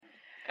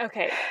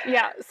Okay.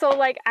 Yeah. So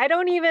like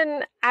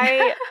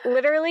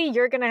literally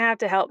you're going to have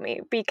to help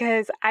me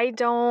because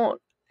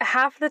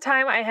half the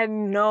time I had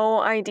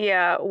no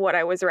idea what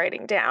I was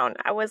writing down.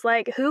 I was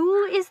like,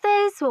 who is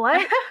this?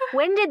 What?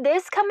 When did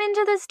this come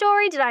into the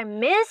story? Did I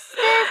miss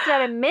this? Did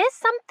I miss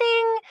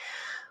something?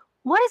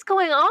 What is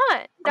going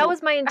on? That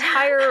was my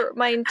entire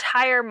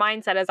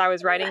mindset as I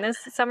was writing this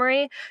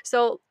summary.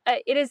 So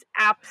it is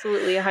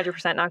absolutely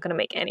 100% not going to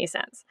make any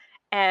sense.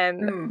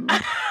 And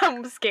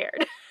I'm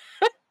scared.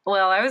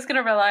 Well, I was going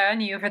to rely on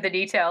you for the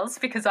details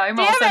because I'm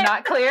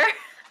not clear.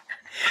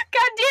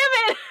 God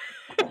damn it!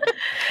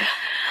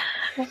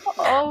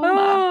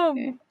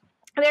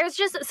 There's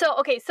just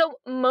so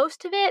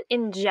most of it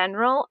in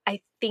general, I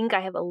think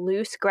I have a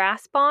loose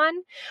grasp on,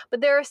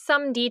 but there are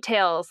some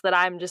details that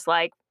I'm just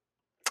like,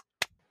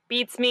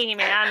 beats me,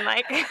 man.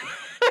 Like,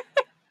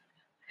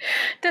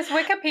 does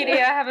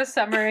Wikipedia have a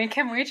summary?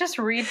 Can we just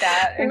read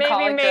that and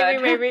call it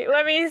good? Maybe.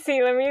 Let me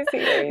see. I'm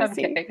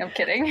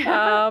kidding.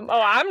 I'm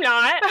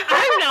not.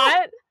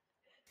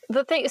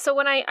 The thing, so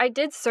when I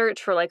did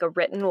search for like a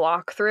written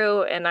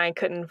walkthrough and I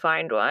couldn't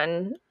find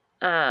one.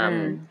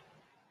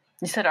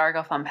 You said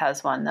ArgoThump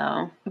has one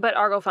though. But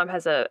ArgoThump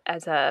has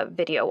a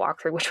video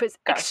walkthrough, which was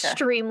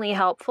extremely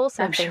helpful.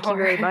 So thank you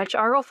very much,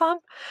 ArgoThump.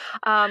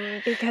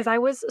 Because I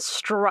was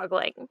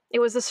struggling. It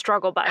was a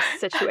struggle bus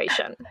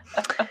situation.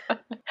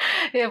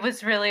 It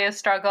was really a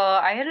struggle.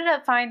 I ended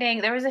up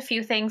finding there was a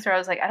few things where I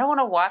was like, I don't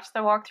want to watch the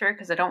walkthrough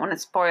because I don't want it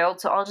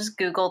spoiled. So I'll just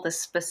Google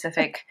this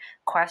specific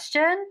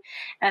question.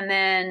 And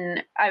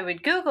then I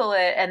would Google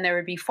it and there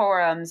would be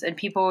forums and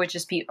people would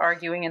just be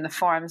arguing in the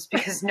forums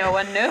because no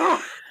one knew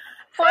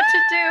what to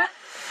do.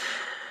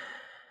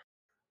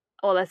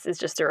 Well, this is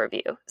just a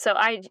review. So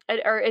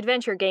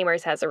Adventure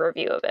Gamers has a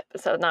review of it,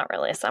 so not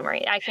really a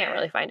summary. I can't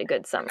really find a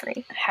good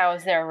summary. How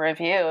is their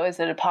review? Is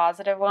it a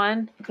positive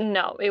one?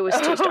 No, it was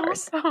 2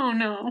 stars. Oh,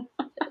 no.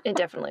 It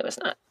definitely was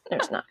not.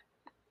 There's not.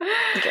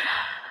 Okay.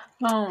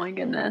 Oh, my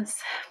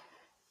goodness.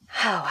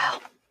 Oh,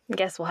 well. I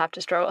guess we'll have to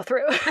struggle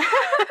through.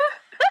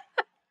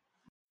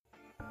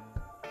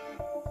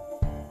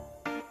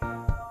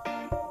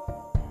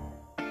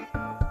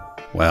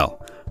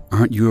 Well,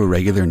 aren't you a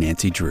regular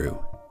Nancy Drew?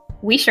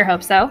 We sure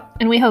hope so,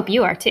 and we hope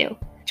you are too.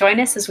 Join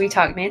us as we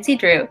talk Nancy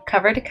Drew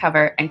cover to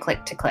cover and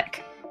click to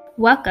click.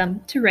 Welcome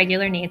to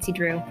Regular Nancy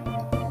Drew.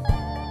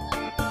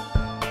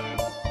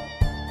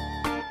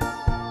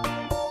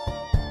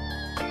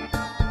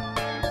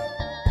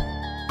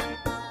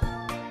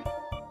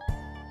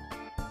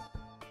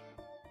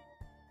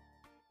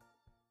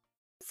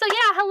 So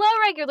yeah,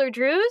 hello Regular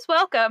Drews,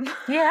 welcome.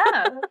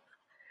 Yeah.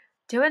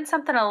 Doing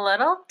something a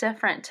little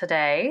different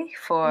today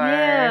for,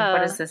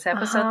 what is this,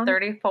 episode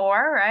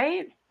 34,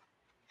 right?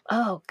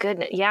 Oh,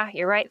 goodness. Yeah,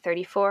 you're right,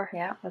 34.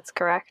 Yeah. That's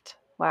correct.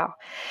 Wow.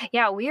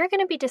 Yeah, we are going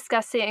to be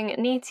discussing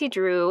Nancy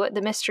Drew,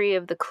 The Mystery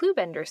of the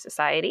Cluebender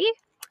Society.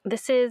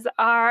 This is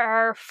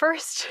our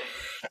first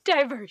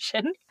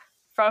diversion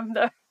from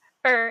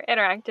her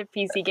interactive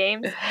PC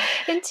games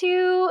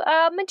into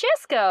a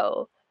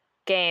Majesco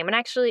game, and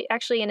actually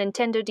a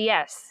Nintendo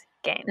DS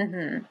game.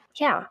 Mm-hmm.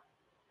 Yeah.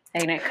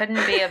 And it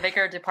couldn't be a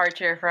bigger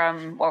departure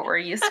from what we're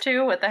used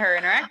to with her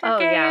interactive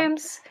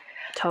games. Yeah.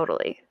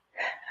 Totally.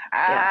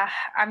 I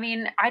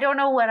mean, I don't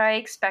know what I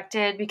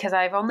expected because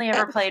I've only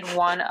ever played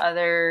one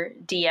other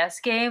DS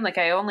game. Like,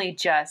 I only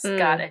just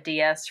got a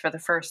DS for the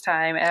first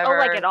time ever. Oh,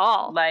 like at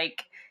all?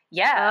 Like,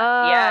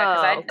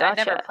 yeah. Because I'd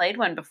never played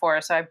one before,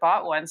 so I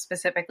bought one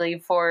specifically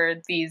for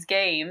these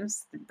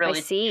games. Really,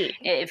 I see.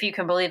 If you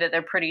can believe it,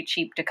 they're pretty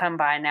cheap to come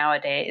by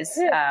nowadays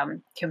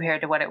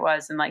compared to what it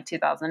was in like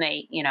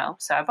 2008,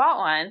 So I bought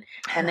one,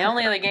 and the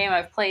only other game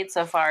I've played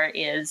so far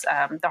is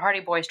the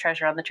Hardy Boys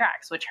Treasure on the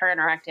Tracks, which Her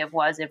Interactive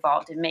was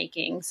involved in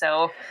making.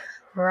 So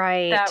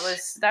right,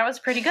 that was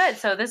pretty good.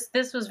 So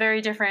this was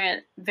very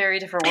different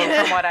from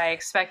what I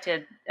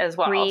expected as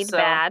well.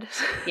 Bad.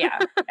 Yeah.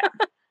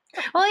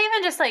 Well,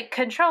 even just like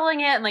controlling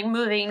it and like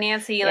moving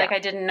Nancy, like I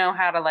didn't know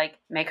how to like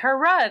make her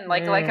run.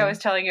 Like I was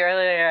telling you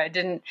earlier, I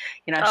didn't,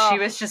 she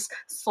was just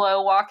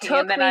slow walking,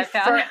 and then I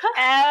found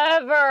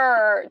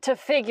forever to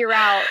figure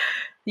out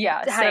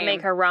how to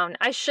make her run.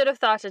 I should have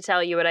thought to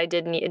tell you, but I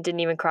didn't. It didn't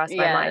even cross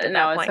my mind at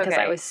that point because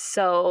I was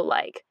so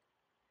like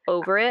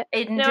over it.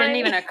 It didn't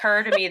even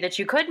occur to me that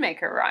you could make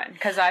her run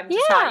because I'm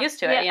just not used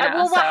to it.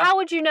 Well, how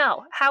would you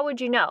know?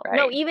 Right. Right.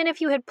 No, even if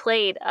you had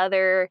played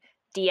other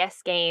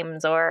DS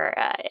games or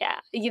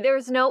you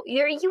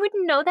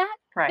wouldn't know that.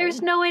 Right.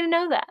 There's no way to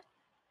know that.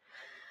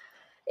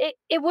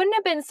 It wouldn't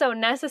have been so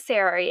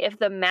necessary if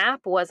the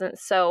map wasn't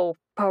so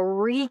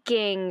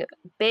freaking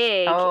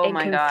big and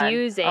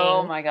confusing. God.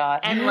 Oh my god.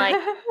 And like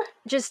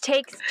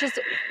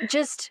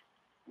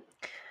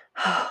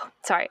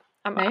sorry.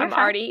 I'm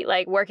already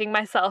like working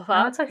myself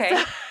up. No, it's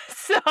okay.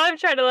 So I'm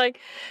trying to like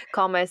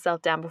calm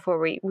myself down before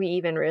we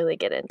even really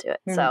get into it.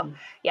 So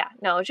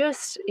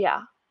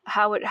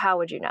how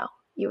would you know?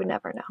 You would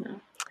never know.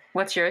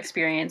 What's your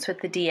experience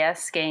with the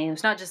DS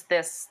games? Not just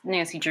this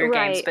Nancy Drew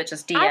games, but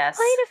just DS. I've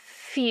played a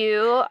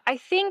few. I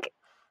think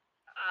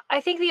I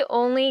think the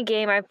only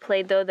game I've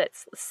played, though,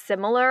 that's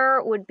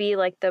similar would be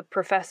like the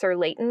Professor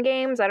Layton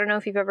games. I don't know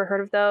if you've ever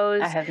heard of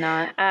those. I have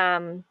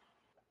not.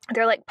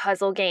 They're like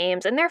puzzle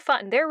games, and they're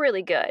fun. They're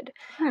really good.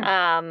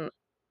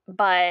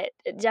 But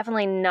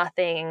definitely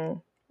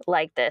nothing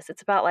like this.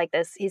 It's about like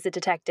this. He's a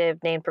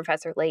detective named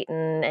Professor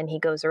Layton, and he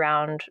goes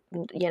around,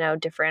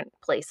 different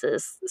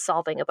places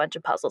solving a bunch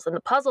of puzzles. And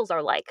the puzzles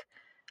are like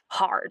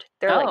hard.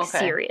 They're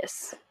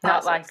serious.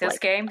 Not like this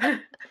game.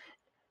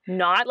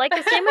 Not like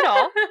this game at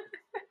all.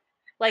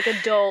 Like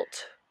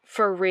adult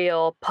for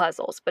real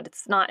puzzles, but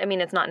it's not. I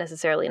mean, it's not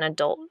necessarily an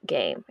adult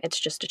game. It's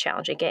just a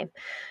challenging game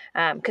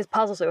because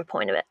puzzles are the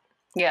point of it.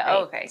 Yeah.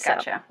 Right? Okay.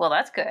 Gotcha. So, well,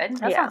 that's good.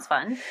 That sounds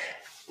fun.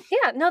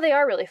 Yeah, no, they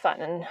are really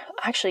fun, and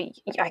actually,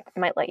 I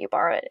might let you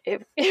borrow it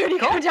if you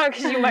go down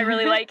because you might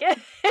really like it.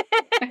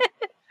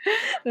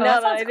 Now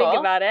that I think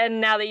about it,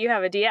 and now that you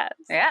have a DS,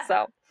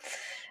 so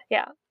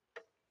yeah.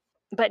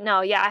 But no,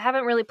 I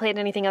haven't really played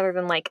anything other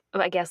than like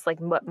I guess like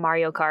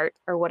Mario Kart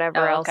or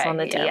whatever else on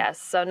the DS.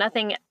 So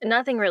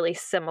nothing really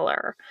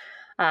similar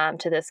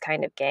to this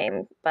kind of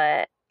game.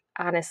 But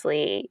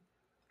honestly,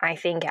 I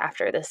think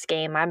after this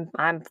game,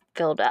 I'm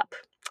filled up.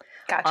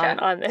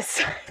 Gotcha. On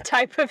this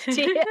type of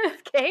DS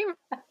game.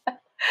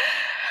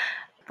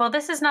 Well,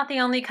 this is not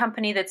the only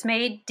company that's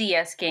made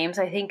DS games.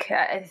 I think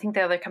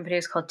the other company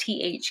is called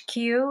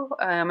THQ,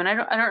 and I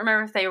don't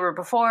remember if they were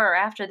before or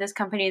after this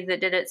company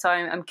that did it. So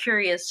I'm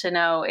curious to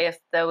know if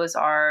those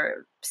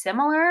are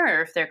similar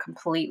or if they're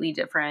completely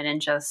different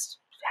and just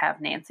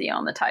have Nancy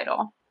on the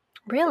title.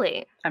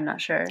 Really? I'm not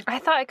sure. I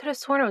could have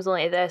sworn it was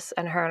only this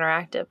and Her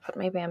Interactive, but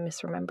maybe I'm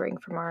misremembering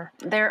from our...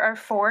 There are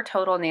 4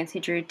 total Nancy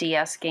Drew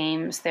DS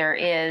games. There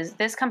is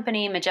this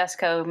company,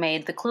 Majesco,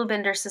 made The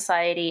Cluebender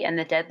Society and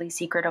The Deadly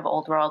Secret of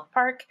Old World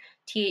Park.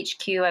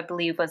 THQ, I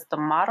believe, was The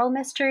Model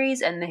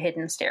Mysteries and The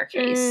Hidden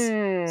Staircase.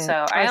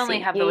 So I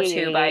only have those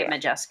 2 by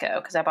Majesco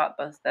because I bought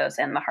both those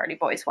and the Hardy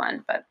Boys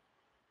one. But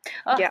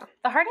the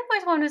Hardy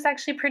Boys one was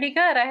actually pretty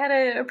good. I had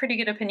a pretty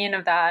good opinion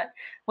of that.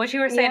 What you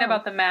were saying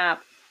about the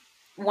map,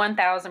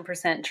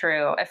 1000%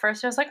 true. At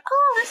first I was like,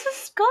 oh, this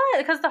is good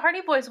because the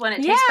Hardy Boys one,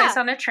 it takes place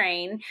on a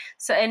train,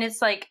 so and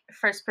it's like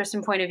first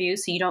person point of view,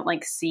 so you don't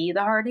like see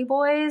the Hardy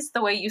Boys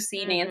the way you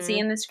see Nancy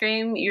in the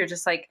screen. You're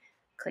just like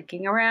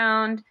clicking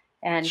around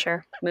and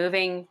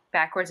moving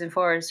backwards and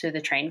forwards through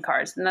the train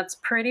cars, and that's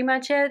pretty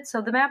much it.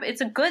 So the map,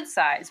 it's a good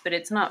size, but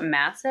it's not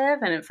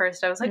massive. And at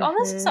first I was like, oh,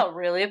 this is a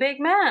really big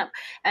map,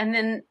 and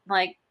then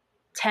like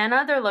 10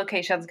 other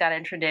locations got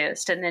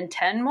introduced, and then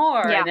 10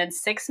 more, and then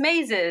 6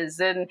 mazes,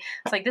 and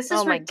it's like, this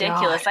is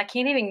ridiculous. I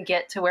can't even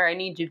get to where I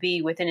need to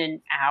be within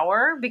an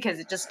hour because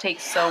it just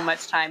takes so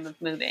much time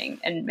of moving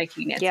and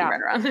making Nancy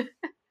run around.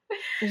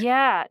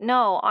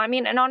 No, I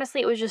mean, and honestly,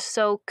 it was just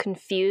so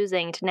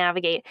confusing to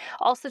navigate.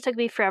 Also took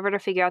me forever to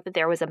figure out that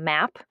there was a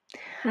map.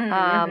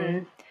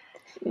 Don't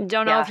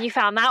know if you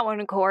found that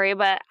one, Corey,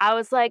 but I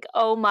was like,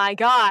 oh my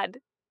God,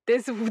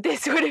 this would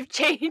have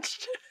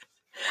changed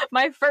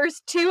my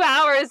first 2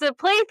 hours of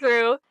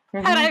playthrough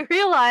had I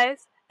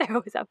realized there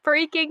was a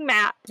freaking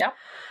map.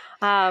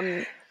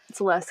 It's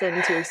a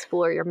lesson to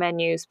explore your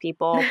menus,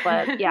 people.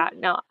 But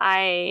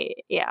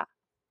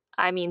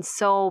I mean,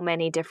 so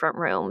many different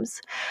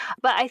rooms.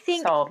 But I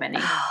think so many.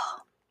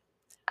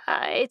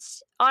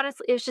 It's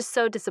honestly, it was just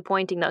so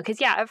disappointing though,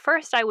 because at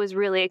first I was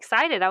really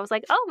excited. I was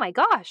like, oh my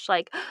gosh,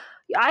 like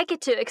I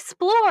get to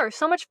explore,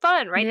 so much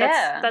fun, right?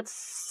 That's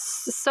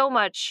so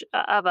much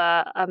of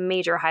a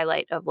major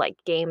highlight of like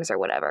games or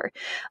whatever.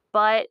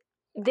 But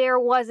there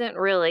wasn't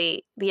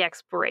really the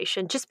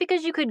exploration. Just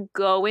because you could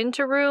go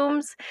into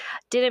rooms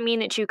didn't mean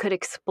that you could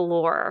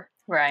explore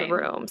the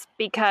rooms,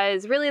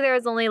 because really there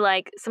was only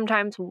like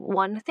sometimes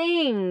one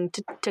thing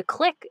to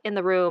click in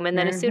the room, and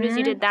then as soon as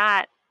you did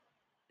that,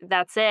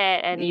 that's it,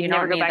 and you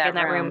never go back in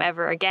that room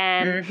ever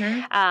again.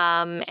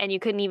 And you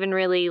couldn't even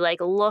really like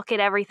look at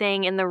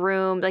everything in the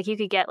room. Like you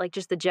could get like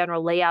just the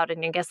general layout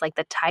and I guess like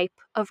the type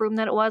of room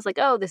that it was, like,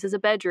 oh, this is a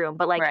bedroom,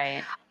 but like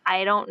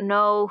I don't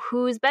know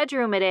whose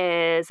bedroom it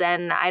is,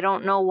 and I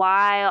don't know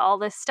why all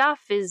this stuff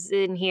is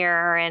in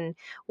here, and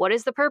what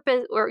is the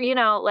purpose, or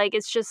like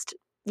it's just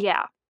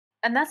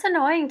And that's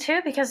annoying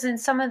too, because in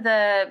some of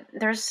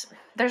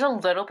there's a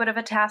little bit of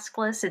a task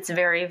list. It's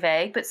very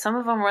vague, but some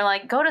of them were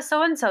like, go to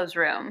so-and-so's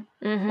room.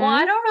 Well,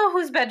 I don't know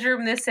whose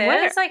bedroom this is.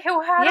 It's like,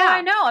 how do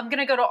I know? I'm going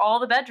to go to all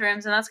the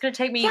bedrooms, and that's going to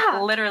take me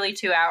literally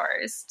 2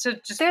 hours to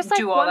just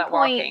do all that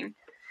walking.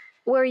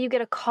 Where you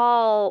get a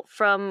call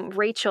from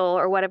Rachel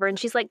or whatever, and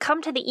she's like,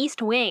 come to the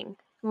East Wing.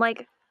 I'm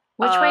like,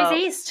 which way's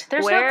east?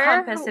 There's no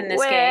compass in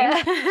this game.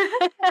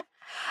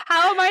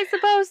 How am I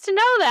supposed to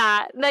know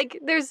that? Like,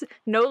 there's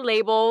no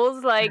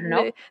labels. Like,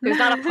 there's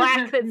not a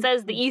plaque that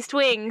says the East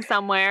Wing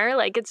somewhere.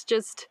 Like, it's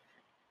just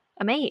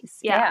a maze.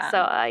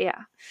 So,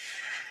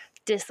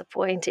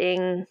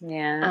 disappointing.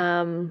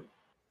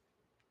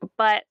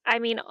 But, I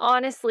mean,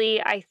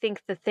 honestly, I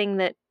think the thing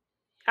that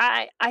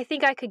I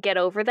think I could get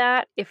over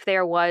that if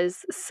there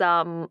was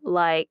some,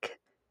 like,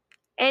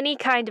 any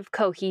kind of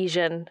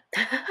cohesion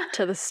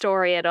to the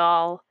story at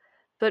all.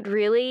 But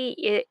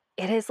really,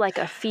 it is like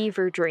a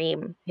fever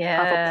dream of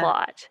Yeah. a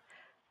plot.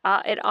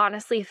 It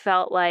honestly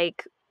felt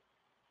like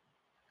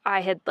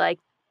I had like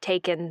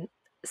taken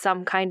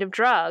some kind of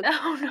drug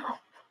Oh no.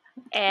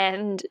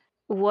 and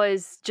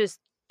was just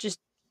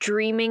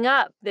dreaming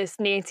up this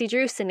Nancy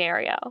Drew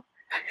scenario.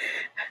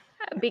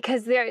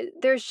 Because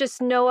there's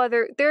just no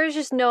other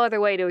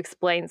way to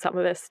explain some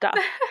of this stuff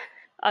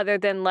other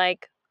than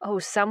like, oh,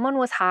 someone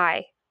was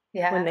high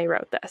Yeah. when they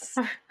wrote this.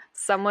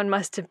 Someone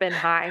must have been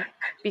high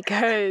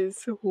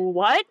because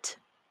what?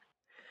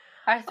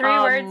 Our 3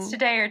 words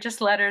today are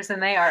just letters,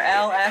 and they are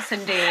L, S,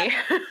 and D.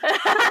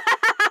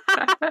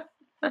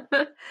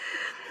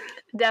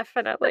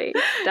 Definitely.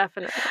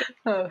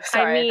 Oh,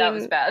 sorry, that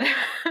was bad.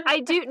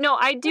 I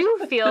do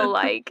feel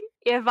like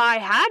if I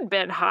had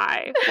been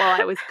high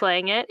while I was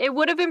playing it, it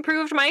would have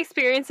improved my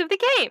experience of the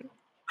game.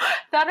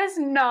 That is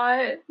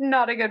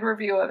not a good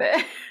review of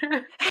it.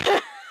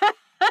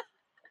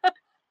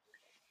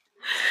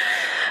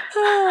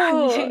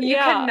 You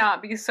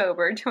cannot be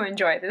sober to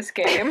enjoy this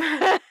game.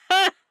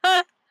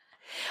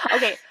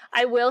 Okay,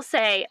 I will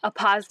say a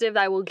positive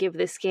I will give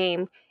this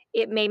game.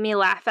 It made me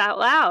laugh out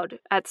loud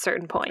at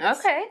certain points.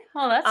 Okay,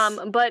 well that's...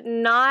 but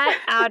not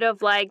out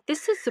of like,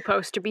 this is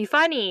supposed to be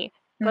funny,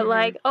 but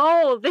like,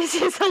 oh, this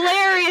is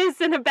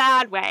hilarious in a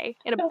bad way.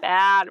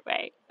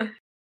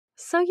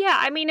 So yeah,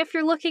 I mean, if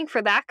you're looking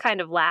for that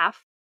kind of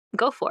laugh,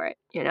 go for it,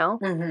 you know?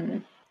 Mm-hmm.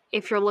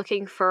 If you're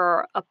looking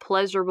for a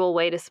pleasurable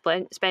way to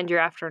spend your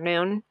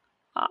afternoon,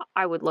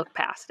 I would look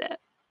past it,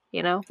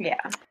 you know?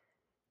 Yeah.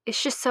 It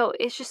just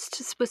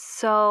was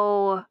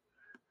so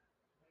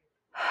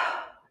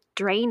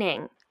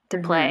draining to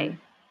play.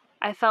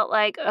 I felt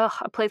like, I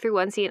played through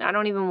one scene, I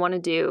don't even want to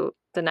do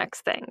the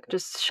next thing.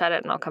 Just shut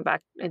it and I'll come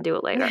back and do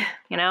it later,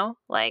 you know?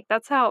 Like,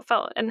 that's how it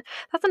felt. And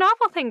that's an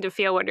awful thing to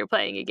feel when you're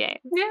playing a game.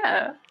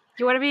 Yeah.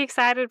 You want to be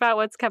excited about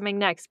what's coming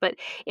next. But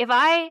if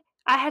I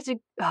had to,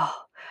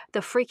 the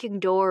freaking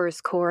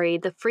doors, Corey,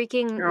 the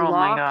freaking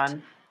locked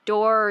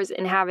doors,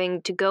 and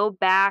having to go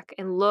back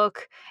and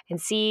look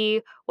and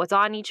see what's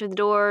on each of the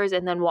doors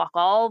and then walk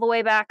all the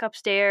way back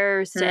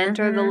upstairs to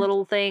enter the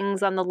little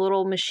things on the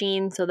little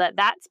machine so that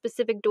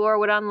specific door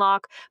would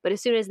unlock. But as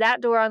soon as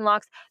that door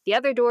unlocks, the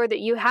other door that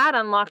you had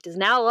unlocked is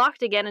now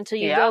locked again until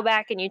you go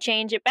back and you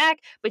change it back.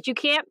 But you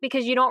can't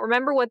because you don't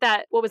remember what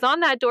was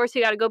on that door, so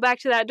you got to go back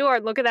to that door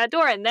and look at that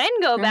door and then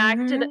go back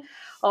to the...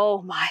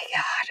 Oh my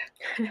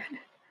God.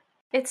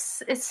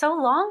 It's so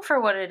long for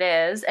what it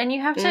is, and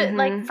you have to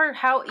like, for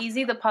how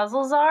easy the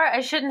puzzles are. I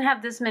shouldn't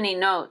have this many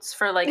notes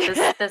for like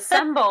the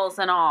symbols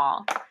and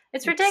all.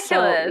 It's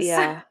ridiculous. So,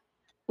 yeah.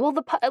 Well,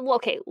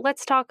 okay.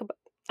 Let's talk about.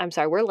 I'm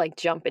sorry, we're like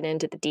jumping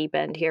into the deep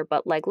end here,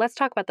 but like let's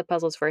talk about the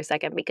puzzles for a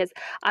second because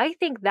I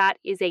think that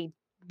is a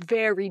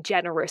very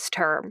generous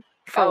term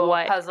for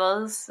what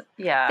puzzles.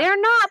 Yeah,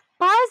 they're not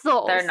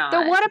puzzles. They're not.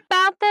 What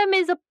about them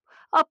is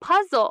a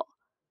puzzle?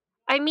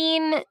 I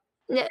mean.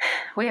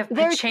 We have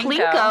There's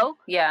Plinko.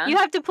 Yeah. You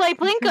have to play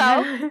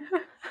Plinko.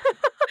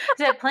 Is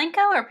it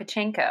Plinko or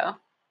Pachinko?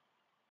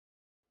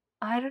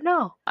 I don't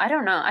know.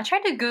 I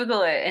tried to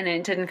Google it and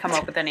it didn't come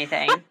up with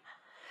anything.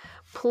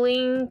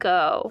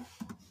 Plinko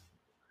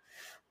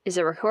is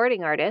a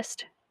recording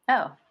artist.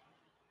 Oh.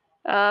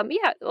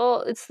 Yeah,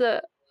 well,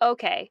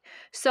 okay.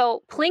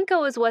 So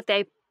Plinko is what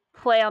they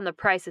play on The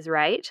Price is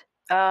Right.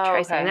 Oh,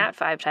 Try saying that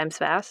 5 times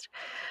fast.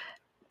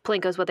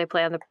 Plinko is what they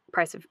play on The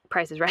Price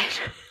is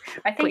Right.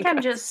 I think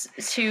I'm just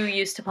too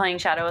used to playing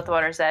Shadow at the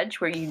Water's Edge,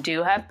 where you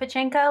do have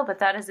Pachinko, but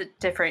that is a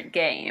different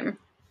game.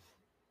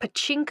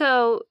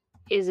 Pachinko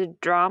is a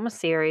drama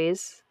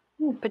series.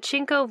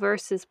 Pachinko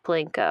versus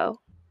Plinko.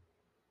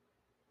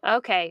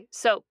 Okay,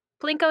 so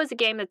Plinko is a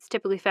game that's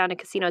typically found in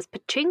casinos.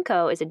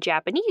 Pachinko is a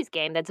Japanese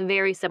game that's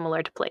very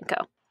similar to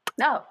Plinko.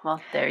 Oh,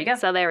 well, there you go.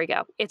 So there we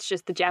go. It's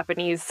just the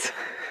Japanese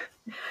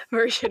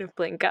version of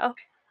Plinko.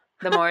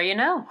 The more you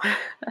know.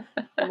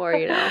 The more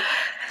you know.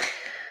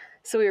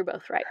 So we were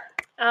both right.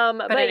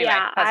 But anyway,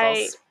 yeah,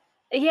 puzzles.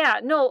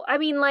 I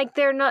mean, like,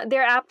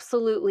 they're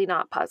absolutely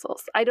not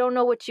puzzles. I don't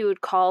know what you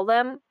would call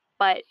them,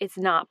 but it's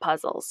not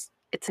puzzles.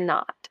 It's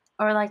not.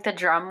 Or like the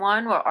drum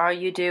one, where all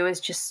you do is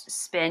just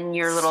spin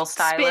your little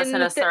stylus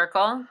in a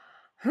circle.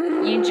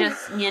 You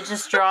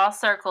just draw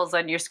circles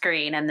on your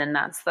screen, and then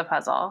that's the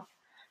puzzle.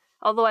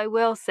 Although I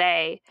will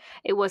say,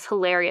 it was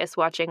hilarious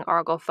watching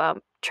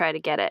Arglefump try to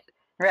get it.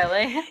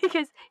 Really?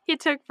 Because it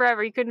took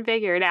forever. He couldn't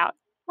figure it out.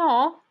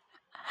 Oh.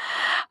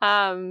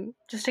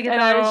 Just to get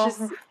the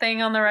little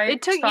thing on the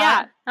right spot?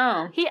 Yeah.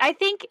 Oh. I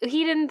think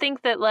he didn't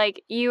think that,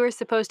 like, you were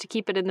supposed to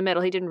keep it in the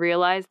middle. He didn't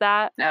realize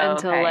that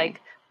until, like,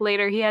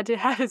 later he had to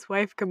have his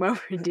wife come over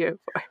and do it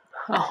for him.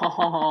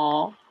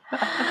 Oh.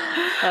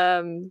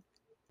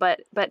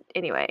 But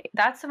anyway.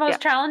 That's the most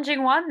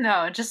challenging one,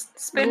 though. Just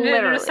spin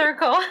it in a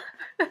circle.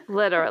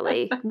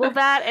 Literally. Well,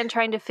 that and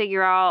trying to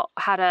figure out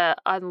how to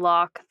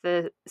unlock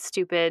the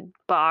stupid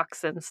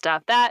box and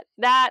stuff. That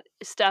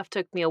stuff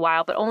took me a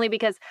while, but only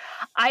because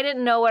I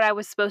didn't know what I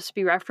was supposed to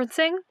be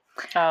referencing.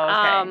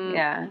 Oh, okay.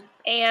 Yeah.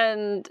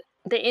 And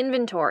the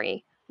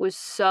inventory was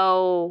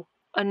so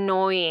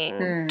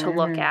annoying to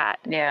look at.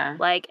 Yeah.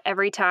 Like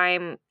every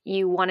time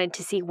you wanted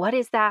to see what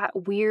is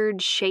that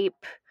weird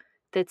shape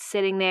that's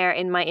sitting there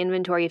in my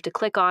inventory, you have to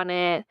click on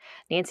it.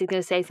 Nancy's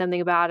going to say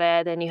something about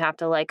it. Then you have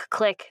to like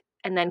click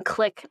and then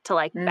click to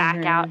like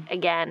back out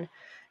again.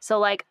 So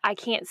like I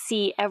can't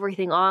see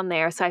everything on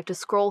there. So I have to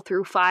scroll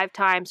through 5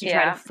 times to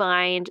try to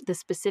find the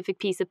specific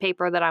piece of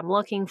paper that I'm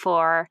looking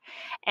for.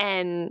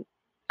 And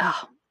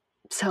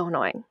so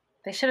annoying.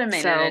 They should have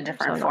made it a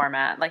different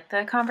format. Like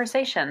the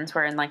conversations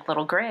were in like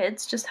little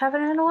grids. Just have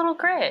it in a little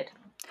grid.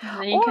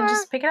 And then you can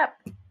just pick it up.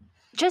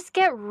 Just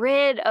get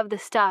rid of the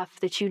stuff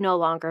that you no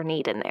longer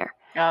need in there.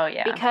 Oh,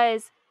 yeah.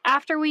 Because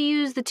after we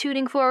use the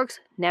tuning forks,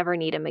 never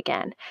need them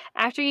again.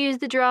 After you use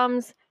the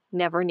drums,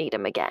 never need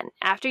them again.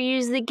 After you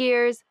use the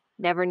gears,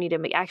 never need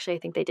them. Actually, I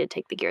think they did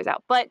take the gears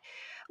out. But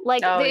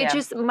like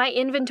just my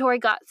inventory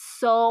got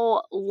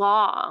so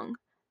long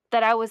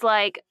that I was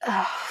like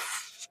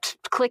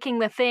clicking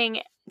the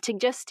thing to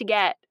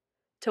get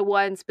to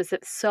one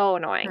specific. So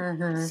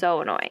annoying.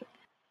 So annoying.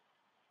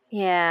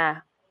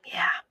 Yeah.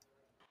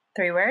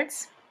 3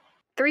 words?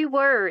 3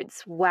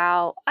 words.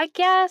 Wow. I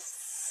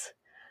guess.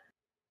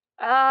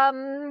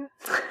 I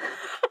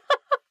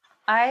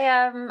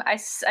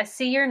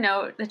see your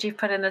note that you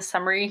put in the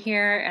summary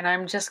here, and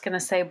I'm just gonna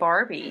say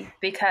Barbie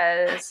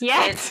because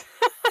it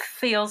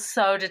feels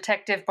so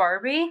Detective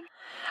Barbie.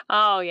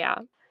 Oh yeah.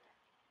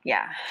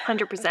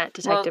 100%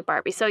 Detective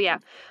Barbie. So yeah,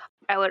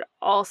 I would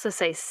also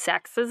say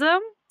sexism.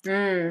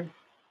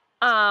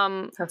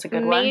 That's a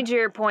good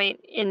major point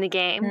in the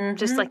game,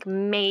 just like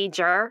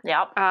major.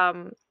 Yep.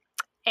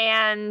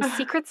 And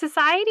secret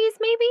societies,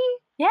 maybe.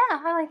 Yeah,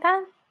 I like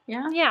that.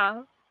 Yeah.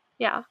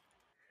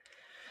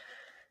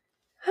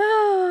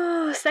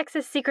 Oh,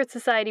 sexist secret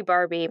society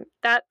Barbie.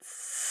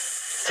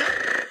 That's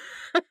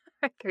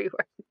 3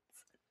 words.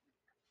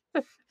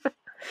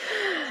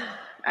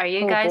 Are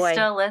you guys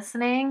still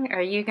listening?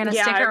 Are you going to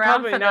stick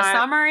around for the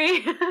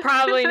summary?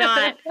 Probably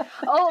not.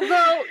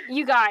 Although,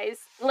 you guys,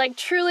 like,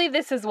 truly,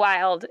 this is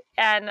wild.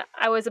 And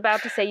I was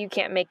about to say you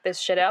can't make this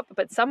shit up,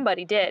 but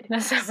somebody did.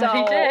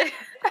 Somebody did.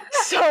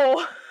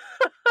 So,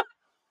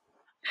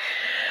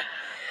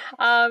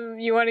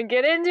 you want to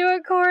get into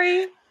it,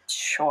 Corey?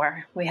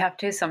 Sure. We have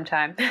to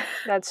sometime.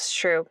 That's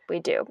true. We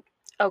do.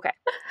 Okay.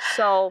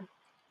 So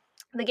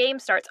the game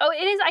starts. Oh,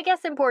 it is, I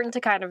guess, important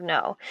to kind of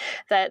know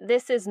that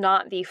this is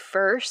not the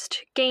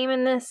first game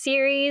in this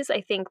series. I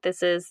think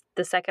this is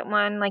the second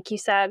one, like you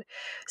said.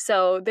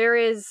 So there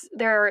is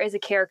a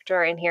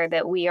character in here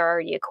that we are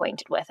already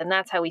acquainted with, and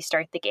that's how we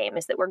start the game,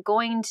 is that we're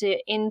going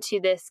into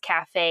this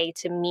cafe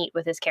to meet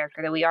with this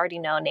character that we already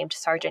know named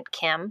Sergeant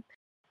Kim.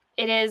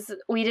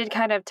 We did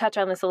kind of touch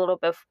on this a little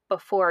bit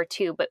before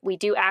too, but we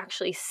do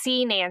actually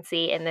see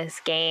Nancy in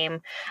this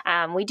game.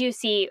 We do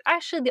see,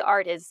 actually the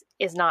art is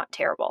not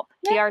terrible.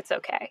 Yeah. The art's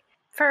okay.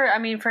 For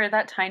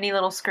that tiny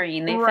little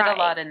screen, they fit a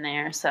lot in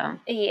there, so.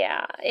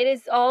 Yeah, it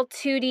is all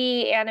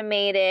 2D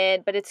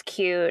animated, but it's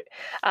cute.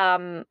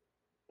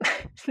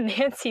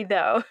 Nancy,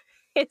 though,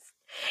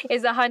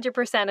 is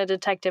 100% a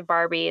Detective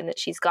Barbie in that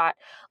she's got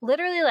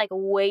literally like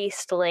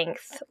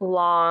waist-length,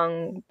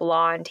 long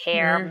blonde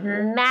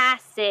hair,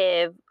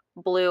 massive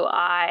blue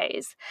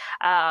eyes,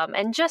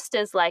 and just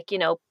as like,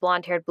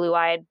 blonde-haired,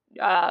 blue-eyed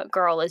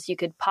girl as you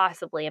could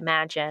possibly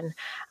imagine,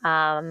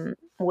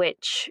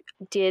 which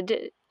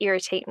did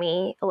irritate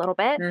me a little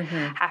bit,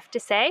 have to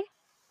say.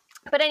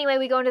 But anyway,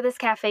 we go into this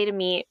cafe to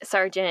meet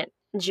Sergeant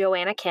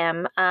Joanna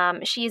Kim.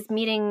 She's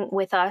meeting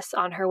with us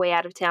on her way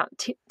out of town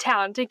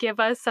to give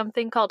us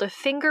something called a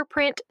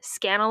fingerprint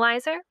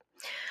scanalyzer.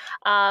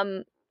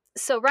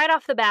 So right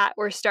off the bat,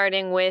 we're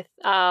starting with,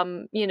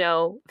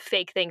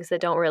 fake things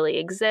that don't really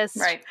exist.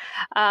 Right.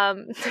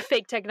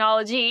 Fake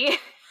technology.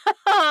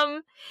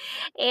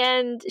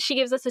 And she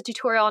gives us a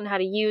tutorial on how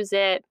to use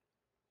it.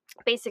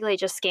 Basically, it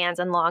just scans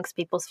and logs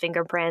people's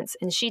fingerprints.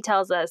 And she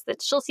tells us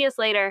that she'll see us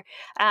later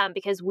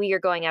because we are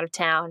going out of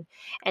town.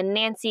 And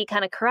Nancy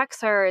kind of corrects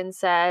her and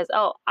says,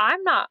 "Oh,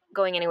 I'm not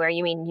going anywhere.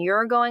 You mean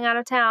you're going out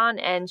of town?"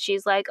 And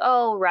she's like,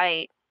 "Oh,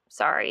 right.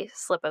 Sorry.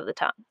 Slip of the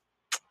tongue."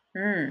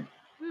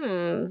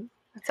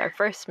 That's our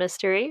first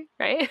mystery,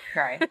 right?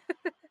 Right.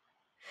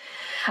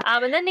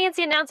 And then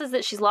Nancy announces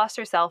that she's lost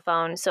her cell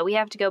phone, so we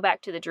have to go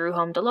back to the Drew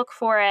home to look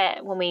for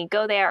it. When we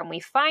go there and we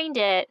find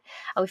it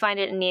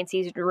in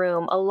Nancy's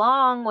room,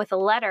 along with a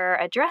letter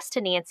addressed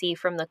to Nancy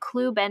from the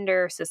Clue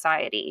Bender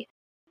Society.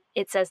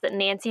 It says that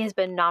Nancy has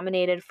been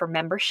nominated for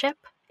membership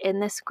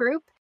in this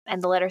group,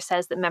 and the letter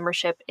says that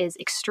membership is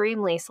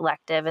extremely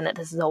selective and that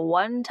this is a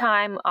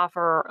one-time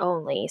offer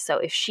only. So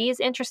if she is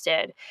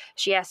interested,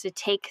 she has to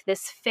take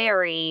this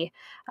ferry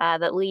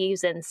that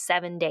leaves in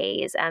 7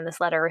 days. And this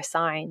letter is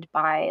signed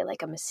by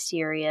like a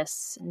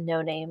mysterious,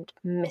 no-named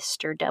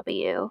Mr.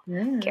 W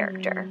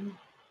character.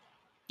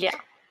 Yeah.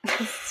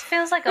 This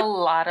feels like a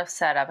lot of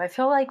setup. I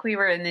feel like we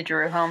were in the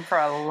Drew home for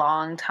a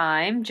long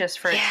time just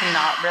for it to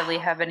not really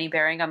have any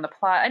bearing on the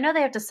plot. I know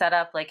they have to set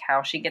up like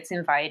how she gets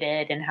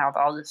invited and how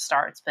all this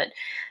starts, but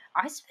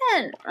I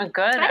spent a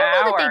good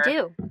hour know that they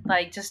do.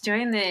 like just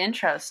doing the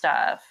intro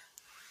stuff.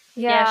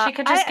 Yeah, she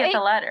could just get the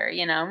letter,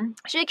 you know?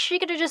 She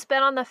could have just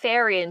been on the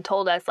ferry and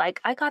told us, like,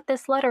 I got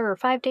this letter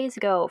 5 days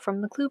ago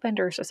from the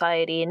Cluebender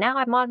Society, and now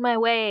I'm on my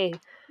way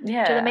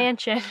to the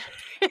mansion.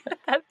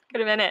 That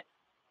could have been it.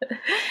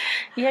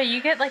 Yeah,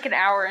 you get like an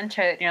hour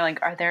into it, and you're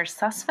like, are there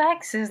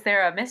suspects? Is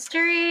there a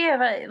mystery?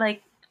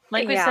 Like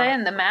we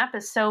said, the map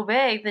is so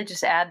big, they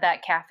just add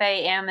that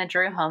cafe and the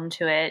Drew home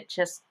to it.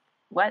 Just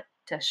what?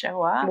 To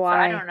show off?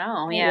 Why? I don't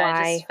know. Yeah,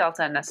 Why? It just felt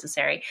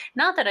unnecessary.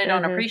 Not that I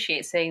don't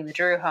appreciate seeing the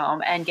Drew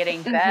home and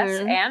getting Bess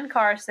and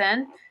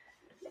Carson.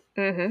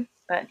 Mm-hmm.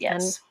 But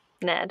yes.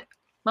 And Ned.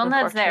 Well,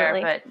 Ned's there,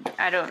 but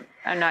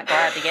I'm not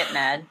glad to get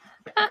Ned.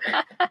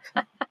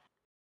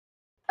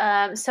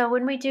 So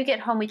when we do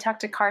get home, we talk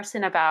to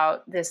Carson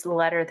about this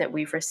letter that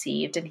we've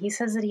received, and he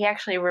says that he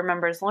actually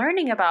remembers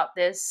learning about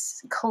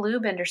this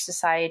Cluebender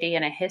Society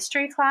in a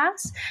history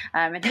class.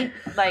 And he,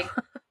 like,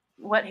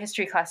 what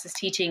history class is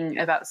teaching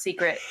about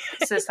secret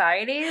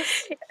societies?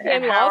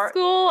 In law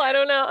school? I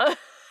don't know.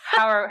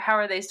 how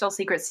are they still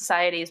secret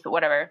societies? But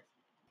whatever.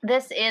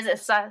 This is a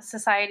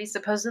society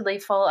supposedly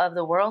full of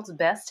the world's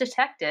best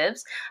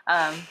detectives.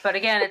 But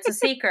again, it's a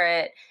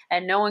secret,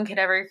 and no one can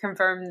ever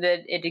confirm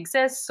that it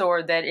exists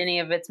or that any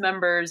of its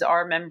members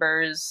are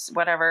members,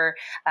 whatever.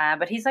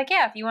 But he's like,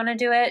 yeah, if you want to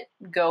do it,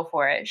 go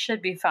for it.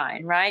 Should be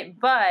fine, right?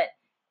 But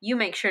you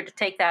make sure to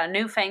take that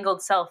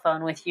newfangled cell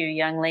phone with you,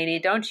 young lady.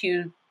 Don't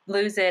you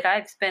lose it.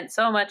 I've spent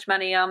so much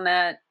money on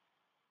that.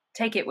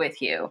 Take it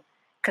with you.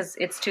 Because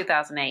it's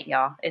 2008,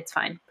 y'all. It's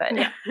fine. But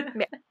yeah.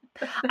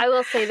 I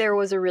will say there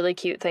was a really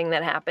cute thing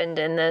that happened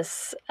in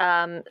this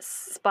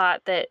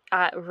spot that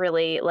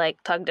really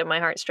like tugged at my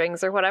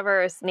heartstrings or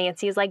whatever.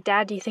 Nancy's like,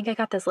 Dad, do you think I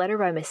got this letter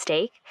by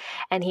mistake?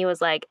 And he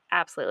was like,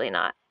 absolutely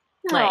not.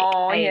 Like,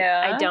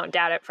 I don't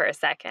doubt it for a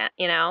second,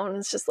 you know? And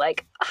it's just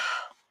like,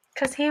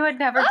 because he would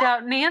never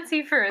doubt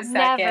Nancy for a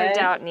second. Never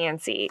doubt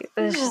Nancy.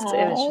 It was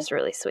just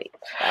really sweet.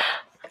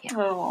 But, yeah.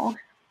 Oh,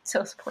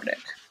 so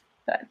supportive.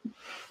 But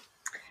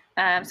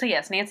so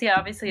yes, Nancy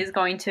obviously is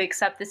going to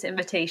accept this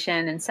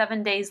invitation, and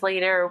 7 days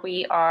later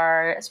we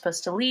are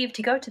supposed to leave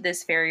to go to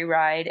this ferry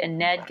ride, and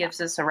Ned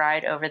gives us a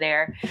ride over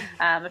there.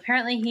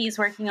 Apparently he's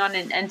working on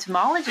an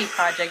entomology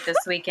project this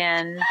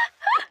weekend.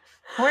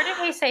 Where did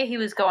he say he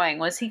was going?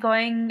 Was he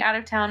going out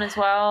of town as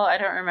well? I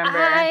don't remember.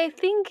 I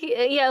think,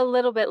 yeah, a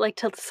little bit, like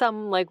to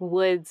some like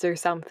woods or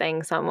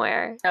something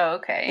somewhere. Oh,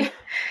 okay.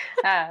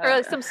 Or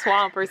like some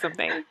swamp or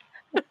something.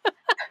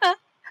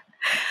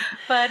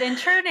 But in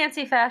true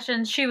Nancy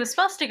fashion, she was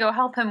supposed to go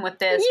help him with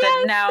this,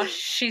 but now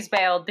she's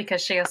bailed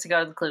because she has to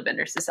go to the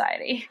Cluebender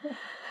Society.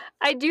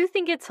 I do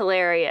think it's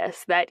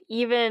hilarious that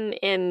even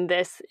in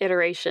this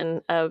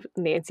iteration of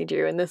Nancy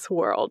Drew, in this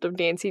world of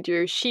Nancy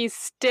Drew, she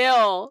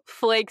still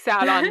flakes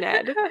out on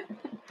Ned.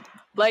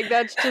 Like,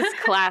 that's just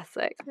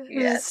classic.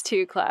 Yes. It's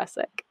too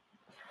classic.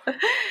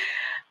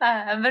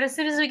 But as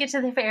soon as we get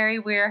to the ferry,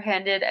 we're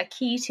handed a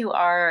key to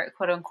our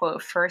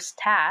quote-unquote first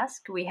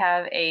task. We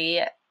have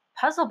a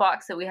puzzle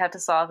box that we have to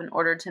solve in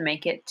order to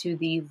make it to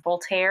the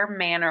Voltaire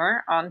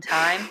Manor on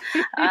time.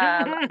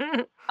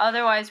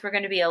 Otherwise, we're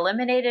going to be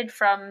eliminated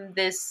from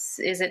this.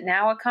 Is it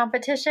now a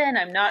competition?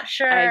 I'm not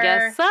sure. I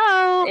guess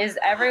so. Is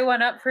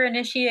everyone up for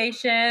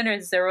initiation, or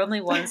is there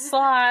only one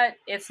slot?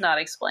 It's not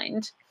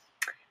explained.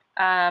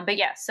 But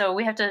yeah, so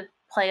we have to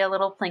play a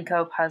little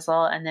Plinko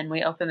puzzle, and then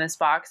we open this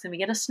box and we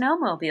get a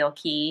snowmobile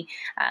key,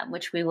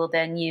 which we will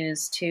then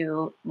use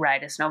to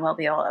ride a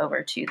snowmobile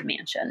over to the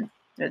mansion.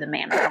 Or the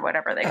manor, or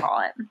whatever they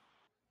call it.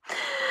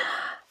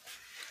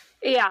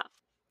 Yeah.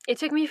 It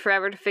took me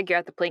forever to figure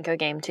out the Plinko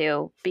game,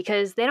 too,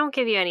 because they don't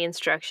give you any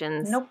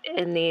instructions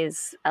in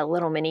these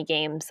little mini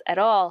games at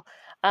all.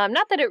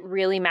 Not that it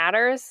really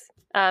matters,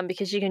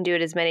 because you can do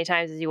it as many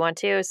times as you want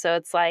to, so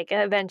it's like,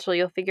 eventually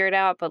you'll figure it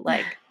out, but,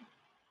 like,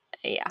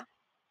 yeah.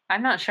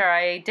 I'm not sure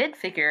I did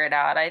figure it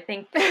out. I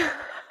think,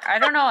 I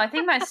don't know, I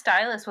think my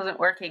stylus wasn't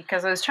working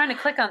because I was trying to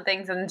click on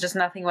things and just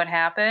nothing would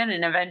happen,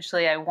 and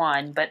eventually I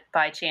won, but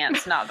by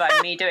chance, not by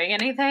me doing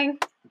anything.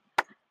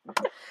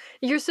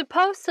 You're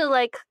supposed to,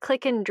 like,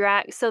 click and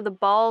drag, so the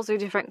balls are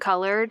different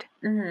colored.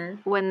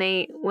 Mm-hmm. When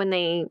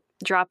they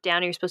drop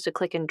down, you're supposed to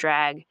click and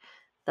drag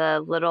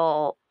the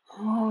little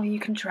you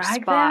can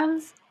drag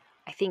spots. them?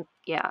 I think,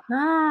 yeah.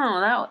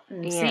 Oh,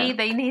 see,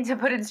 they need to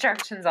put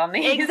instructions on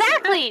these.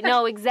 Exactly.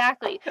 No,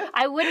 exactly.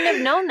 I wouldn't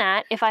have known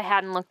that if I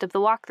hadn't looked up the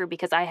walkthrough,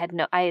 because I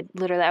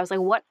was like,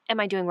 what am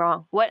I doing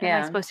wrong? What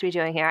am I supposed to be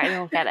doing here? I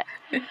don't get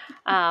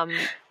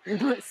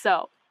it.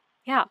 So,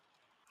 yeah.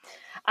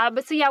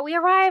 We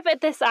arrive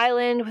at this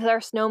island with our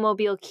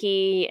snowmobile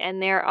key,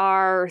 and there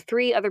are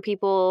 3 other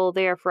people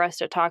there for us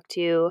to talk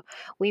to.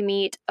 We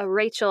meet a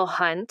Rachel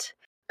Hunt,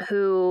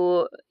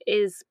 who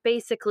is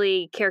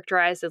basically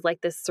characterized as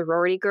like this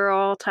sorority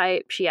girl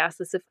type. She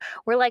asks us if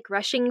we're like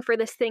rushing for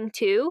this thing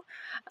too.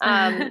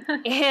 But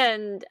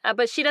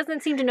she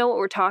doesn't seem to know what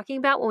we're talking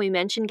about when we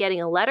mention getting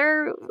a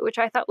letter, which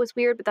I thought was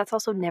weird, but that's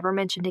also never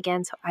mentioned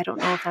again. So I don't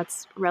know if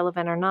that's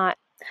relevant or not.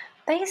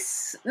 They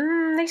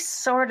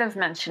sort of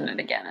mention it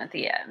again at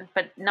the end,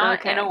 but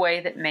not in a way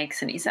that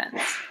makes any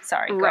sense.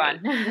 Sorry, go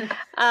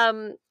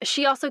on.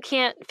 She also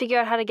can't figure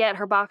out how to get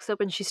her box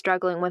open. She's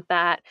struggling with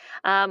that.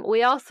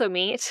 We also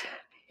meet,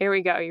 here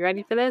we go, you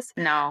ready for this?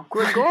 No.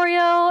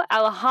 Gregorio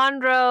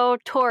Alejandro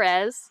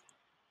Torres,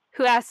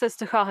 who asked us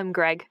to call him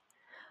Greg.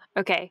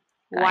 Okay,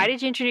 why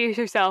did you introduce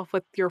yourself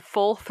with your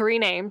full 3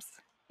 names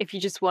if you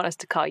just want us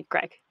to call you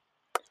Greg?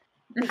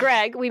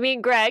 Greg, we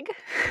meet Greg,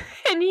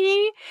 and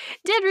he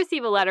did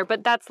receive a letter,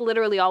 but that's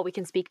literally all we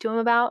can speak to him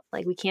about.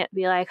 Like, we can't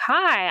be like,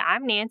 hi,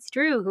 I'm Nancy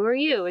Drew, who are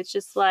you? It's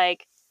just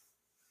like,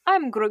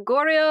 I'm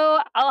Gregorio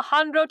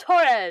Alejandro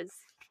Torres.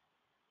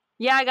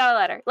 Yeah, I got a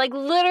letter. Like,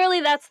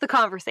 literally, that's the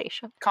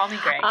conversation. Call me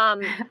Greg.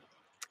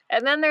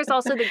 And then there's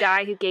also the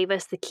guy who gave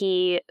us the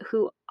key,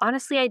 who,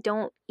 honestly, I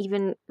don't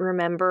even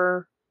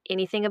remember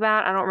anything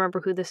about. I don't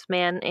remember who this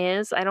man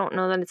is. I don't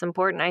know that it's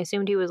important. I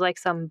assumed he was like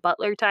some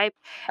butler type,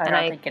 and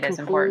I think it is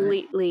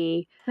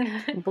completely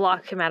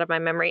blocked him out of my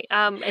memory.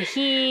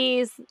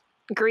 He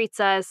greets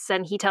us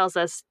and he tells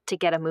us to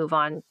get a move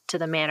on to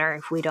the manor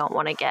if we don't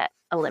want to get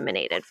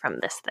eliminated from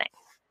this thing.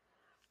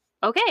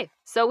 Okay,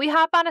 so we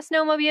hop on a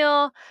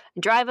snowmobile,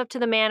 drive up to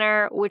the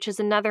manor, which is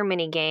another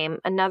mini game.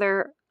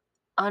 Another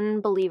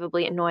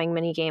unbelievably annoying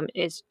mini game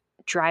is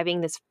driving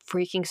this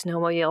freaking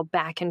snowmobile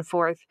back and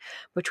forth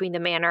between the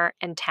manor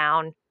and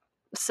town.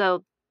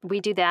 So we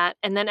do that.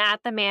 And then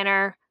at the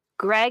manor,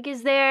 Greg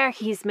is there.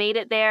 He's made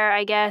it there,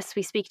 I guess.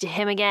 We speak to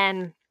him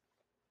again.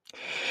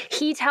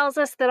 He tells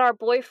us that our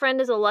boyfriend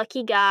is a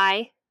lucky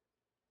guy.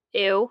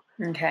 Ew.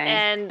 Okay.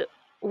 And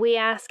we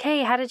ask,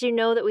 hey, how did you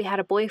know that we had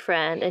a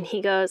boyfriend? And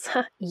he goes,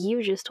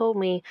 you just told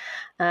me.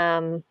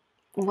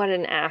 What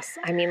an ass.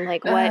 I mean,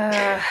 like,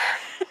 what?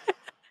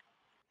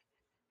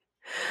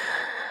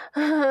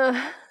 It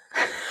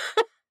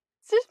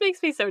just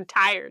makes me so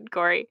tired,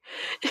 Corey.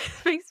 It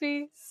makes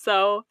me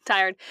so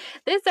tired.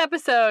 This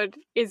episode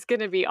is going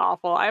to be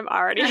awful. I'm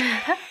already...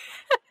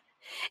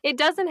 It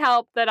doesn't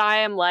help that I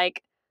am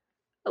like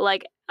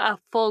a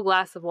full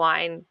glass of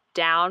wine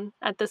down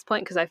at this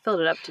point because I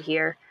filled it up to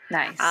here.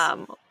 Nice.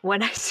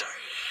 When I started...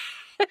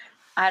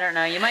 I don't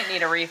know. You might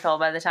need a refill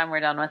by the time we're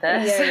done with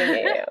this.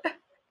 Yeah.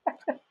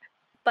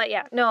 But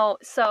yeah, no,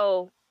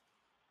 so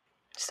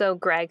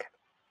Greg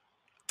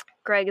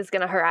is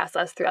going to harass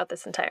us throughout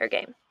this entire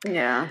game.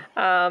 Yeah.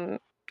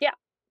 Yeah.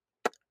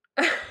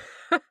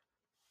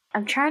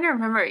 I'm trying to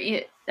remember.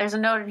 There's a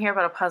note in here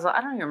about a puzzle.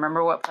 I don't even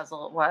remember what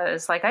puzzle it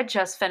was. Like, I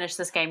just finished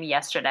this game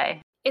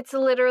yesterday. It's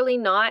literally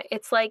not.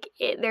 It's like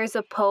there's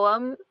a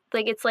poem.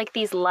 Like, it's like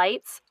these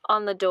lights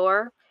on the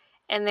door.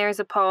 And there's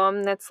a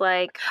poem that's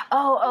like,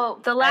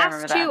 the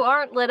last 2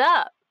 aren't lit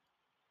up.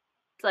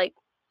 It's like,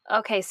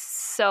 okay,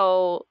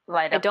 so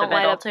light up the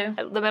middle 2?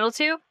 The middle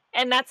 2?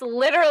 And that's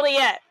literally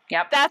it.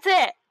 Yep. That's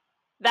it.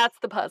 That's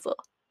the puzzle.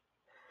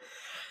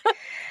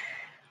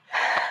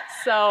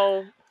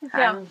 So,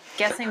 yeah. I'm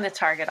guessing the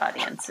target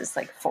audience is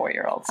like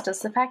 4-year-olds.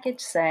 Does the package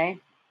say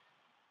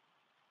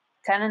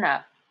 10 and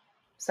up?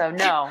 So,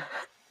 no.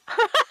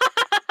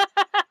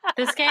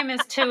 This game is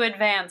too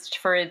advanced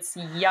for its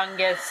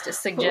youngest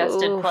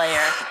suggested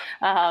player.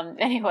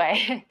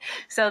 Anyway,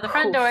 so the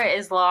front door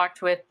is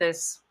locked with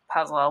this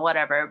puzzle,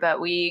 whatever,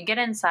 but we get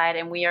inside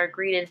and we are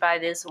greeted by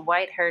this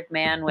white-haired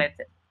man with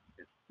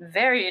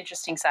very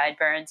interesting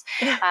sideburns.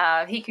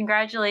 He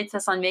congratulates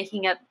us on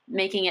making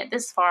it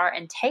this far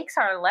and takes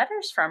our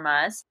letters from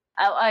us.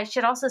 I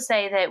should also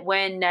say that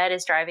when Ned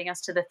is driving us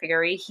to the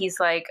ferry,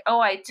 he's like,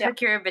 I took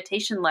your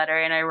invitation letter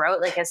and I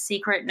wrote like a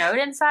secret note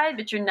inside,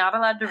 but you're not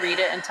allowed to read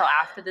it until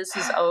after this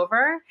is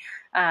over.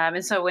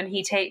 And so when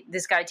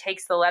this guy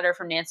takes the letter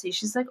from Nancy,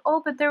 she's like,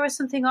 but there was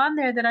something on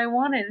there that I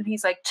wanted. And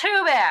he's like,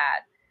 too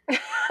bad.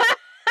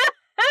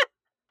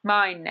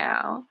 Mine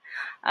now.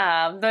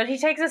 But he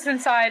takes us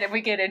inside and we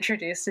get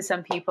introduced to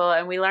some people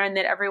and we learn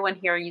that everyone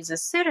here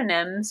uses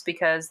pseudonyms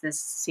because this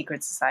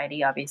secret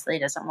society obviously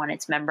doesn't want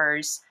its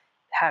members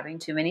having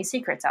too many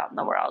secrets out in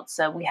the world.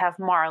 So we have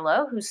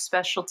Marlo, whose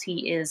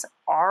specialty is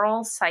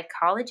oral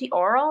psychology.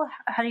 Oral?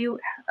 How do you...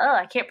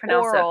 I can't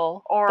pronounce it.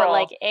 Oral. But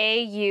like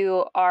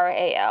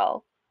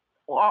AURAL.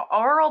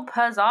 Oral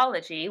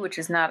puzzology, which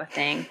is not a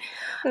thing,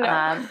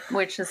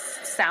 which is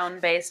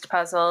sound-based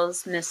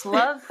puzzles. Miss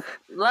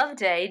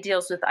Loveday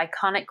deals with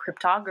iconic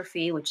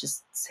cryptography, which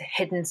is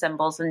hidden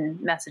symbols and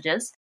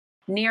messages.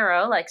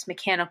 Nero likes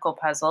mechanical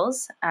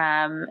puzzles.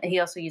 He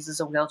also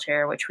uses a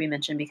wheelchair, which we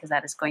mentioned because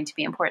that is going to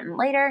be important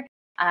later.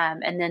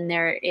 And then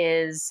there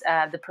is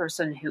the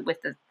person who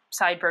with the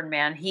sideburn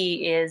man.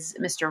 He is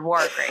Mr.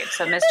 Wargrave.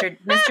 So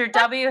Mr.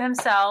 W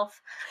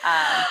himself.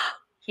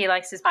 He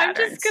likes his patterns.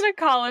 I'm just going to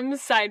call him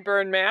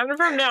Sideburn Man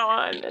from now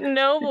on.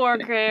 No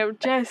Wargrave,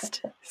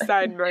 just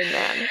Sideburn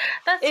Man.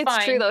 It's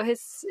fine. True, though.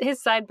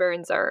 His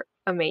sideburns are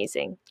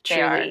amazing.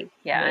 Truly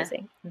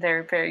amazing.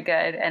 They're very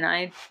good. And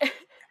I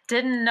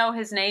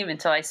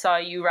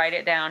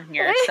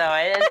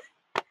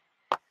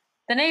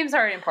The names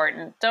aren't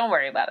important. Don't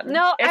worry about them.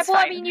 No, It's I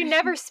fine. mean, you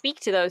never speak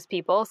to those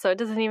people, so it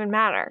doesn't even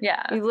matter.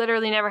 Yeah. You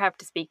literally never have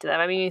to speak to them.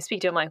 I mean, you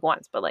speak to them like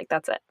once, but like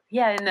that's it.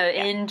 Yeah, in the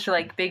end,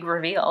 like, big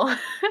reveal.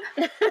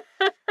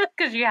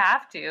 Because you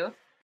have to.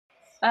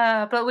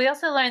 But we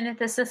also learned that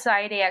the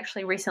society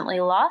actually recently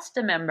lost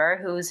a member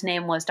whose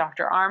name was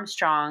Dr.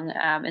 Armstrong,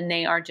 and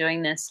they are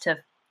doing this to,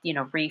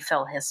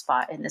 refill his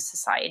spot in the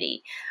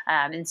society.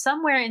 And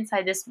somewhere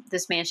inside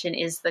this mansion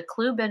is the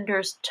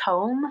Cluebender's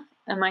Tome.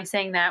 Am I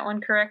saying that one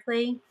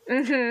correctly?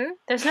 Mm-hmm.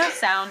 There's no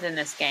sound in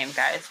this game,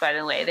 guys, by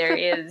the way. There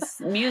is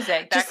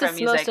music, Just background this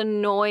music. most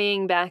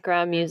annoying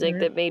background music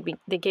Mhm.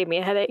 that gave me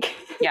a headache.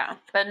 Yeah,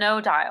 but no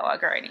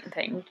dialogue or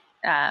anything.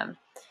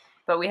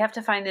 But we have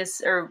to find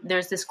this, or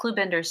there's this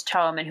Cluebender's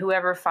Tome, and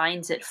whoever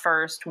finds it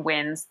first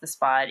wins the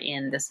spot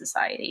in the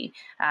society.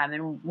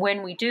 And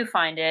when we do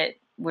find it,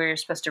 we're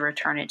supposed to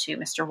return it to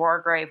Mr.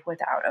 Wargrave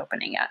without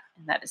opening it.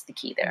 And that is the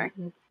key there.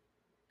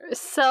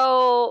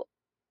 So,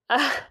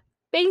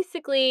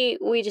 basically,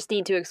 we just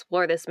need to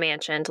explore this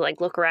mansion to, like,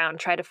 look around,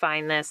 try to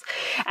find this.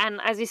 And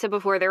as you said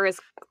before, there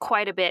is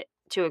quite a bit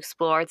to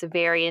explore. It's a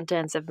very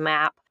intensive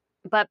map.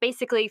 But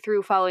basically,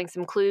 through following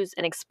some clues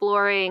and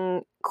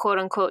exploring,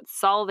 quote-unquote,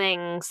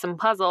 solving some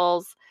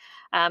puzzles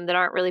that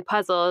aren't really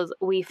puzzles,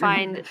 we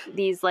find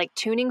these, like,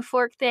 tuning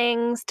fork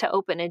things to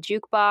open a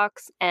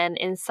jukebox. And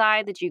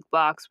inside the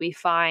jukebox, we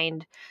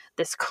find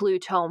this Clue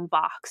Tome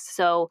box.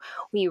 So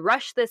we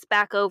rush this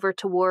back over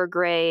to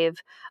Wargrave,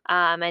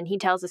 and he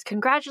tells us,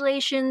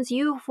 "Congratulations,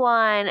 you've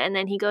won." And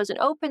then he goes and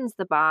opens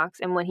the box.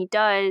 And when he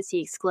does, he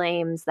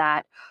exclaims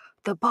that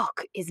the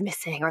book is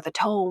missing, or the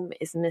tome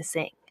is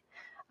missing.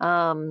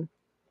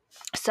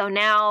 So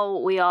now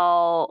we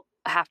all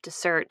have to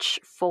search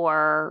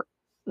for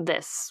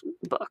this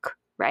book,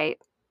 right?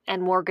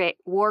 And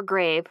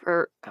Wargrave,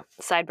 or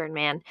Sideburn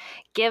Man,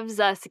 gives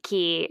us a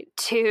key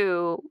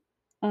to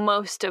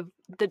most of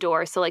the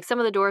doors. So, like, some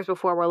of the doors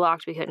before were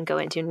locked, we couldn't go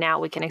into. Now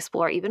we can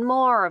explore even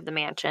more of the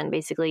mansion,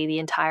 basically the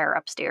entire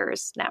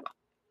upstairs now.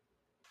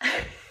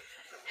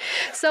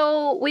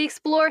 So we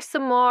explore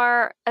some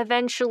more.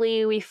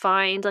 Eventually, we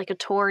find, like, a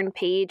torn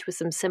page with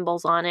some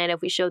symbols on it.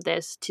 If we show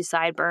this to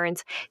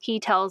Sideburns, he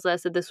tells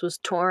us that this was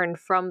torn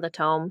from the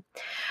tome.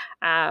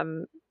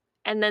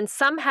 And then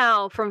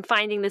somehow, from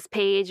finding this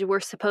page, we're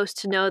supposed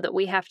to know that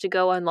we have to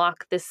go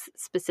unlock this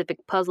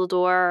specific puzzle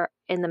door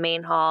in the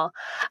main hall.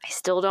 I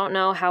still don't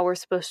know how we're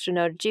supposed to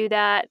know to do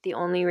that. The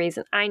only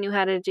reason I knew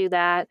how to do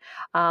that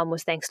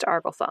was thanks to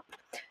Arglephone.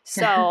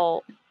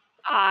 So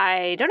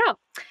I don't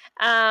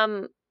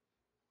know.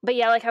 But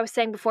yeah, like I was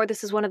saying before,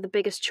 this is one of the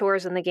biggest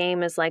chores in the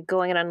game, is like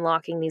going and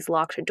unlocking these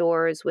locked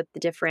doors with the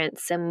different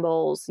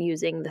symbols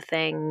using the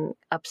thing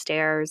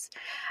upstairs.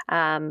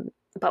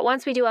 But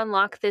once we do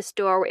unlock this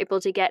door, we're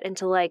able to get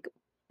into, like,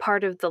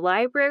 part of the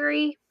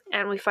library,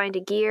 and we find a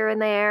gear in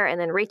there.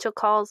 And then Rachel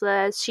calls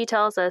us. She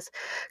tells us,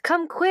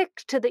 "Come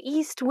quick to the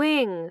East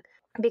Wing,"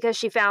 because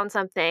she found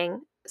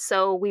something.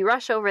 So we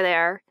rush over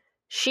there.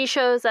 She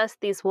shows us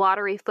these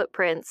watery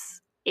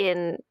footprints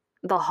in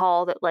the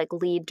hall that, like,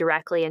 lead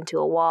directly into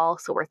a wall.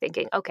 So we're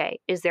thinking, okay,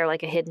 is there,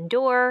 like, a hidden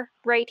door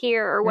right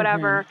here or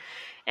whatever?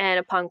 And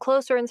upon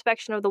closer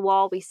inspection of the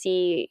wall, we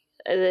see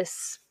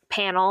this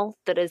panel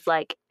that is,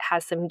 like,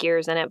 has some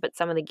gears in it, but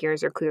some of the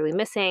gears are clearly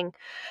missing.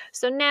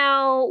 So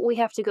now we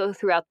have to go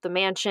throughout the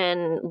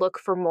mansion, look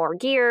for more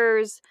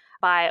gears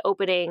by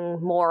opening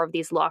more of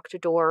these locked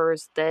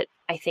doors that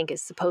I think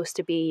is supposed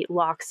to be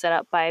locks set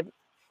up by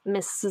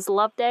Mrs.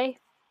 Loveday.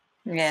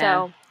 Yeah.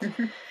 So,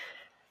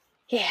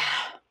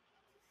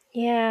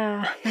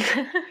 yeah.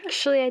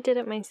 Actually, I did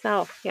it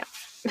myself. Yeah.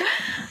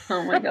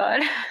 Oh my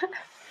god.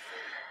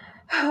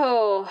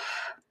 Oh,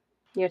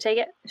 you take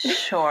it?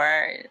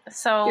 Sure.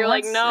 So You're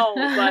like, no,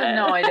 but...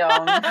 no, I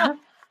don't.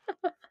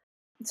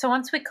 So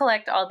once we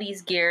collect all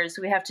these gears,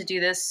 we have to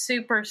do this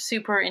super,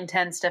 super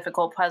intense,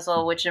 difficult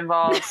puzzle, which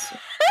involves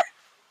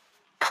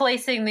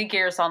placing the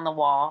gears on the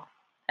wall.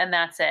 And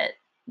that's it.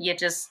 You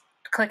just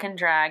click and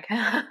drag.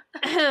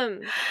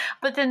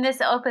 But then this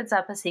opens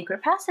up a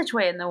secret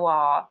passageway in the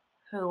wall.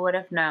 Who would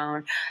have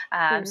known?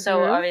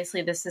 So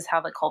obviously this is how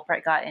the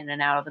culprit got in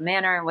and out of the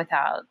manor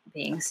without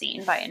being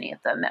seen by any of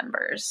the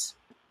members.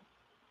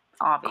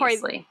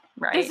 Obviously,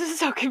 right? This is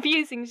so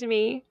confusing to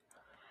me.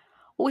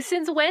 Well,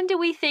 since when do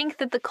we think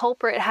that the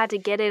culprit had to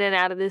get in and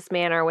out of this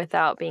manor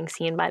without being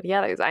seen by the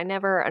others? I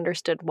never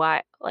understood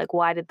why. Like,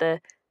 why did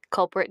the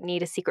culprit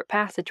need a secret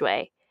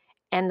passageway?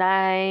 And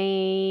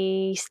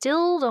I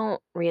still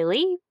don't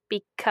really,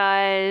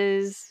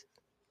 because,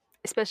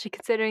 especially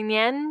considering the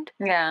end.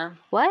 Yeah.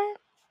 What?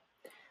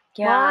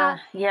 Yeah.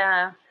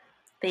 Yeah.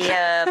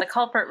 The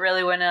culprit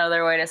really went out of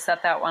their way to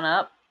set that one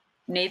up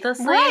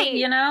needlessly, Right.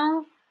 you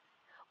know?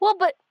 Well,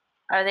 but...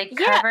 Are they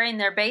covering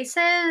their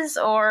bases,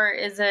 or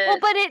is it... Well,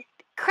 but it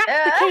cracked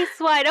the case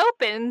wide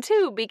open,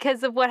 too,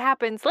 because of what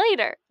happens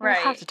later. Right.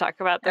 We'll have to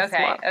talk about this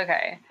more.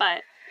 Okay.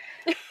 But...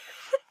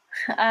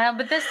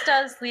 But this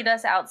does lead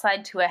us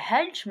outside to a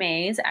hedge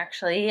maze,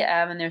 actually,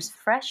 and there's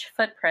fresh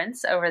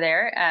footprints over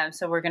there,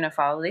 so we're going to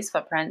follow these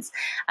footprints.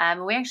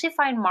 We actually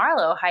find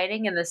Marlowe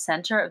hiding in the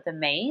center of the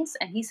maze,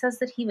 and he says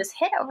that he was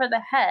hit over the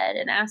head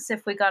and asks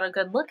if we got a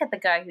good look at the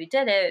guy who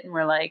did it, and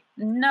we're like,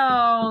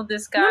 no,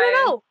 this guy...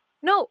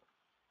 No.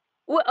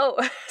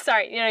 Oh,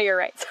 sorry, you're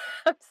right.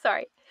 I'm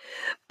sorry.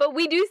 But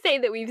we do say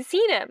that we've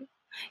seen him.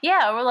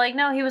 Yeah, we're like,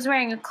 no, he was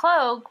wearing a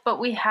cloak, but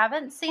we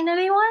haven't seen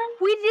anyone?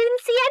 We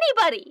didn't see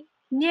anybody.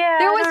 Yeah,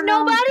 there was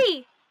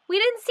nobody. We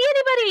didn't see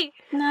anybody.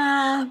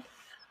 No.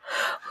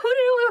 Who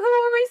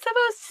were we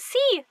supposed to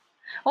see?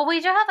 Well, we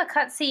do have a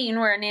cutscene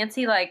where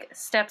Nancy,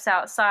 steps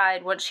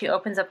outside once she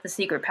opens up the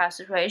secret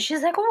passageway.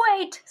 She's like,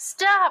 wait,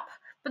 stop.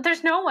 But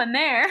there's no one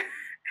there.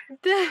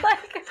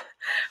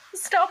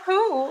 Stop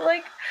who?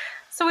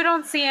 So we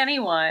don't see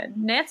anyone.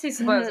 Nancy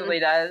supposedly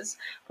does.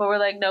 But we're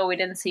like, no, we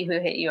didn't see who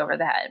hit you over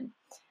the head.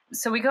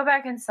 So we go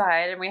back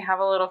inside and we have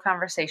a little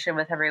conversation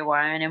with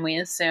everyone, and we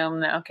assume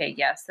that, okay,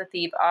 yes, the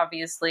thief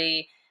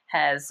obviously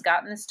has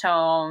gotten this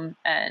tome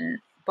and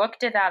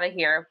booked it out of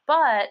here,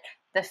 but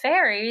the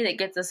ferry that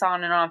gets us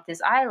on and off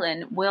this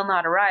island will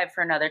not arrive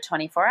for another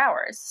 24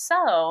 hours.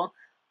 So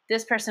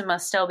this person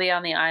must still be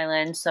on the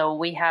island, so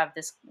we have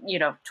this,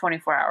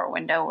 24-hour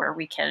window where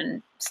we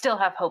can still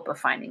have hope of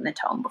finding the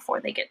tome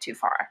before they get too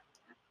far.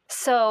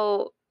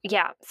 So...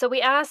 yeah, so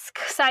we ask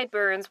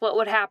Sideburns what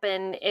would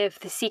happen if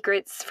the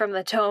secrets from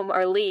the tome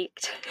are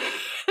leaked.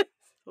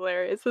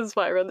 Hilarious. This is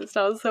why I wrote this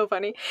down. It's so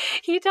funny.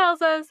 He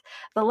tells us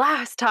the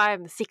last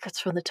time the secrets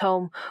from the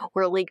tome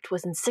were leaked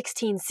was in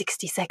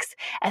 1666,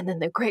 and then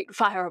the Great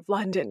Fire of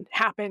London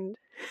happened.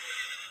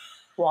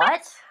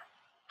 What?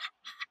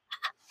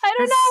 I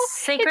don't know.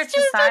 Secret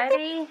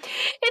society?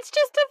 It's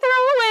just a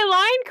throwaway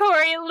line,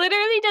 Corey. It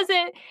literally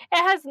doesn't,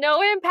 it has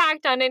no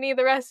impact on any of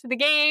the rest of the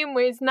game.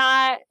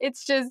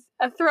 It's just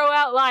a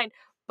throw-out line.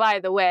 By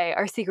the way,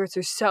 our secrets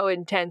are so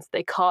intense,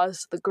 they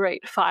caused the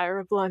Great Fire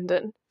of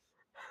London.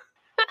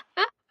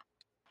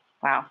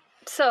 Wow.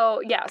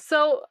 So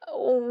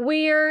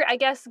we're, I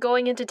guess,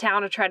 going into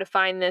town to try to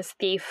find this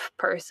thief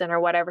person or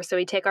whatever, so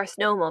we take our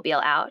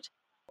snowmobile out.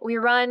 We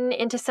run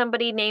into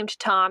somebody named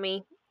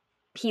Tommy.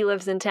 He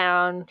lives in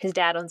town. His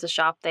dad owns a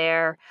shop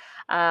there.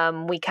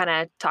 We kind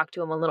of talk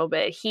to him a little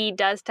bit. He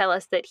does tell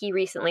us that he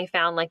recently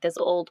found this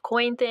old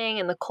coin thing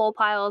in the coal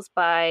piles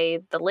by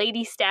the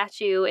lady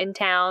statue in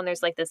town.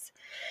 There's this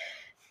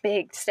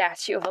big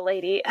statue of a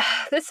lady.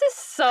 This is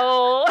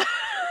so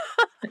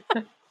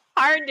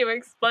hard to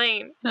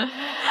explain.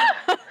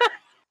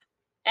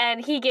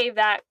 And he gave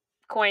that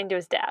coin to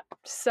his dad.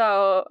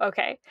 So,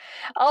 okay.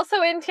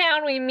 Also in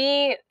town, we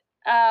meet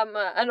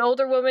an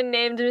older woman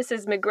named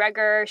Mrs.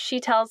 McGregor. She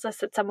tells us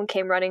that someone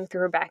came running through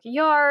her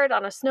backyard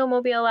on a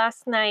snowmobile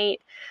last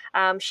night.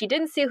 She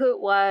didn't see who it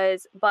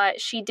was,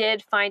 but she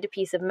did find a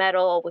piece of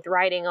metal with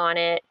writing on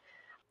it.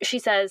 She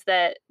says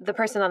that the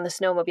person on the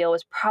snowmobile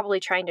was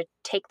probably trying to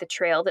take the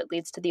trail that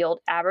leads to the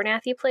old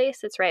Abernathy place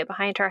that's right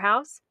behind her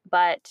house,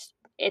 but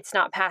it's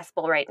not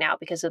passable right now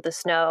because of the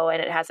snow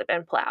and it hasn't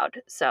been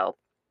plowed. So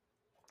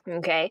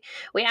okay.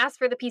 We asked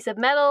for the piece of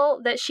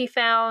metal that she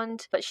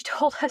found, but she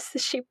told us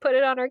that she put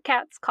it on her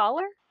cat's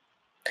collar.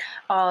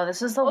 Oh,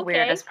 this is the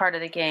weirdest part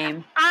of the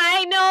game.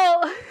 I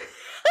know.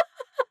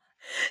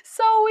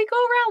 So we go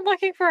around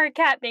looking for a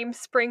cat named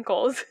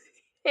Sprinkles.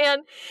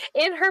 And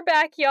in her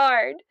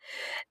backyard,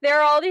 there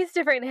are all these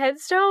different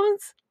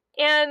headstones.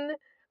 And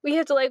we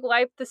have to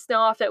wipe the snow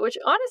off it, which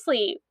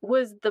honestly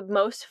was the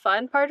most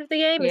fun part of the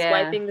game, is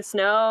wiping the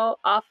snow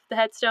off the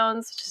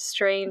headstones, which is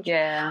strange.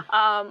 Yeah.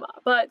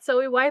 But so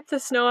we wipe the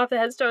snow off the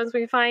headstones.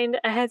 We find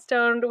a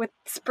headstone with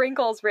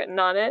Sprinkles written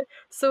on it.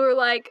 So we're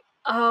like,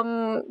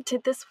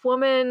 did this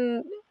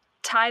woman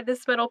tie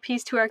this metal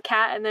piece to her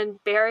cat and then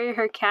bury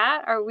her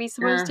cat? Are we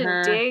supposed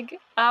to dig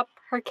up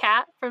her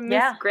cat from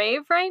this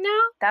grave right now?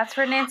 That's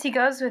where Nancy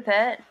goes with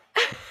it.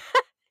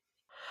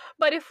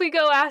 But if we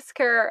go ask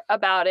her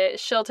about it,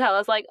 she'll tell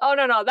us oh,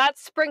 no,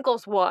 that's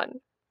Sprinkles 1.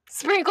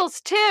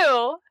 Sprinkles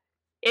 2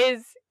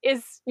 is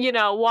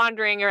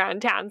wandering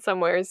around town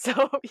somewhere,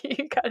 so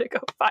you gotta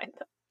go find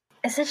them.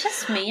 Is it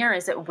just me, or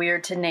is it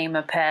weird to name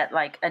a pet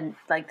like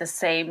the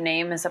same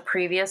name as a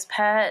previous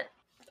pet?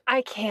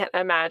 I can't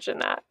imagine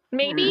that.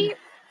 Maybe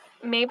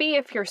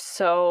if you're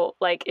so,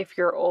 if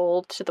you're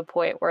old to the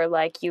point where,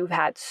 you've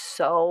had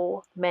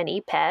so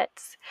many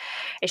pets,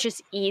 it's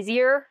just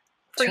easier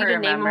for you to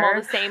name them all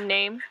the same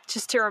name,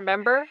 just to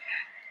remember.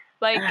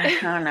 I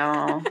don't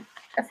know.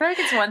 I feel like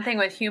it's one thing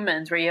with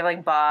humans where you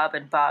have Bob,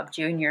 and Bob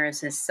Jr.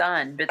 is his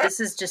son, but this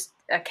is just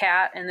a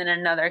cat and then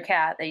another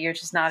cat that you're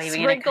just not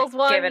even going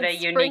to give it a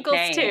unique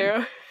name.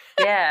 Sprinkles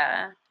 2.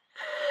 Yeah.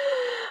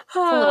 It's a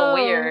little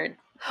weird.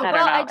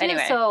 I don't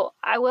know. So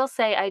I will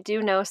say I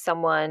do know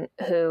someone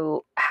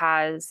who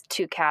has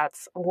 2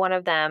 cats. One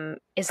of them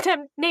is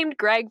named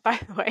Greg,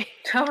 by the way.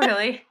 Oh,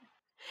 really?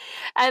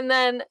 And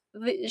then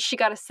she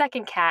got a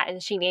second cat,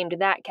 and she named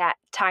that cat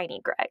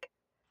Tiny Greg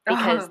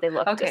because they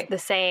look the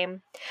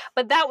same.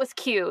 But that was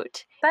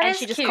cute.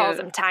 She just calls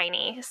him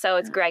Tiny, so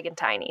it's Greg and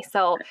Tiny.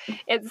 So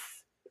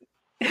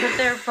But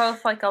they're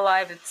both like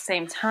alive at the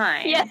same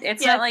time. Yes,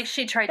 It's yes. not like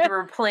she tried to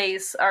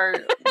replace our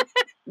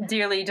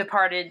dearly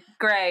departed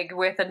Greg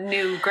with a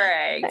new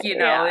Greg. You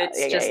know, Yeah, it's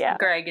yeah, just yeah.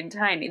 Greg and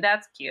Tiny.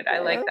 That's cute. I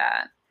like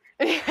that.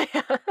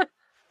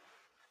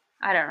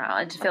 I don't know.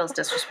 It feels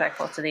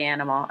disrespectful to the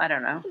animal. I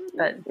don't know.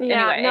 But anyway.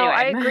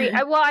 I agree.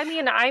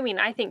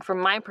 I think from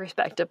my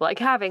perspective, like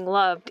having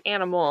loved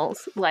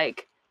animals,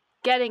 like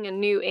getting a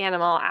new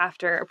animal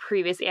after a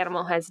previous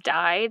animal has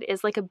died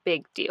is like a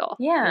big deal.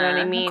 Yeah, you know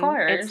what I mean? of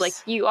course. It's like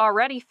you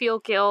already feel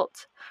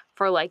guilt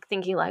for like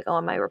thinking like, oh,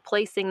 am I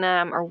replacing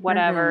them or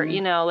whatever? Mhm.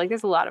 You know, like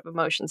there's a lot of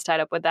emotions tied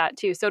up with that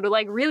too. So to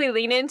like really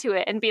lean into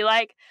it and be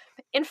like,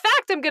 in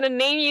fact, I'm gonna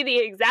name you the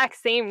exact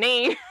same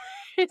name.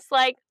 It's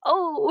like,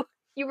 oh,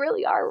 you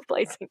really are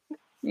replacing.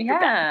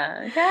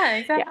 Yeah,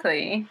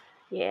 exactly.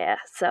 Yeah,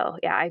 so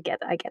yeah, I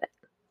get it.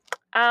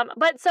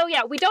 But so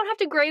yeah, we don't have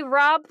to grave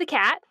rob the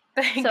cat.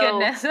 Thank So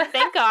goodness.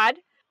 thank God.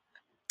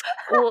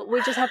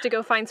 We just have to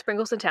go find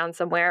Sprinkles in town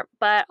somewhere.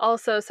 But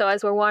also, so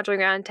as we're wandering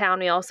around town,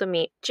 we also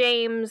meet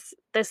James.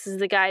 This is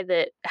the guy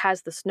that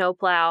has the snow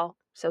plow.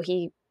 So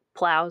he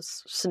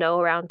plows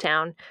snow around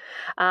town.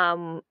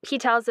 He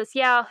tells us,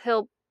 yeah,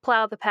 he'll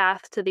plow the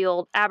path to the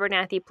old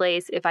Abernathy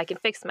place if I can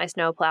fix my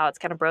snow plow. It's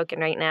kind of broken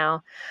right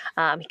now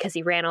because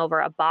he ran over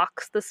a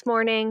box this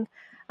morning.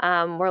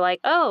 We're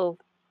like, oh,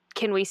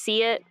 can we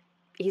see it?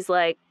 He's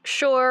like,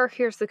 sure,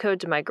 here's the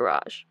code to my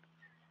garage.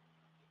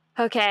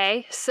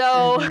 Okay,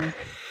 so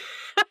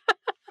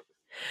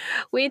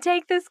we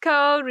take this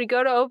code, we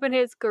go to open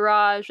his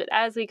garage, and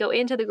as we go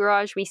into the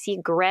garage, we see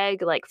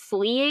Greg like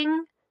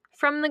fleeing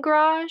from the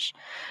garage.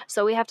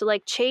 So we have to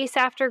like chase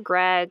after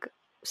Greg,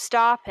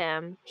 stop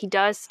him. He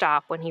does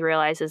stop when he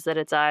realizes that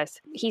it's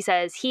us. He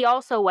says he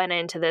also went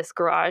into this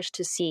garage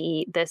to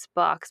see this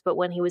box, but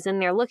when he was in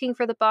there looking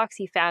for the box,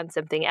 he found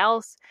something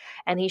else,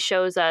 and he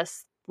shows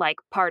us like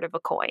part of a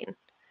coin.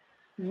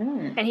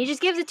 And he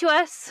just gives it to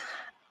us,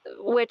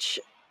 which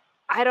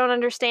I don't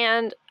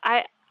understand.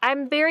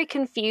 I'm very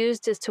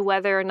confused as to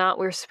whether or not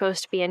we're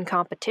supposed to be in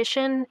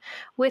competition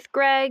with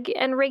Greg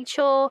and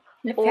Rachel,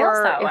 It feels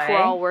or that if way.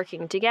 we're all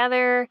working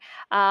together.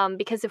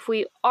 Because if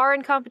we are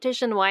in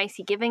competition, why is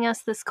he giving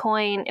us this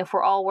coin? If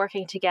we're all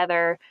working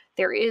together,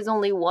 there is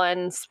only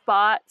one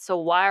spot, so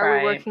why are we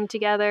Right. working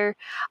together?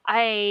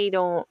 I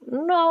don't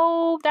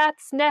know.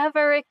 That's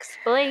never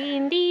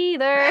explained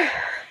either.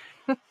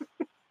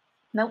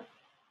 Nope.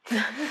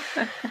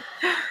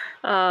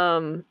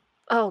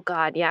 Oh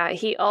God, yeah.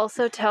 He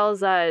also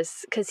tells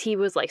us, because he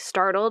was like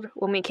startled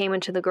when we came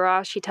into the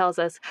garage, he tells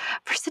us,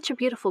 for such a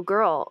beautiful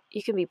girl,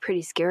 you can be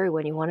pretty scary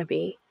when you want to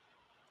be.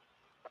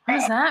 What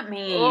does that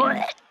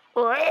mean?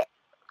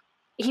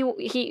 He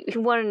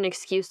wanted an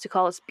excuse to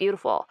call us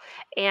beautiful,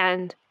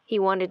 and he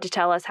wanted to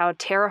tell us how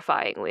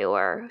terrifying we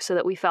were so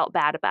that we felt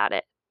bad about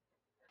it.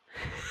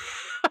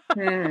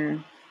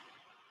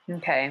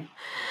 Okay.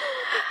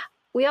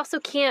 We also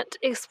can't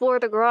explore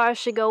the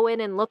garage to go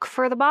in and look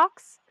for the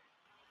box.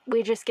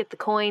 We just get the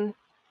coin,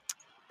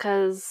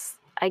 because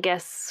I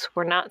guess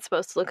we're not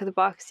supposed to look at the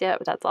box yet,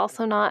 but that's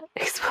also not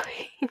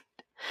explained.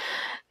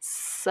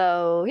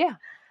 So, yeah.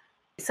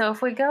 So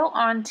if we go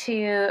on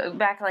to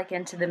back like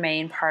into the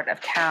main part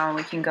of town,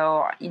 we can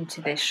go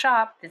into this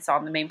shop that's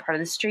on the main part of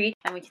the street,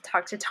 and we can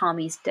talk to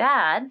Tommy's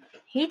dad.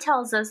 He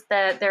tells us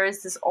that there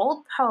is this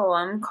old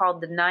poem called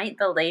The Knight,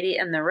 the Lady,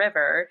 and the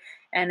River,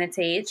 and it's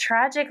a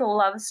tragic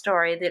love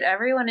story that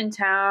everyone in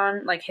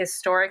town, like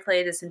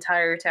historically, this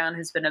entire town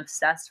has been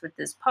obsessed with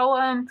this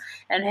poem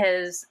and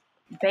has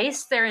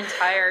based their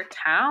entire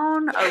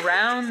town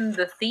around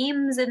the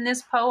themes in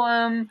this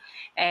poem.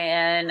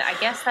 And I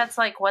guess that's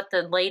like what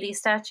the lady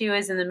statue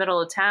is in the middle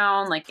of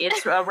town. Like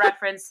it's a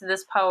reference to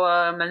this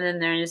poem. And then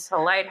there's a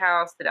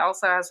lighthouse that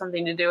also has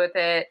something to do with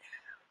it.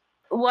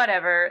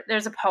 Whatever.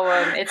 There's a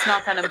poem. It's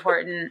not that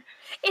important.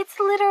 It's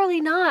literally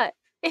not.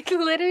 It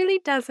literally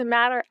doesn't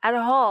matter at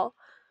all.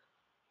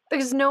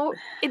 There's no,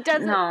 it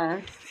doesn't,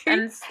 No.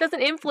 it doesn't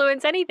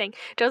influence anything.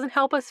 It doesn't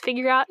help us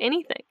figure out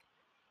anything.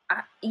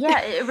 Yeah,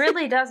 it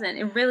really doesn't.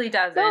 It really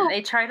doesn't. No.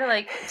 They try to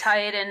like tie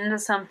it into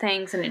some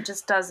things and it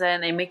just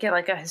doesn't. They make it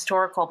like a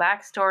historical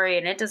backstory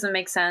and it doesn't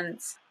make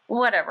sense.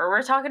 Whatever.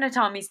 We're talking to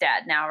Tommy's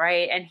dad now,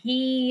 right? And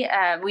he,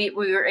 we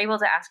were able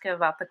to ask him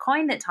about the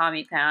coin that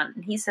Tommy found,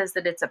 and he says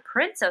that it's a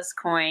princess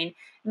coin,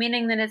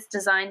 meaning that it's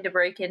designed to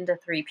break into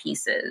 3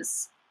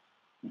 pieces.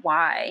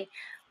 Why?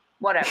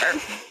 Whatever.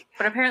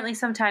 But apparently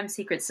sometimes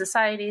secret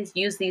societies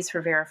use these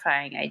for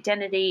verifying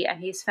identity,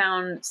 and he's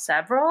found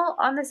several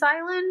on this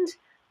island.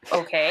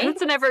 Okay.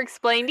 It's never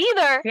explained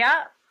either.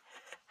 Yeah.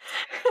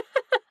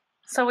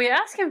 So we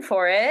ask him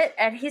for it,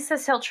 and he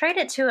says he'll trade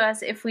it to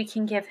us if we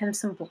can give him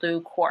some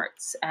blue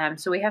quartz.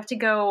 So we have to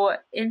go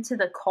into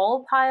the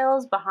coal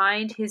piles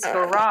behind his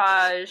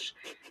garage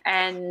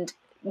and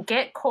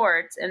get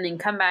quartz, and then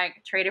come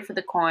back, trade it for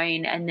the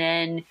coin, and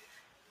then...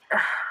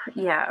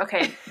 yeah,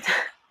 okay.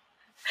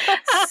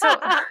 So...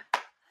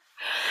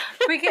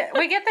 we get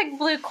the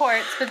blue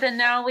quartz, but then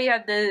now we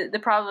have the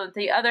problem that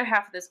the other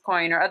half of this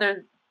coin,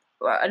 or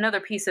another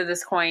piece of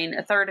this coin,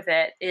 a third of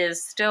it,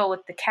 is still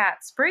with the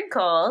cat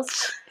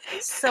Sprinkles.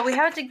 So we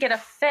had to get a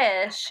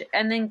fish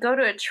and then go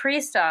to a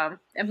tree stump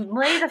and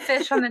lay the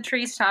fish on the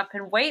tree stump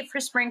and wait for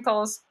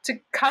Sprinkles to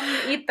come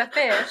eat the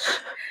fish.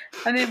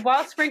 And then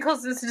while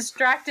Sprinkles is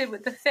distracted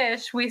with the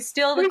fish, we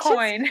steal the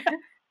coin.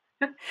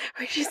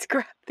 We just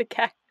grabbed the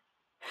cat.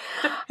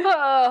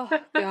 Oh,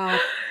 God.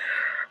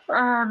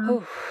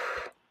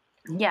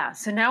 Yeah,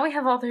 so now we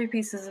have all 3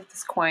 pieces of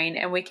this coin,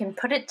 and we can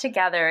put it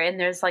together, and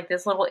there's like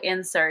this little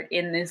insert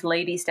in this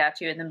lady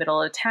statue in the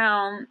middle of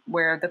town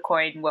where the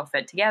coin will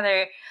fit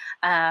together.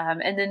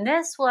 And then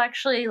this will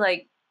actually,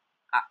 like,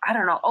 I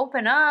don't know,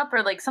 open up,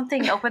 or like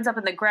something opens up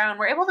in the ground.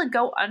 We're able to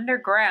go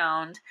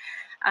underground.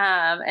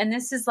 And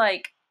this is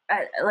like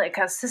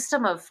a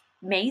system of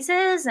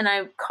mazes, and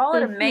I call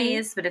it a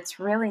maze, but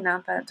it's really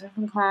not that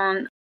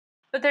difficult.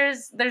 But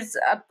there's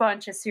a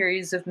bunch of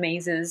series of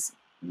mazes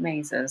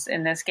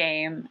in this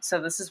game, so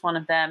this is one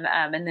of them.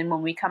 And then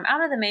when we come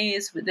out of the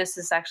maze, this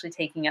is actually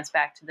taking us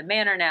back to the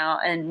manor now,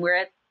 and we're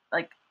at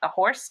like a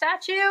horse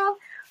statue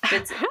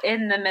that's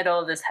in the middle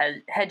of this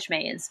hedge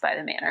maze by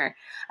the manor.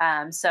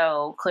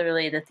 So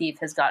clearly the thief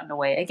has gotten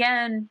away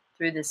again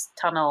through this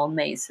tunnel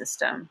maze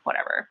system,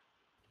 whatever.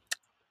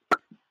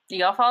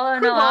 Y'all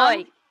following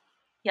along?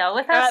 Y'all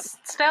with us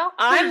still?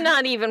 I'm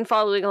not even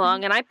following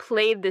along, and I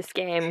played this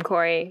game,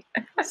 Corey.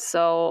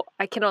 So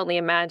I can only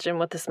imagine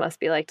what this must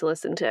be like to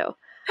listen to.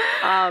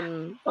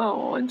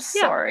 Oh, I'm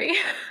sorry.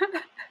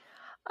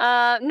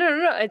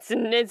 No.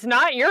 It's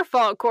not your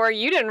fault, Corey.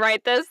 You didn't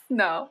write this.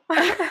 No.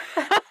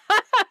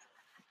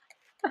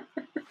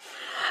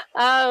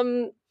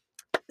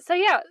 So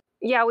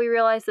yeah, we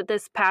realized that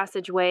this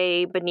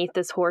passageway beneath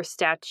this horse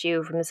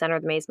statue from the center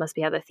of the maze must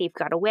be how the thief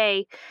got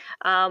away.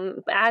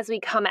 As we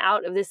come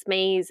out of this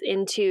maze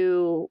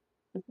into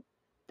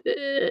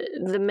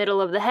the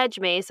middle of the hedge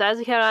maze, so as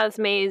we come out of this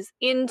maze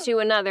into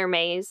another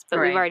maze, but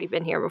we've already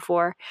been here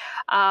before,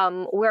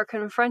 we're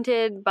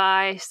confronted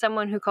by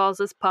someone who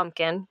calls us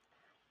Pumpkin.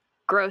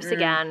 Gross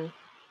again.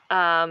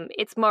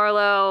 It's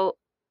Marlowe.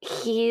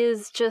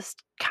 He's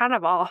just kind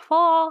of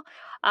awful.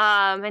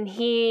 And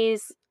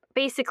he's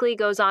basically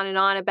goes on and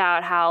on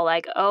about how,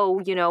 like, oh,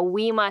 you know,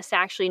 we must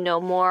actually know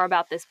more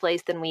about this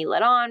place than we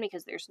let on,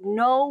 because there's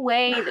no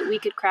way that we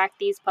could crack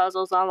these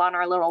puzzles all on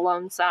our little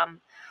lonesome,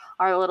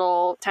 our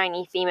little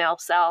tiny female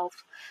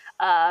self.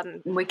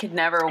 We could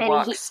never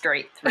walk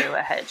straight through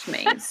a hedge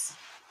maze.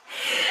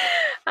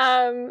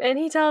 And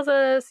he tells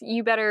us,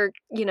 you better,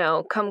 you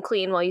know, come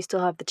clean while you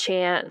still have the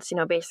chance, you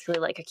know, basically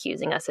like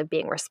accusing us of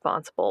being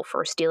responsible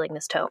for stealing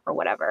this tome or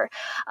whatever.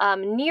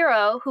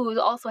 Nero, who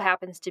also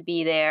happens to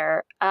be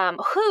there,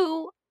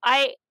 who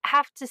I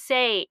have to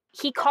say,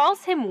 he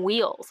calls him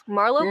Wheels.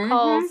 Marlowe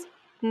calls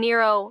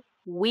Nero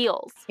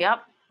Wheels.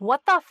 Yep.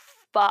 What the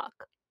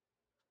fuck?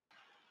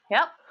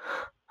 Yep.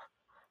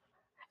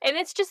 And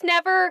it's just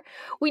never,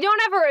 we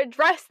don't ever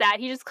address that.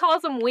 He just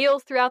calls him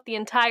Wheels throughout the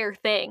entire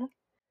thing.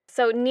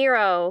 So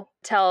Nero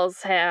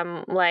tells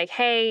him, like,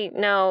 hey,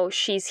 no,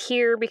 she's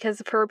here because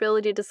of her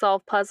ability to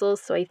solve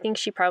puzzles, so I think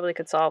she probably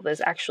could solve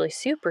this actually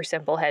super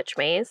simple hedge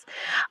maze.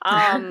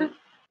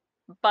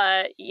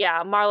 But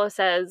yeah, Marlowe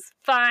says,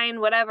 fine,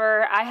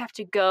 whatever, I have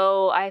to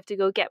go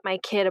get my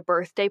kid a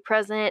birthday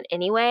present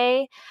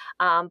anyway.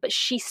 But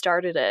she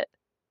started it.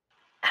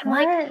 I'm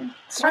like,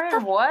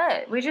 started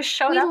what? We just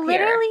showed up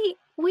here.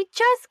 We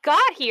just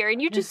got here,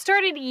 and you just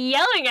started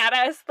yelling at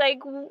us, like...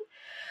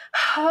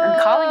 And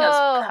calling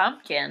us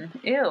Pumpkin.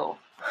 Ew.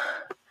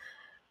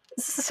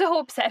 So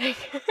upsetting.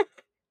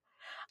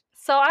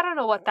 So I don't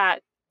know what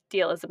that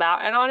deal is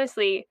about. And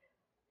honestly,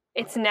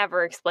 it's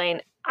never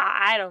explained.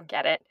 I don't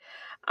get it.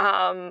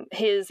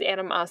 His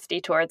animosity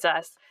towards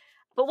us.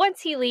 But once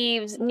he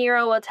leaves,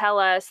 Nero will tell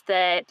us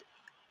that,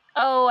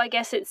 oh, I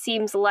guess it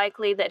seems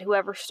likely that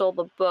whoever stole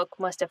the book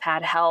must have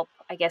had help.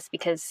 I guess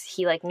because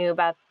he, like, knew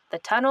about the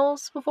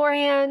tunnels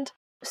beforehand.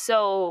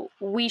 So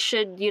we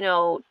should, you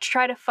know,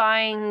 try to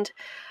find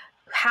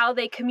how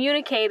they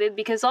communicated,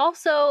 because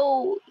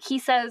also he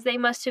says they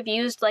must have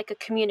used like a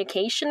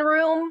communication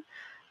room,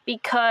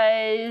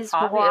 because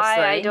obviously.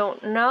 Why, I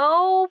don't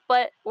know,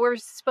 but we're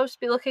supposed to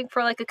be looking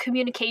for like a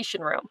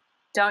communication room.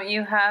 Don't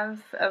you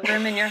have a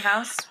room in your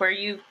house where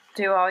you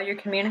do all your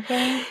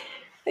communicating?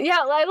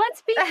 Yeah, like,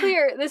 let's be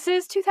clear. This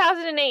is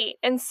 2008,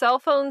 and cell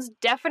phones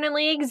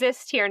definitely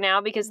exist here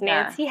now because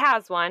Nancy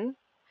has one.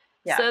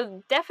 Yeah.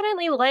 So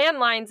definitely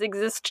landlines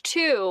exist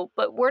too,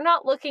 but we're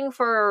not looking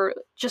for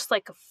just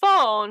like a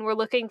phone. We're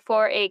looking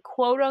for a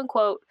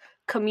quote-unquote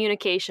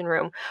communication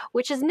room,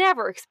 which is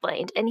never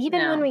explained. And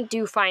even when we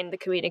do find the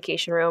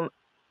communication room,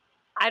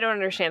 I don't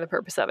understand the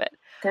purpose of it.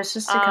 There's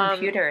just a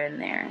computer in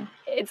there.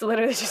 It's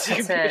literally just a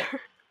computer. It.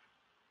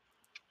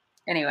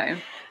 Anyway.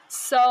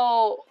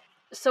 So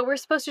we're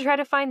supposed to try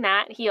to find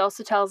that. He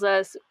also tells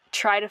us,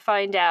 try to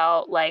find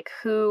out like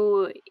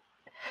who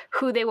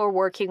they were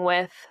working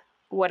with.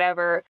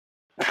 Whatever.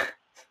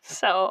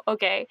 So,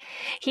 okay.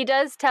 He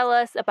does tell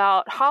us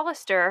about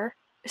Hollister,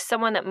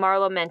 someone that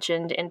Marlowe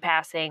mentioned in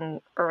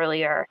passing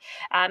earlier.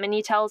 And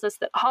he tells us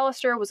that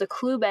Hollister was a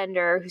clue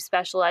bender who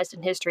specialized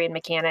in history and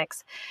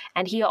mechanics.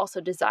 And he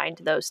also designed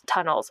those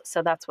tunnels.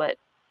 So that's what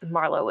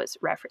Marlo was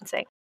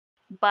referencing.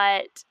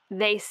 But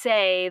they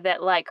say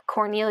that, like,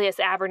 Cornelius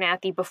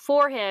Abernathy,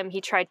 before him,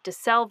 he tried to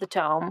sell the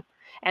tome,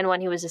 and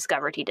when he was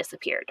discovered, he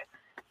disappeared.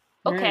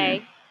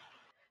 Okay.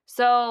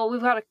 So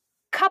we've got a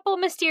couple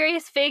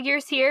mysterious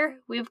figures here.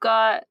 We've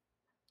got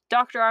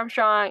Dr.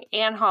 Armstrong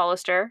and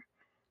Hollister.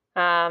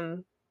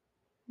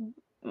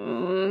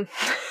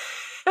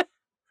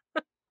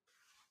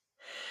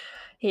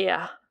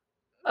 Yeah.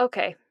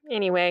 Okay.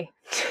 Anyway.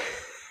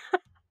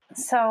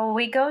 So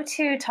we go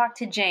to talk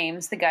to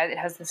James, the guy that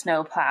has the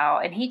snowplow,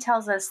 and he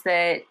tells us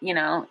that,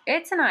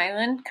 it's an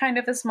island, kind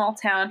of a small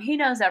town. He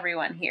knows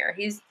everyone here.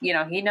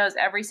 He knows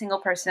every single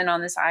person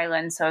on this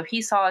island. So if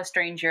he saw a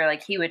stranger,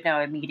 like, he would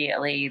know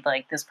immediately,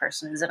 like, this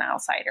person is an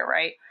outsider,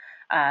 right?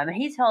 And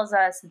he tells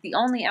us that the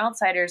only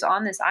outsiders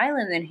on this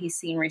island that he's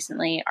seen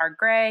recently are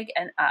Greg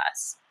and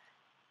us.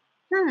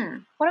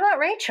 What about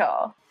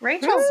Rachel?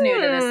 Rachel's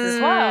new to this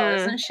as well,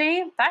 isn't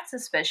she? That's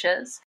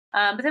suspicious.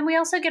 But then we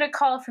also get a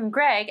call from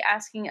Greg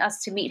asking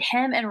us to meet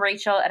him and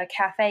Rachel at a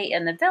cafe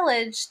in the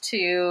village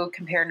to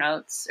compare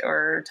notes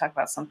or talk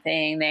about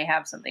something. They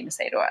have something to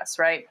say to us,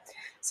 right?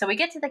 So we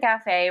get to the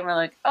cafe and we're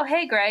like, oh,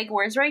 hey, Greg,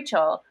 where's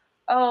Rachel?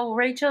 Oh,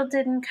 Rachel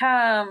didn't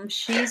come.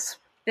 She's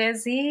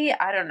busy.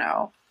 I don't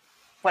know.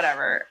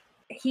 Whatever.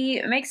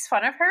 He makes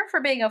fun of her for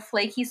being a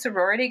flaky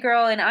sorority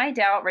girl, and I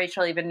doubt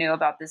Rachel even knew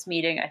about this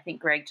meeting. I think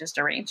Greg just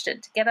arranged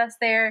it to get us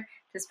there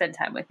to spend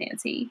time with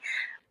Nancy.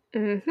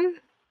 Mm-hmm.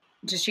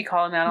 Did she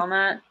call him out on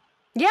that?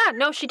 Yeah,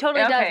 no, she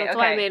totally does. That's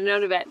why I made a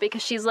note of it,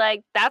 because she's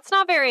like, that's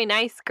not very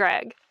nice,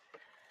 Greg.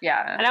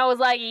 Yeah. And I was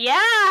like,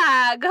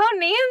 yeah, go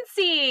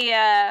Nancy.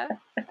 I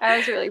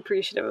was really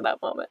appreciative of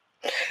that moment.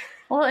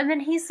 Well, and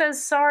then he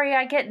says, sorry,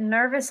 I get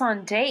nervous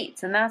on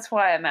dates, and that's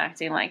why I'm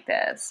acting like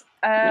this.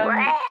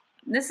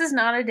 This is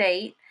not a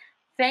date.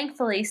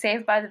 Thankfully,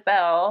 Saved by the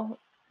Bell,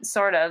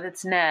 sort of,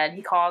 it's Ned.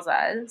 He calls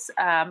us.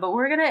 But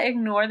we're going to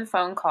ignore the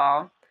phone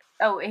call.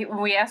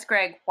 We asked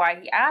Greg why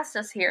he asked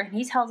us here, and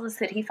he tells us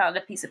that he found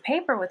a piece of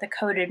paper with a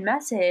coded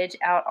message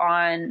out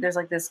on, there's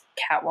like this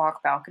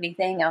catwalk balcony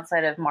thing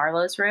outside of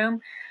Marlo's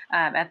room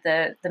at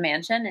the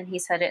mansion, and he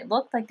said it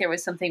looked like there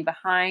was something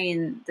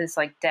behind this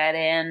like dead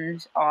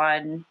end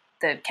on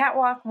the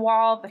catwalk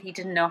wall, but he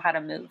didn't know how to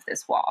move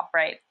this wall,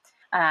 right?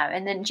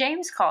 And then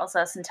James calls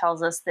us and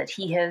tells us that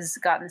he has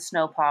gotten the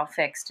snowplow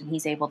fixed and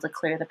he's able to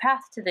clear the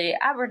path to the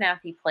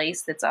Abernathy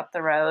place that's up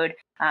the road.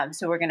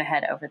 So we're going to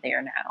head over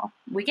there now.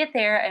 We get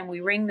there and we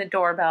ring the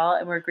doorbell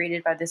and we're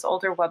greeted by this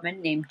older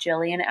woman named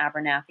Jillian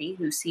Abernathy,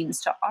 who seems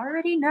to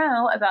already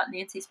know about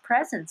Nancy's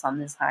presence on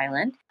this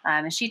island.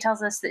 And she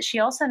tells us that she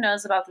also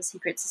knows about the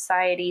secret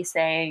society,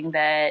 saying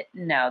that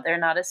no, they're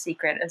not as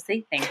secret as they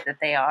think that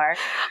they are.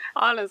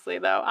 Honestly,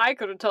 though, I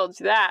could have told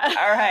you that.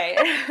 All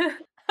right.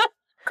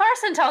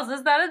 Carson tells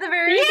us that at the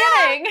very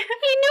beginning. He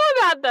knew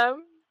about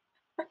them.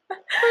 From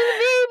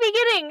the very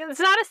beginning. It's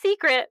not a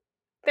secret.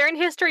 They're in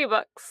history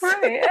books.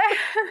 Right.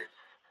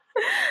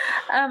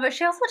 But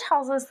she also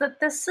tells us that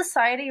this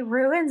society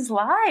ruins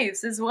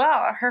lives as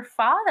well. Her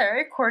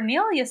father,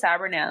 Cornelius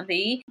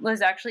Abernathy,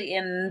 was actually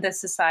in the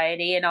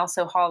society, and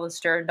also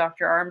Hollister and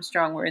Dr.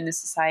 Armstrong were in the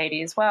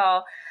society as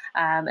well.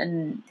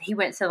 And he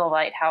went to the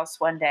lighthouse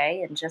one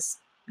day and just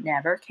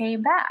never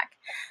came back.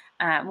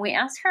 We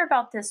asked her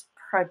about this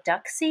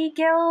Produxy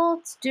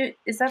Guild.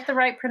 Is that the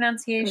right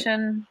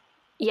pronunciation?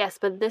 Yes,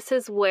 but this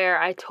is where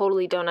I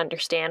totally don't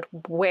understand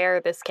where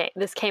this came.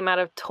 This came out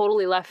of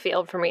totally left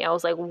field for me. I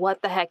was like,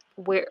 what the heck?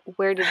 Where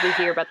did we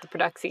hear about the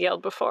Produxy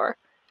Guild before?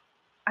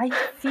 I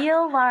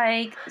feel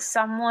like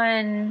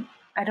someone,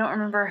 I don't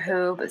remember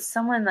who, but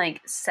someone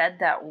like said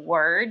that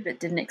word but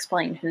didn't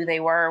explain who they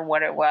were or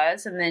what it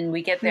was. And then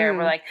we get there and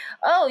we're like,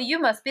 oh, you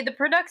must be the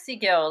Produxy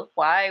Guild.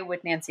 Why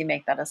would Nancy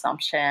make that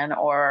assumption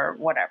or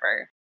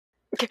whatever?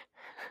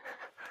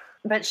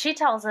 But she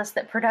tells us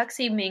that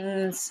Produxy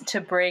means to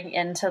bring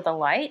into the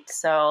light.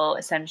 So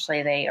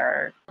essentially they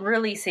are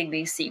releasing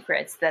these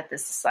secrets that the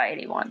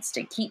society wants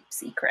to keep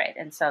secret.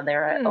 And so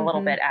they're a little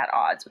bit at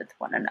odds with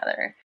one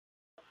another.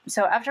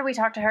 So after we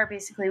talk to her,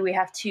 basically we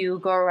have to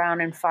go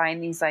around and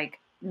find these like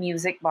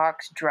music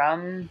box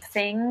drum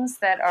things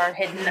that are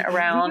hidden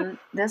around.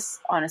 This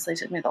honestly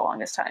took me the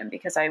longest time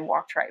because I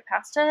walked right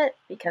past it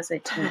because I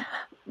didn't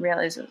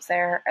realize it was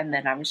there, and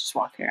then I was just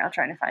walking around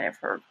trying to find it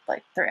for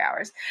like 3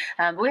 hours.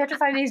 But we have to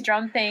find these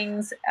drum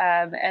things,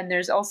 and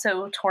there's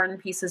also torn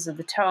pieces of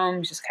the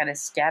tome just kind of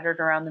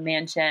scattered around the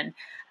mansion,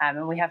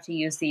 and we have to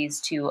use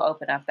these to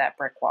open up that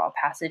brick wall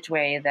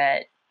passageway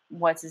that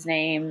what's his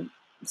name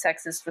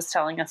Sexist was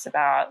telling us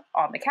about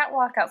on the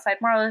catwalk outside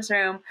Marlo's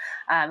room.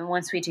 And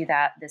once we do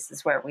that, this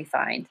is where we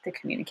find the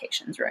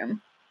communications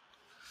room.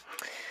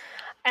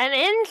 And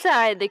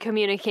inside the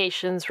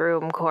communications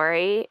room,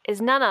 Corey,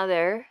 is none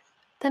other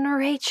than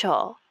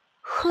Rachel.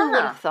 Who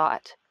would have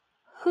thought?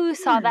 Who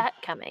saw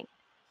that coming?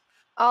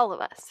 All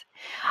of us.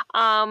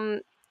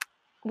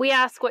 We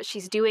ask what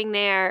she's doing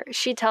there.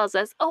 She tells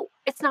us, oh,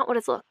 it's not what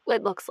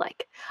it looks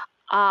like.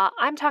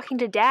 I'm talking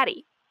to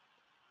Daddy.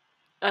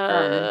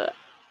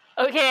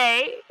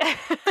 Okay.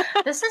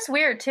 This is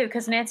weird, too,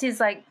 because Nancy's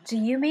like, do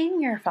you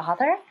mean your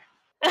father?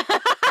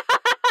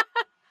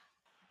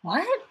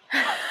 What?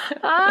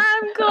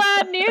 I'm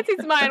glad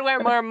Nancy's mind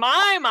went where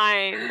my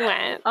mind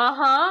went.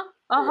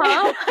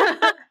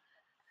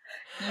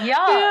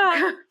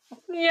 Yuck.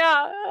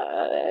 Yeah.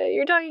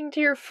 You're talking to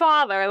your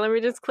father. Let me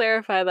just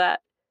clarify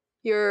that.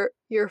 Your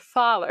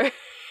father.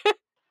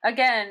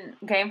 Again,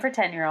 game for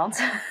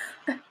 10-year-olds.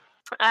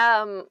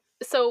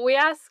 So we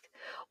ask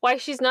why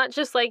she's not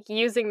just like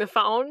using the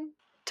phone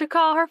to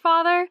call her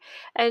father,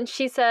 and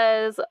she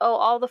says, "Oh,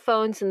 all the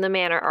phones in the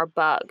manor are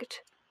bugged,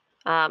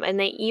 and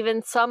they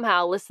even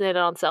somehow listen in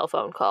on cell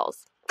phone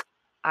calls.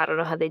 I don't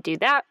know how they do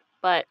that,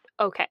 but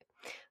okay,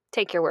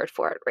 take your word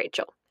for it,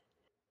 Rachel."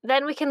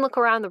 Then we can look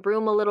around the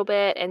room a little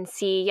bit and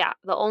see, yeah,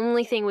 the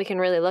only thing we can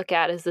really look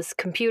at is this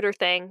computer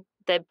thing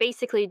that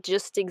basically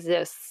just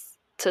exists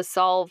to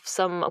solve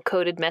some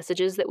coded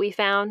messages that we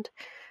found.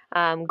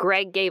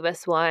 Greg gave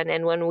us one,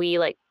 and when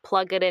we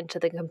plug it into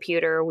the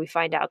computer, we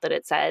find out that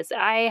it says,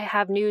 "I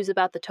have news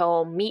about the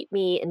tome. Meet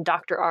me in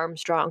Dr.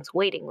 Armstrong's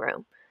waiting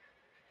room."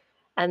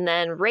 And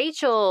then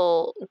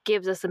Rachel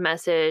gives us a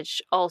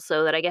message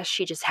also that I guess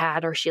she just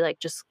had, or she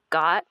just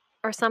got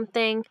or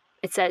something.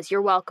 It says,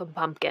 "You're welcome,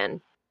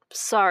 Pumpkin.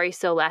 Sorry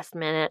so last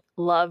minute.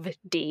 Love,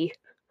 D."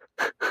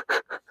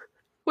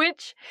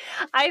 Which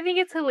I think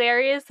it's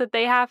hilarious that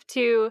they have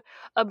to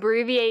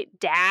abbreviate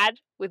dad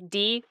with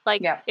D.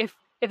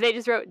 If they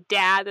just wrote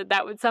dad,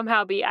 that would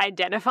somehow be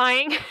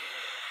identifying.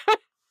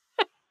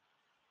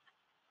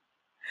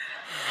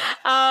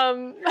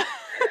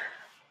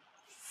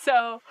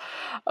 So,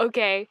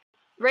 okay.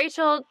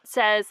 Rachel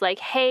says,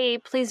 "Hey,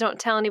 please don't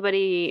tell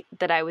anybody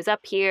that I was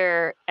up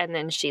here," and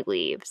then she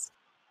leaves.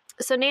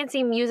 So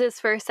Nancy muses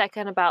for a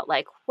second about,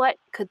 what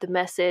could the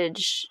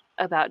message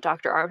about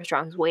Dr.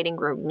 Armstrong's waiting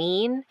room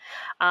mean?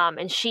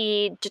 And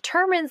she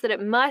determines that it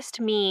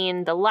must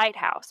mean the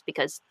lighthouse,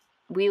 because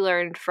we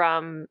learned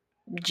from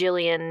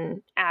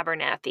Jillian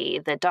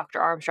Abernathy that Dr.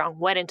 Armstrong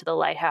went into the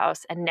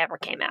lighthouse and never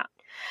came out.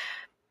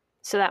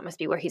 So that must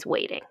be where he's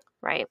waiting,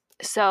 right?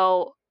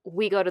 So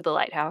we go to the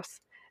lighthouse.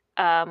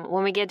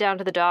 When we get down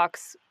to the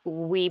docks,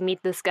 we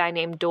meet this guy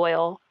named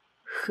Doyle,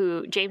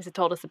 who James had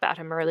told us about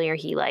him earlier.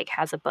 He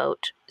has a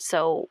boat.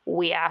 So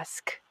we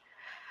ask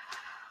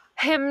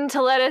him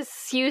to let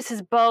us use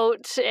his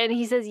boat, and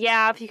he says,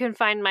 "Yeah, if you can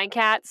find my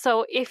cat."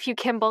 So if you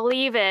can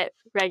believe it,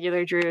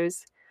 regular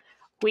Drews,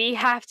 we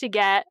have to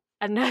get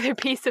another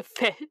piece of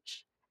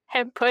fish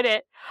and put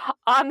it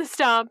on the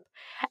stump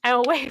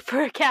and wait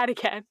for a cat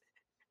again.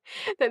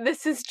 That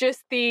this is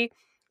just the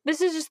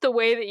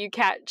way that you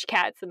catch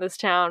cats in this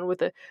town,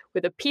 with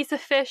a piece of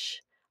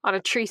fish on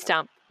a tree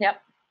stump.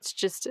 Yep. It's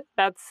just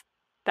that's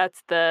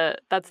the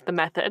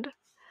method.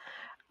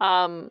 We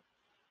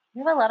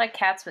have a lot of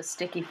cats with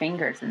sticky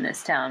fingers in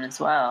this town as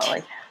well.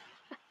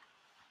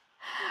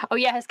 Oh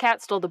yeah, his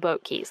cat stole the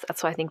boat keys.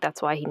 I think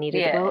that's why he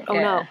needed the boat. Oh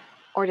no,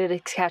 or did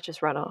his cat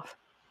just run off?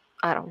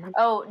 I don't remember.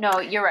 Oh no,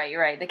 you're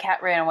right. The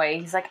cat ran away.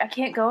 He's like, "I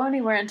can't go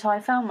anywhere until I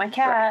found my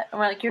cat." Right. And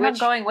we're like, "You're not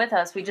going with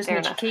us. We just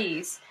need your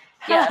keys."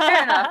 Yeah,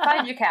 fair enough.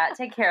 Find your cat,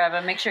 take care of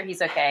him, make sure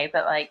he's okay.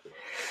 But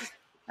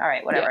all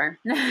right, whatever.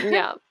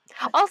 Yeah.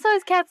 Also,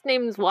 his cat's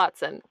name is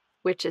Watson,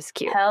 which is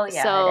cute. Hell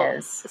yeah, it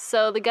is.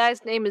 So the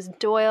guy's name is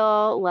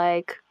Doyle,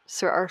 like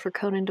Sir Arthur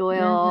Conan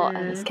Doyle,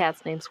 and his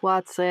cat's name's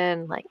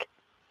Watson, like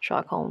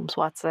Sherlock Holmes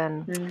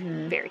Watson.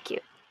 Mm-hmm. Very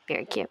cute.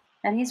 Very cute.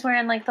 And he's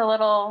wearing the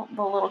little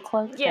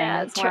cloak thing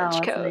as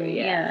trench well, coat.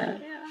 Yeah.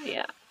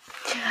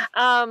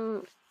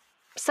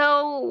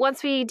 So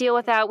once we deal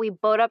with that, we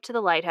boat up to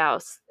the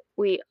lighthouse.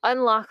 We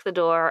unlock the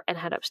door and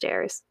head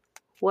upstairs.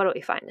 What do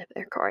we find up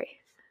there, Corey?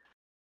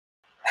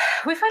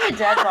 We find a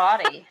dead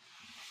body.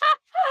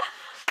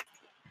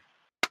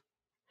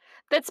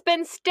 That's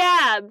been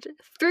stabbed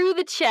through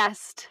the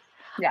chest.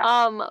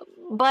 Yeah.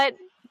 But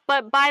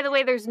by the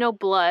way, there's no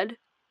blood.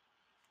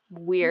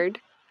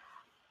 Weird.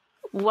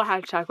 We'll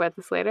have to talk about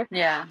this later.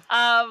 Yeah.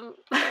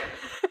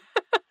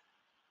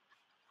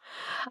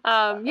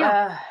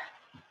 Yeah.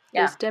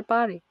 There's a dead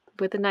body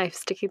with a knife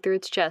sticking through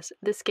its chest.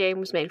 This game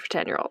was made for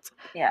 10-year-olds.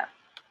 Yeah.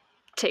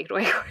 Take it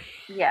away, Corey.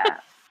 Yeah.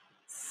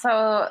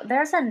 So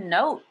there's a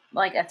note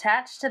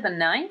attached to the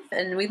knife,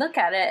 and we look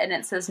at it, and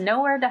it says,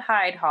 "Nowhere to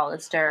hide,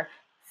 Hollister.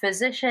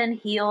 Physician,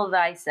 heal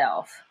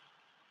thyself."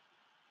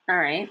 All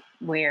right.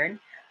 Weird.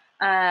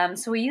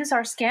 So we use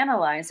our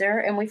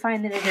Scanalyzer, and we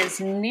find that it is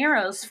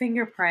Nero's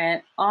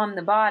fingerprint on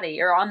the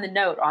body, or on the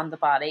note on the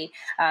body.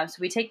 So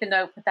we take the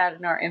note, put that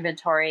in our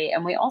inventory,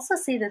 and we also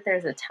see that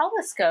there's a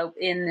telescope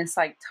in this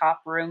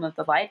top room of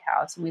the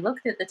lighthouse. And we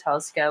look through the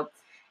telescope,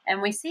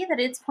 and we see that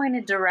it's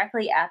pointed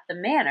directly at the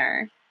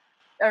manor.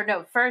 Or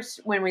no, first,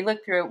 when we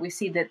look through it, we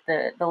see that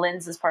the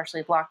lens is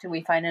partially blocked, and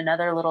we find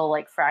another little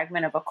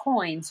fragment of a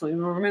coin. So we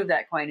remove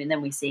that coin, and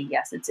then we see,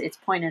 yes, it's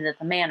pointed at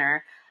the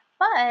manor.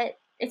 But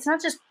it's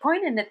not just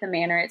pointed at the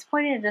manor, it's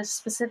pointed at a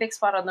specific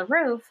spot on the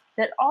roof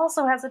that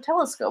also has a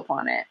telescope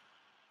on it.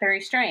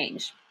 Very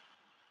strange.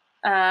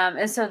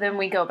 And so then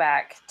we go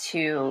back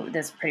to,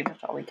 this is pretty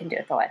much all we can do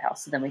at the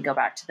lighthouse. So then we go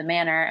back to the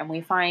manor, and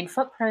we find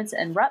footprints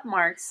and rut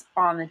marks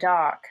on the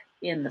dock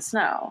in the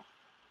snow.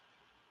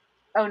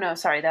 Oh no,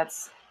 sorry,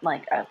 that's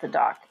like at the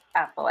dock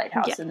at the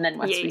lighthouse. Yeah. And then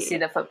once Yeah, we see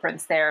the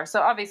footprints there.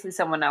 So obviously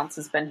someone else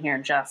has been here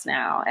just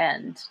now,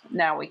 and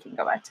now we can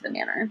go back to the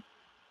manor.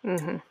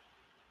 Mm-hmm.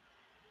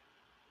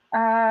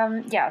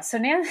 So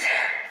Nancy...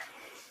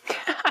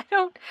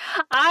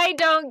 I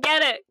don't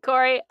get it,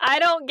 Corey. I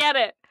don't get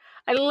it.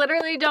 I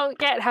literally don't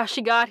get how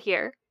she got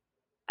here.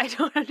 I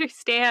don't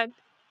understand.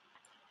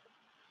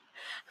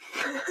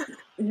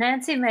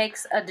 Nancy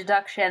makes a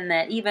deduction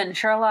that even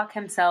Sherlock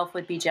himself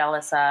would be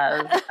jealous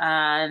of,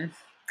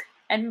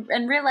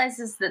 and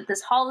realizes that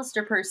this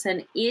Hollister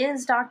person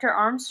is Dr.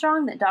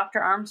 Armstrong, that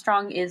Dr.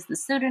 Armstrong is the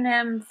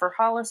pseudonym for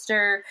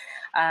Hollister,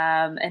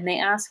 and they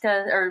ask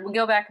us, or we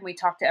go back and we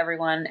talk to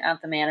everyone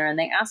at the manor, and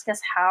they ask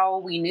us how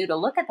we knew to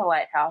look at the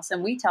lighthouse,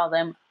 and we tell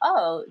them,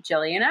 oh,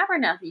 Gillian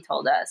Abernathy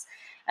told us.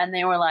 And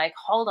they were like,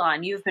 hold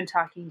on, you've been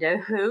talking to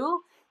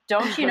who?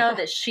 Don't you know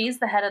that she's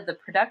the head of the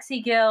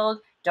Produxy Guild?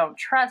 Don't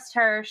trust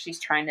her. She's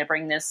trying to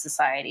bring this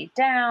society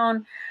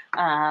down.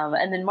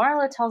 And then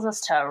Marla tells us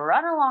to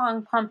run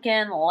along,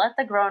 Pumpkin. Let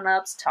the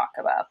grown-ups talk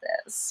about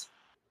this.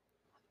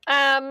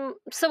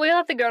 So we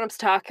let the grown-ups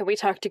talk, and we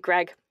talk to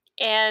Greg.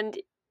 And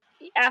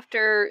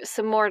after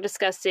some more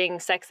disgusting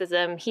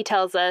sexism, he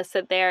tells us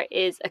that there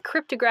is a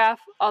cryptograph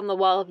on the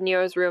wall of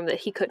Nero's room that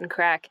he couldn't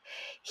crack.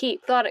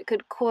 He thought it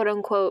could,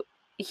 quote-unquote,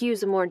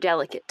 use a more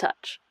delicate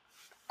touch.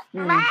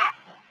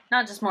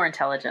 Not just more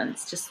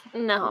intelligence, just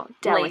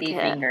delicate. Lady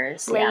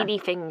fingers. Lady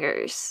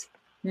fingers.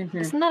 Mm-hmm.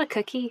 Isn't that a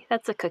cookie?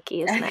 That's a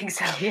cookie, isn't it? I think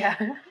so,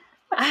 yeah.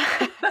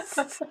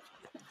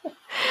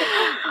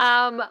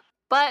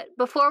 But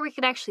before we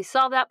can actually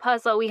solve that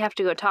puzzle, we have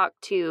to go talk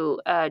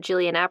to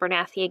Gillian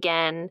Abernathy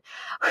again.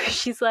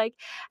 She's like,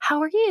 how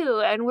are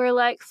you? And we're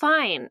like,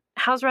 fine.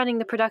 How's running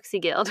the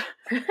Produxy Guild?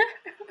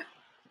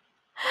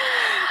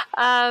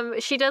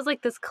 She does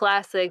like this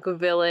classic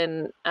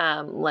villain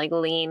like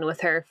lean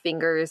with her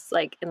fingers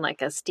like in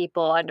like a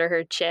steeple under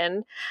her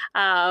chin.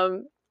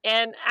 And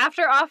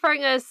after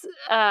offering us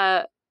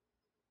I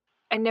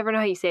never know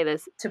how you say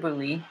this.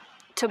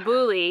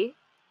 Tabbouleh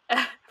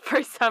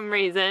for some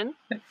reason.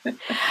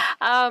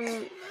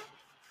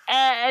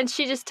 And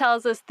she just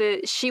tells us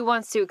that she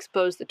wants to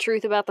expose the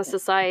truth about the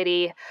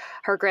society.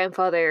 Her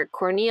grandfather,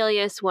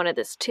 Cornelius, wanted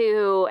this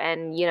too.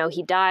 And, you know,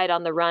 he died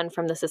on the run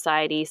from the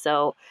society.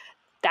 So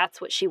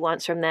that's what she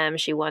wants from them.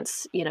 She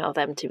wants, you know,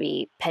 them to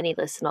be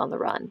penniless and on the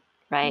run,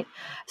 right?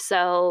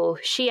 So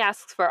she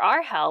asks for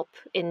our help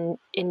in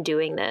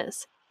doing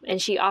this.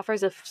 And she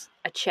offers a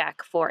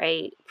check for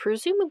a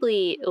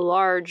presumably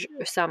large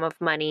sum of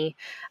money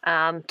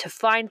to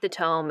find the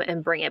tome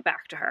and bring it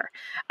back to her.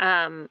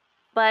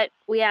 But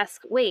we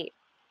ask, wait,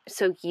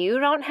 so you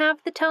don't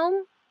have the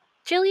tome,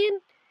 Gillian?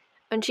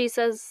 And she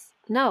says,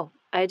 no,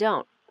 I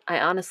don't. I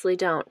honestly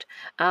don't.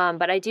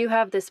 But I do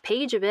have this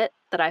page of it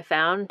that I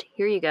found.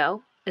 Here you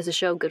go. As a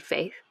show of good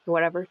faith or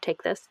whatever.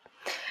 Take this.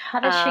 How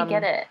does she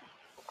get it?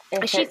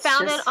 She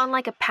found it on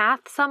like a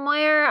path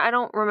somewhere. I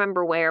don't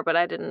remember where, but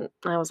I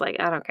was like,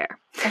 I don't care.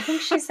 I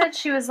think she said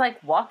she was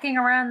like walking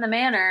around the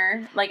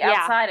manor, like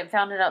outside, and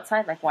found it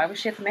outside. Like, why was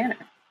she at the manor?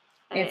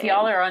 If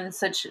y'all are on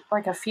such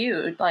like a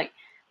feud, like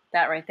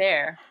that right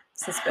there,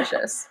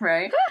 suspicious,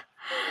 right?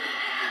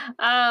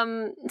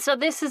 So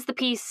this is the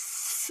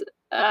piece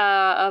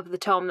of the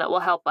tome that will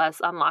help us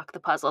unlock the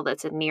puzzle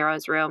that's in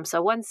Nero's room.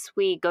 So once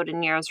we go to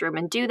Nero's room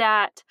and do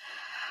that,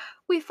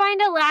 we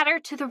find a ladder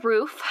to the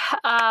roof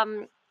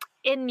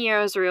in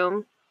Nero's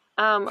room.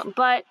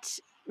 But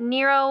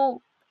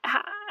Nero,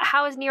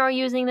 how is Nero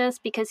using this?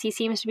 Because he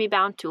seems to be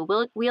bound to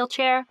a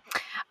wheelchair.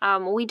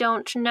 We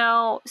don't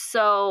know.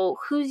 So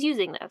who's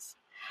using this?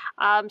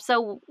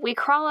 So we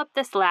crawl up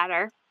this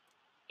ladder,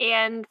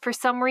 and for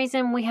some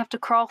reason we have to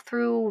crawl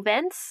through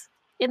vents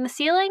in the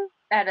ceiling.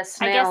 At a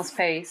snail's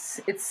pace.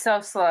 It's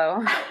so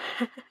slow.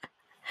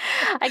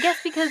 I guess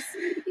because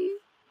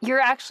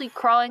you're actually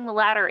crawling the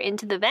ladder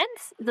into the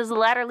vents. Does the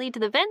ladder lead to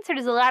the vents, or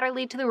does the ladder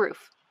lead to the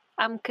roof?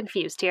 I'm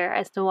confused here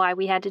as to why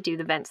we had to do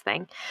the vents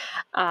thing.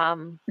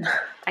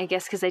 I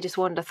guess because they just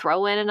wanted to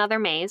throw in another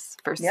maze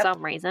for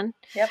some reason.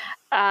 Yep.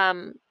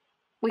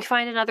 We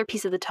find another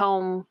piece of the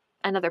tome,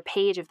 another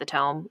page of the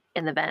tome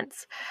in the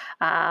vents.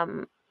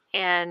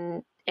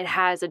 And it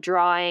has a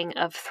drawing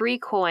of 3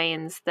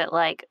 coins that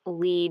like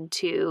lead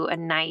to a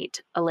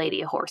knight, a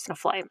lady, a horse, and a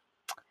flame.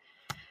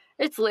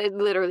 It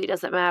literally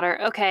doesn't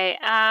matter. Okay,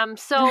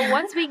 so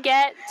once we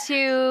get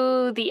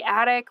to the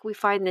attic, we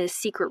find this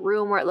secret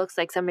room where it looks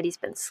like somebody's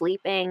been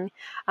sleeping.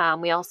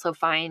 We also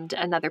find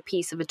another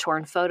piece of a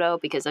torn photo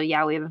because, we've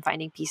been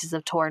finding pieces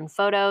of torn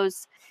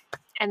photos.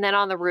 And then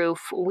on the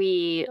roof,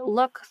 we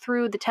look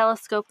through the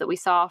telescope that we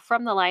saw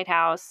from the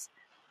lighthouse.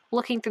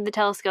 Looking through the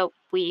telescope,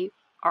 we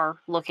are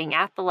looking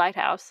at the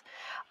lighthouse.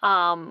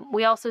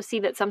 We also see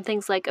that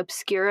something's like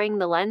obscuring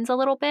the lens a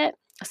little bit.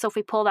 So if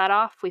we pull that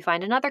off, we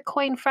find another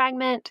coin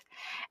fragment.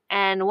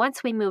 And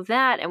once we move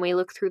that and we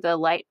look through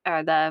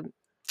the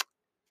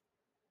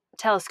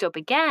telescope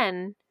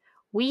again,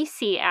 we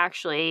see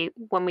actually,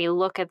 when we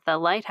look at the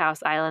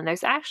lighthouse island,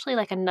 there's actually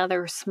like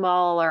another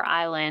smaller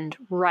island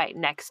right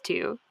next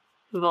to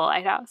the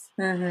lighthouse.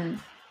 Mm-hmm.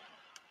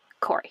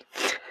 Corey.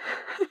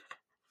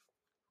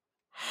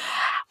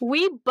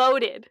 We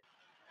boated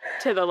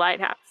to the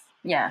lighthouse.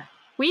 Yeah.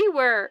 We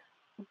were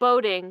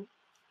boating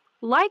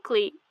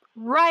likely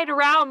right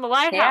around the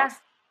lighthouse.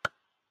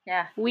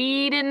 Yeah.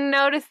 We didn't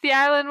notice the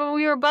island when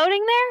we were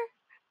boating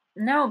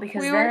there? No,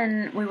 because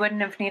then we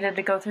wouldn't have needed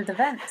to go through the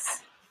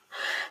vents.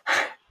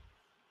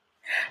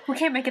 We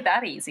can't make it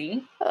that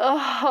easy.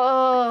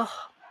 Oh.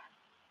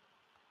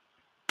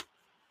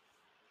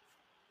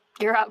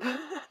 You're up.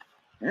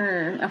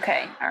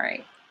 Okay, all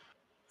right.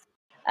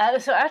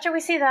 So after we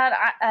see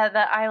that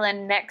the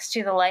island next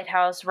to the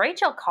lighthouse,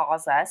 Rachel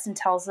calls us and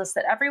tells us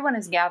that everyone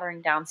is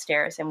gathering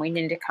downstairs and we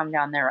need to come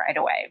down there right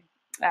away.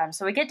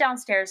 So we get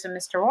downstairs and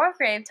Mr.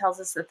 Wargrave tells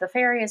us that the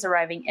ferry is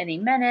arriving any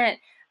minute.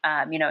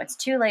 It's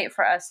too late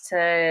for us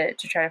to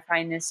try to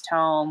find this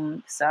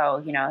tome.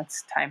 So,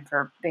 it's time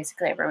for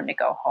basically everyone to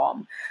go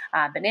home.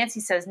 But Nancy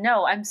says,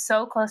 no, I'm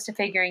so close to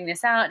figuring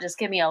this out. Just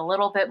give me a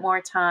little bit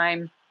more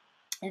time.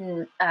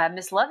 And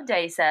Miss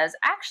Loveday says,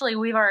 actually,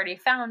 we've already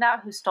found out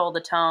who stole the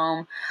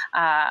tome.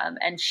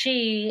 And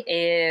she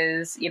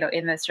is,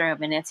 in this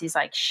room. And Nancy's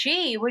like,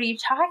 what are you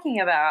talking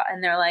about?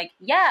 And they're like,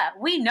 yeah,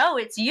 we know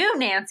it's you,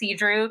 Nancy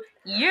Drew.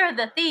 You're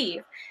the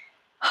thief.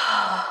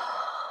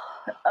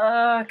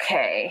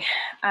 Okay.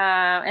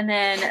 And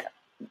then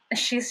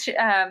she's,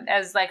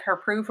 as like her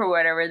proof or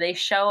whatever, they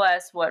show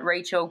us what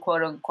Rachel,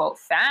 quote unquote,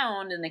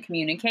 found in the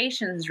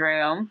communications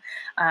room.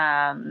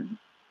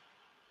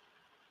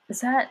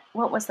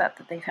 What was that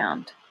they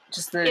found?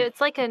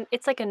 It's like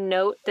a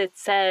note that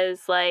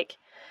says like,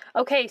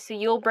 okay, so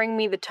you'll bring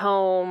me the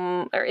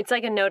tome, or it's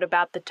like a note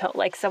about the tome,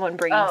 like someone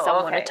bringing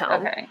someone a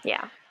tome. Okay.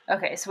 Yeah.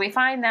 Okay, so we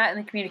find that in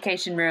the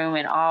communication room,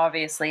 and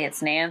obviously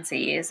it's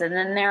Nancy's, and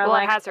then they're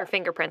it has her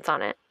fingerprints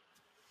on it.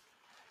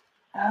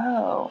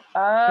 Okay.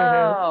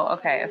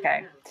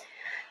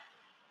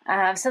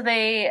 So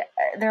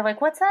they're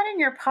like, what's that in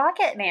your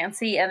pocket,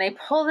 Nancy? And they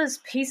pull this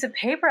piece of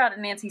paper out of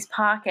Nancy's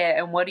pocket,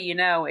 and what do you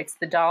know? It's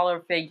the dollar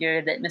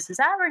figure that Mrs.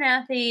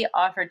 Abernathy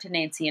offered to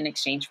Nancy in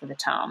exchange for the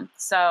tome.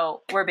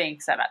 So we're being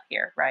set up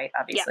here, right?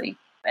 Obviously.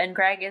 Yeah. And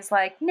Greg is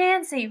like,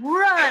 Nancy,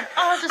 run!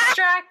 I'll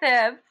distract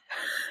them!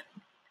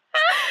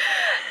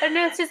 And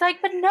Nancy's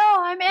like, but no,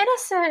 I'm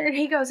innocent. And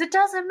he goes, it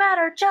doesn't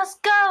matter,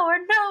 just go, or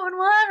no one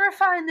will ever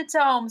find the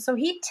tome. So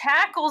he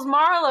tackles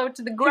Marlowe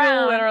to the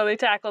ground. He literally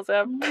tackles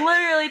him.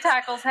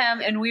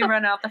 And we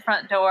run out the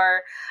front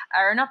door,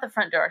 or not the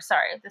front door,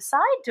 sorry, the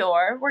side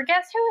door, where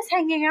guess who is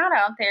hanging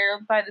out there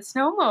by the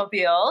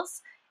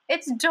snowmobiles?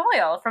 It's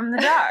Doyle from the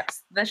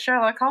Ducks, the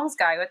Sherlock Holmes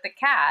guy with the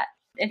cat.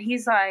 And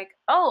he's like,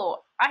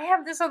 oh, I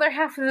have this other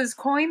half of this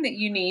coin that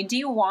you need. Do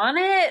you want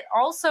it?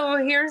 Also,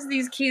 here's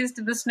these keys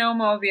to the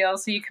snowmobile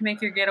so you can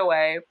make your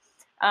getaway.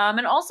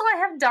 And also, I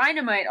have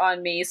dynamite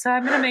on me, so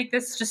I'm going to make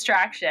this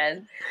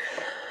distraction.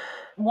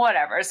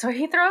 Whatever. So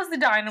he throws the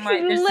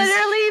dynamite. He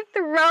literally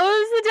throws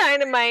the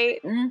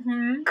dynamite,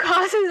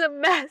 causes a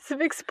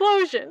massive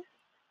explosion.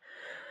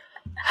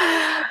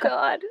 Oh,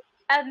 God.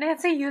 And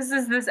Nancy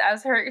uses this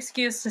as her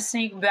excuse to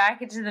sneak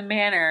back into the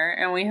manor,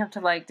 and we have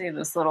to do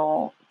this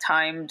little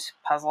timed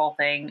puzzle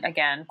thing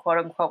again, quote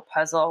unquote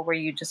puzzle, where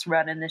you just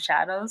run in the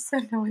shadows so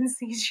no one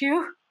sees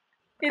you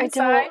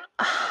inside.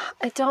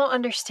 I don't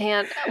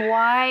understand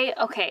why.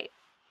 Okay,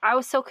 I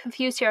was so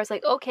confused here. I was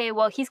like, okay,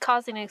 well, he's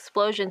causing an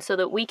explosion so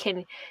that we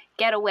can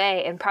get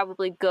away and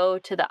probably go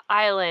to the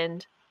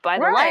island by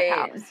the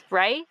lighthouse,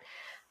 right?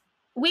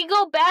 We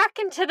go back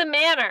into the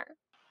manor.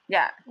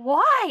 Yeah.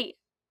 Why?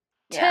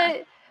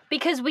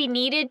 Because we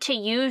needed to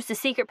use the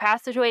secret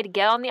passageway to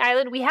get on the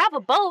island. We have a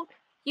boat.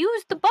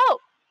 Use the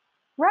boat.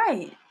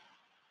 Right.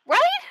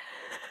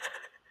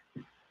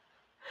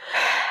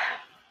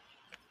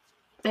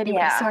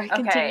 Anyway, sorry,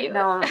 continue.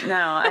 Okay. No,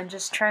 I'm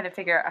just trying to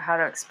figure out how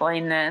to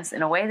explain this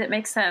in a way that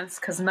makes sense,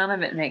 because none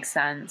of it makes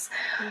sense.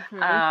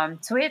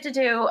 So we have to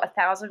do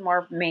 1,000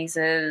 more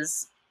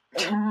mazes,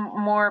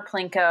 more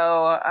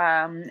Plinko,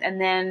 and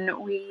then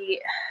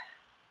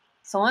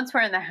So once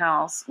we're in the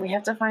house, we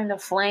have to find a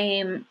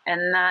flame,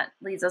 and that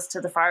leads us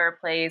to the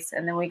fireplace,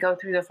 and then we go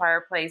through the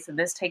fireplace, and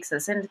this takes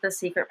us into the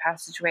secret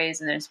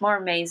passageways, and there's more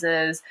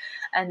mazes,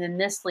 and then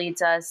this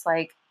leads us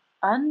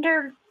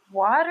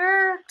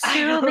underwater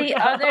to the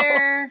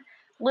other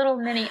little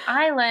mini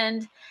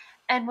island.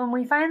 And when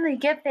we finally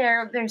get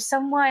there, there's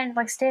someone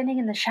standing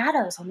in the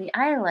shadows on the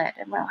island,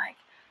 and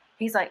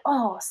he's like,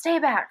 oh, stay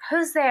back,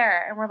 who's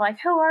there? And we're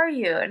like, who are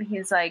you? And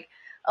he's like,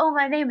 oh,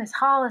 my name is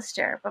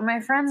Hollister, but my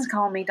friends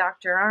call me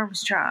Dr.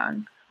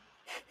 Armstrong.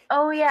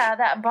 Oh, yeah,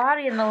 that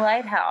body in the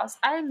lighthouse.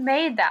 I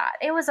made that.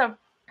 It was a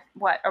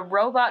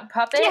robot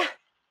puppet?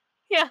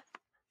 Yeah.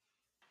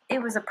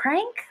 It was a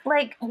prank?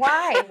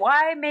 Why?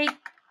 Why make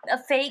a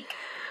fake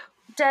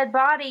dead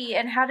body?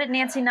 And how did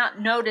Nancy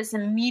not notice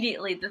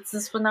immediately that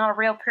this was not a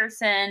real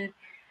person?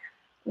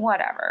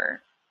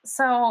 Whatever.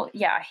 So,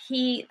 yeah,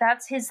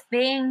 that's his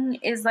thing,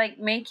 is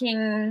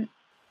making...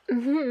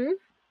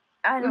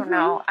 I don't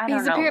know.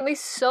 He's apparently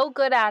so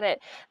good at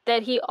it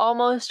that he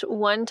almost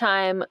one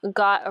time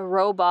got a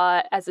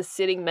robot as a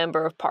sitting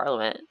member of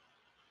Parliament.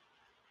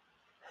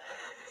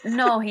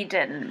 No, he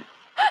didn't.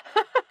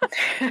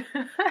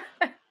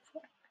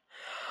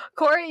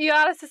 Corey, you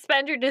gotta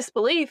suspend your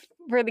disbelief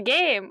for the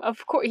game.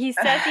 Of course, he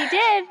says he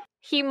did.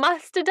 He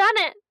must have done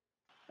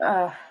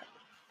it.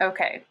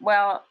 Okay,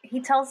 well,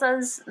 he tells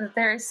us that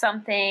there's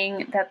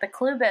something that the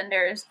clue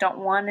benders don't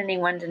want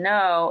anyone to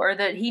know, or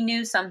that he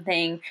knew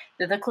something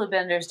that the clue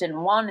benders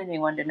didn't want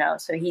anyone to know.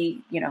 So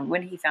he,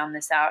 when he found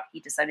this out, he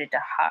decided to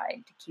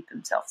hide to keep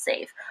himself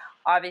safe.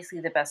 Obviously,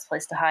 the best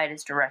place to hide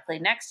is directly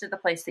next to the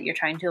place that you're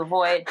trying to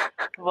avoid,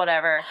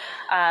 whatever.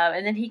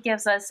 And then he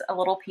gives us a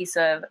little piece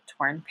of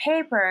torn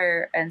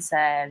paper and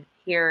said,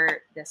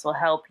 here, this will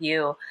help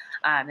you.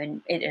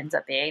 And it ends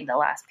up being the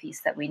last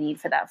piece that we need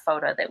for that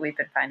photo that we've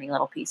been finding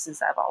little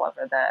pieces of all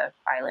over the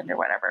island or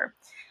whatever.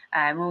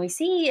 When we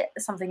see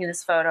something in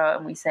this photo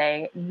and we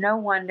say, no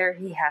wonder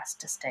he has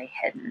to stay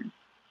hidden.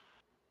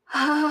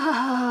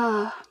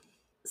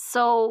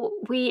 So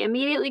we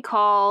immediately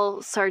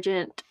call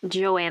Sergeant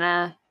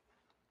Joanna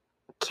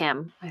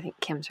Kim. I think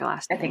Kim's her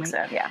last name. I think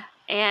so, yeah.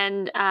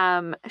 And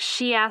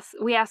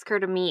we ask her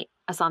to meet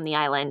us on the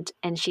island,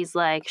 and she's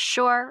like,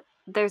 sure,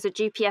 there's a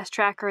GPS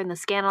tracker in the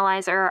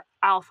Scanalyzer.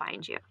 I'll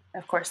find you.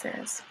 Of course there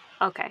is.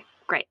 Okay,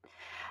 great.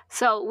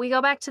 So we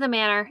go back to the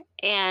manor,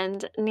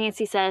 and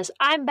Nancy says,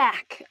 I'm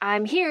back.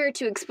 I'm here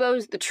to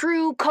expose the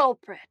true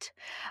culprit.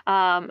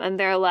 And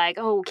they're like,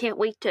 oh, can't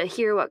wait to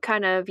hear what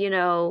kind of,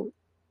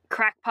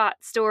 crackpot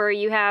story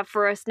you have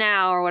for us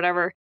now or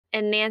whatever.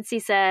 And Nancy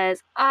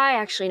says, I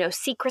actually know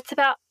secrets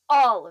about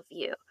all of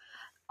you.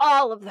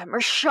 All of them are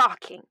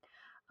shocking.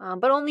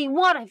 But only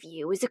one of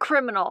you is a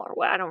criminal, or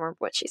what? I don't remember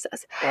what she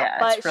says. Yeah,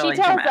 but it's really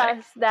she tells dramatic.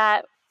 us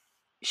that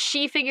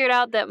she figured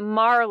out that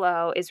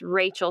Marlowe is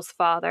Rachel's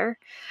father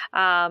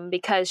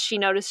because she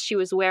noticed she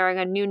was wearing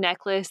a new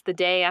necklace the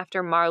day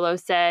after Marlowe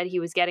said he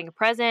was getting a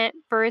present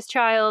for his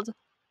child.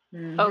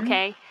 Mm-hmm.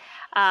 Okay.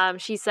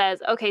 She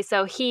says, okay,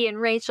 so he and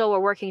Rachel were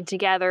working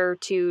together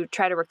to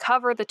try to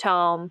recover the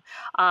tome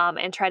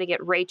and try to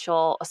get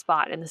Rachel a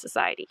spot in the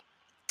society.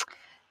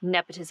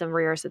 Nepotism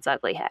rears its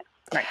ugly head.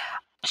 Right.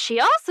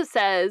 She also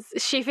says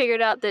she figured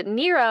out that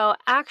Nero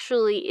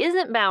actually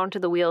isn't bound to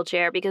the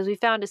wheelchair because we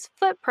found his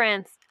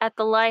footprints at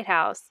the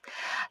lighthouse.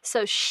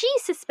 So she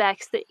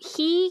suspects that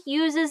he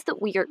uses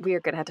we are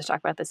going to have to talk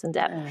about this in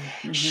depth.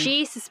 Mm-hmm.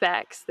 She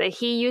suspects that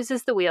he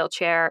uses the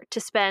wheelchair to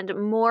spend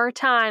more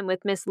time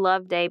with Miss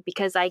Loveday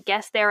because I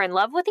guess they're in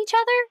love with each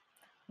other?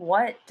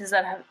 What does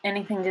that have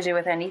anything to do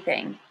with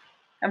anything?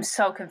 I'm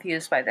so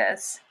confused by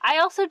this. I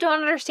also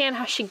don't understand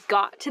how she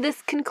got to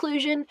this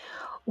conclusion.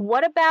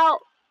 What about...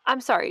 I'm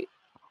sorry.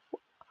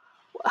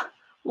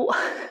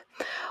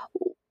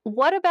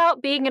 What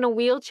about being in a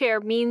wheelchair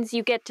means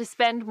you get to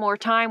spend more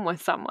time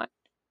with someone?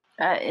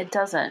 It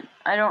doesn't.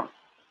 I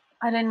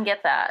didn't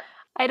get that.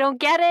 I don't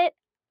get it.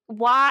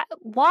 Why?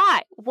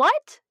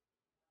 What?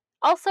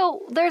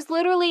 Also, there's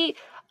literally,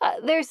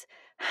 there's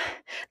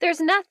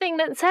nothing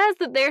that says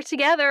that they're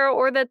together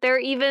or that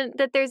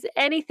there's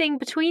anything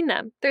between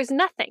them. There's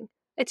nothing.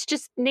 It's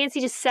just, Nancy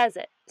just says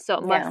it. So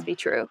it must be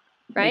true.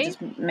 Right?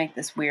 They just make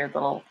this weird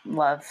little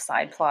love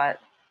side plot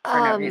for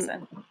no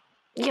reason.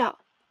 Yeah.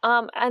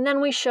 And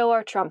then we show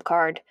our trump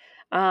card,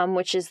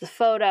 which is the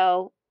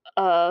photo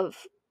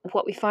of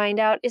what we find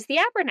out is the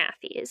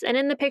Abernathys. And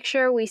in the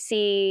picture, we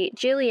see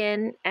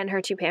Jillian and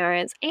her two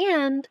parents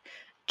and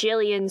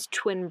Jillian's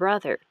twin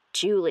brother,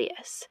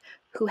 Julius,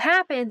 who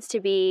happens to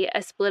be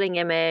a splitting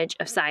image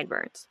of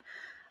Sideburns,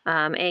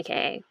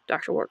 a.k.a.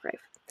 Dr. Wargrave.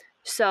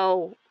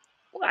 So...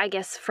 I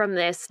guess from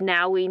this,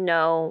 now we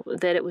know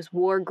that it was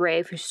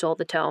Wargrave who stole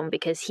the tome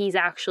because he's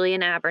actually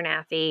an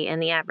Abernathy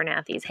and the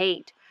Abernathys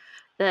hate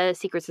the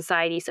secret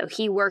society. So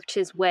he worked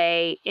his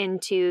way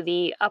into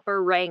the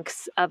upper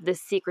ranks of this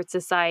secret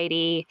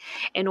society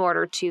in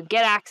order to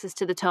get access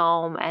to the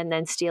tome and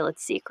then steal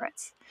its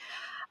secrets.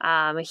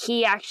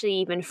 He actually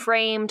even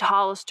framed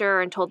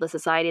Hollister and told the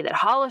society that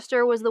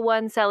Hollister was the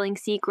one selling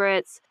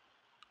secrets.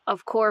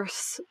 Of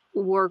course,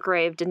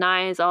 Wargrave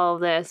denies all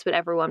of this, but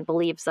everyone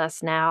believes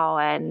us now.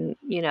 And,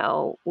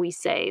 we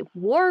say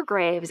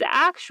Wargrave is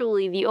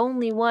actually the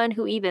only one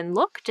who even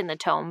looked in the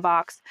tome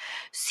box.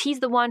 He's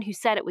the one who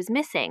said it was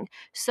missing.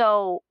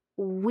 So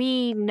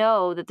we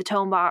know that the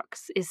tome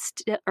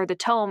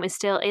is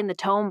still in the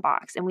tome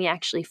box. And we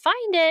actually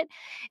find it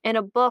in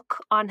a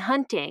book on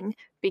hunting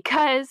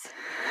because...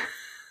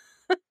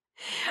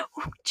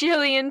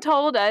 Jillian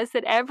told us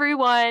that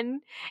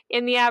everyone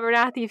in the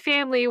Abernathy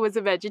family was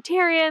a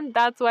vegetarian.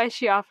 That's why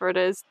she offered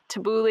us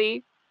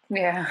tabbouleh.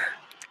 Yeah.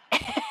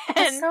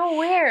 It's so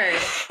weird.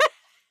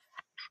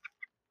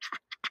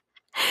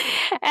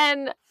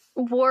 And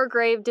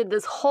Wargrave did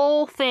this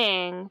whole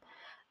thing.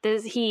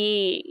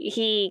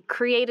 He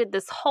created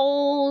this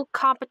whole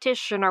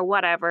competition or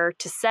whatever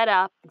to set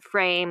up and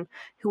frame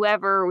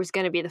whoever was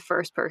going to be the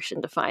first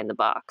person to find the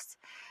box.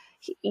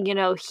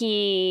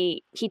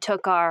 He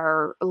took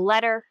our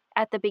letter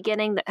at the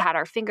beginning that had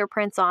our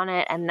fingerprints on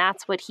it, and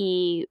that's what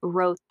he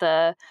wrote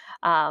that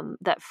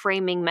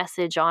framing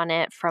message on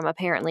it from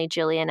apparently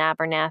Jillian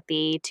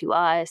Abernathy to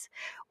us.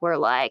 We're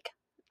like,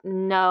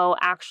 no,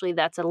 actually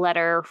that's a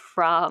letter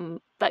from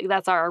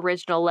that's our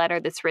original letter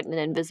that's written in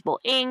invisible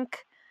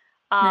ink.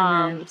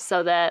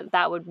 So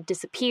that would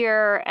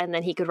disappear, and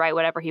then he could write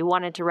whatever he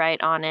wanted to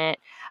write on it.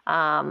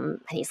 And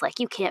he's like,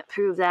 you can't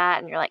prove that.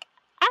 And you're like,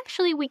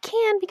 actually, we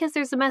can, because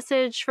there's a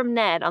message from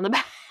Ned on the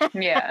back.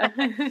 Yeah.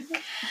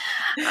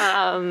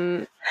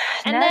 And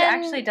Ned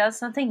actually does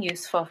something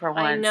useful for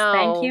once. I know.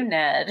 Thank you,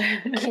 Ned.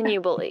 Can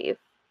you believe?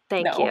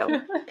 Thank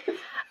you.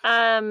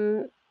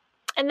 And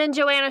then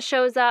Joanna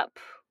shows up,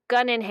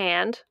 gun in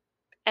hand,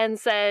 and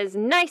says,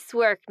 nice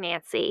work,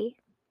 Nancy.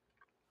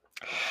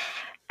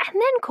 And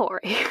then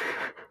Corey.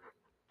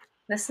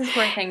 This is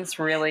where things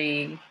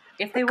really,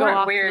 if they Go weren't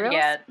off the weird rails?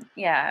 yet,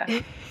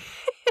 yeah.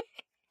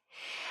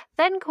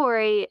 Then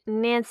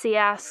Nancy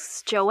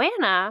asks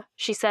Joanna,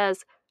 she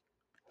says,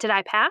 did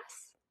I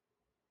pass?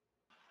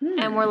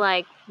 And we're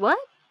like, what?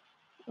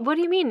 What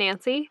do you mean,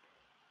 Nancy?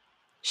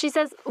 She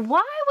says,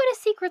 why would a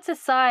secret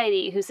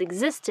society who's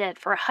existed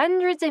for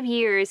hundreds of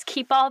years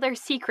keep all their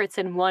secrets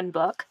in one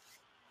book?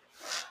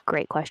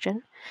 Great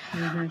question.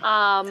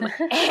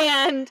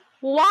 And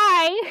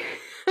why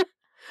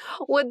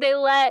would they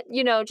let,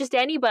 just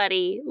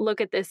anybody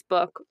look at this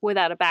book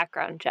without a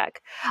background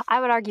check? I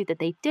would argue that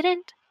they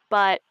didn't,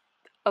 but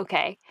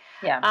okay.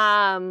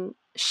 Yeah.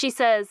 She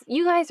says,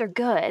 you guys are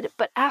good,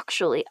 but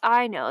actually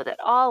I know that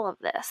all of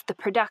this, the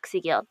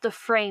Produxy Guild, the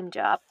frame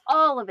job,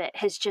 all of it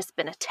has just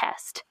been a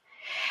test.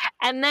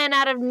 And then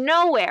out of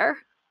nowhere,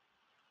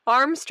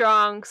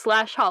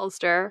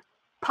 Armstrong/Hollister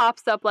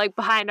pops up like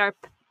behind our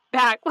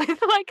back with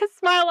like a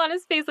smile on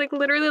his face, like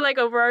literally like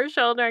over our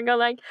shoulder, and go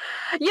like,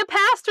 you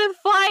passed with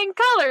flying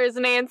colors,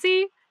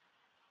 Nancy.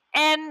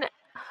 And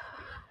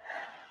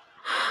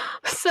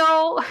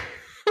so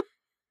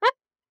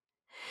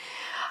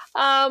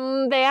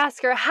they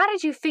ask her, how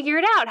did you figure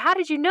it out? How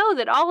did you know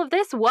that all of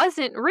this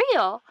wasn't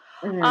real?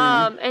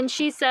 And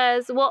she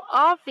says, well,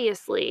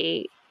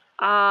 obviously,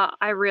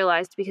 I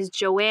realized because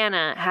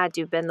Joanna had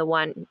to have been the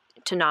one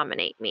to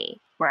nominate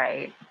me.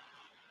 Right.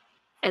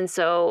 And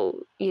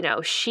so,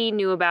 she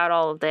knew about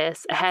all of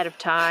this ahead of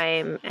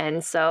time.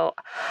 And so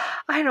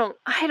I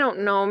don't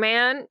know,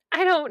 man.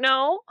 I don't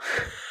know.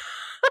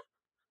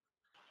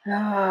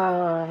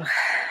 Oh.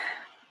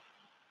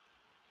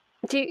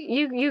 Do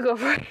you go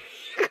for it?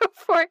 You go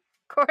for it,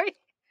 Corey.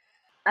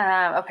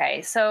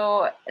 Okay,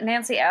 so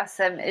Nancy asks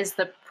them, is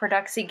the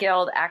Produxy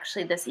Guild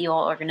actually this evil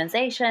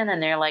organization?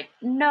 And they're like,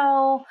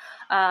 no.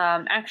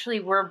 Actually,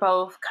 we're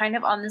both kind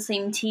of on the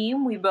same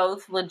team. We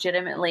both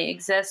legitimately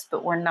exist,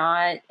 but we're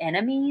not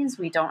enemies.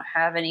 We don't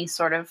have any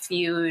sort of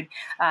feud.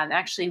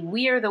 Actually,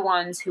 we are the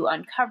ones who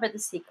uncover the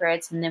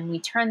secrets, and then we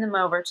turn them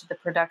over to the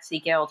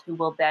Produxy Guild, who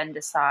will then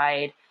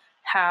decide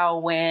how,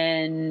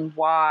 when,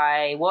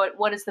 why,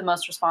 what is the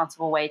most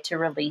responsible way to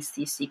release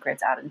these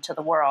secrets out into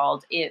the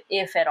world,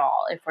 if at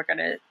all, if we're going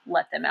to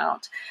let them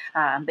out.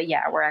 But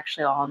yeah, we're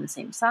actually all on the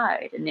same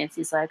side. And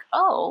Nancy's like,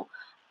 oh,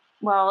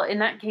 well, in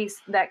that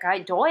case, that guy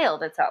Doyle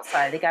that's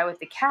outside, the guy with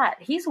the cat,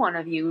 he's one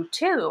of you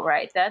too,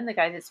 right? Then the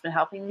guy that's been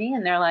helping me.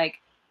 And they're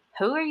like,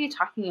 who are you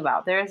talking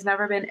about? There has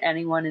never been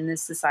anyone in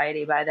this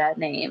society by that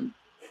name.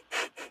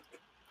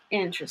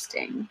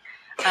 Interesting.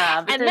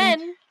 And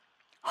then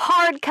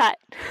hard cut.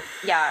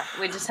 Yeah,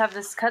 we just have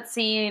this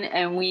cutscene,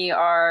 and we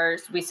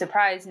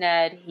surprise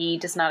Ned. He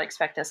does not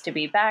expect us to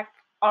be back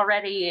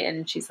already,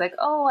 and she's like,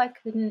 oh, I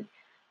couldn't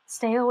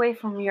stay away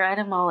from your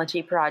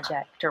etymology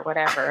project or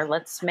whatever.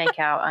 Let's make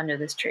out under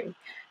this tree.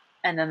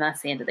 And then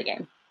that's the end of the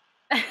game.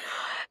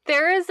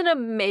 There is an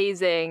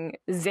amazing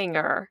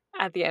zinger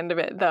at the end of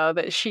it, though,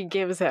 that she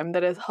gives him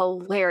that is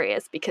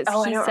hilarious, because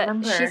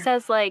she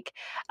says, like,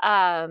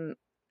 oh,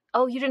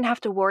 you didn't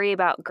have to worry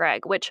about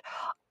Greg, which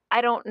I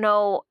don't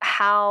know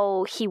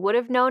how he would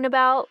have known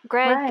about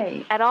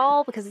Greg at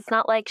all, because it's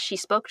not like she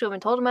spoke to him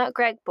and told him about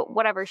Greg, but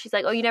whatever. She's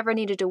like, oh, you never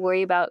needed to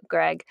worry about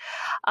Greg,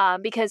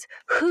 because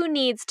who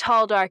needs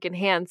tall, dark, and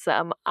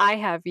handsome? I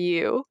have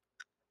you.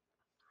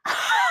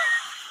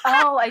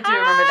 Oh, I do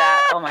remember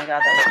that. Oh my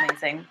God, that was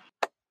amazing.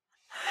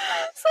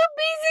 So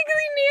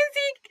basically,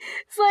 Nancy,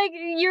 it's like,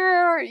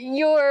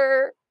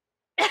 you're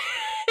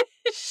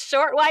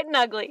short, white, and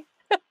ugly.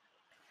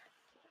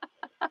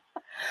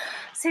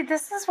 See,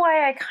 this is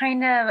why I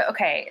kind of...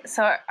 Okay,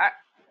 so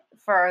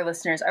for our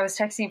listeners, I was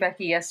texting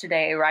Becky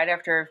yesterday right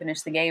after I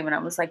finished the game, and I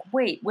was like,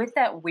 wait, with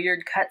that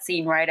weird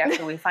cutscene right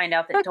after we find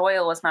out that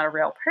Doyle was not a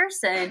real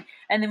person,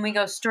 and then we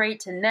go straight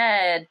to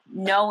Ned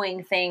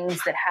knowing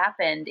things that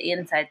happened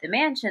inside the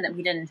mansion that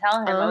we didn't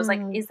tell him. I was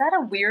like, is that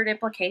a weird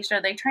implication?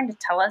 Are they trying to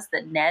tell us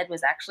that Ned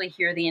was actually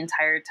here the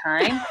entire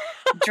time,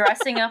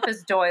 dressing up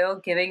as Doyle,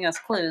 giving us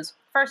clues?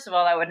 First of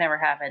all, that would never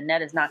happen.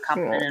 Ned is not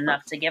competent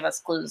enough to give us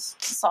clues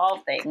to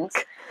solve things.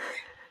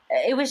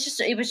 It was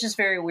just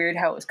very weird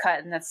how it was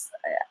cut, and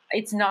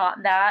it's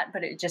not that,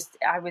 but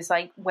I was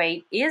like,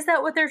 wait, is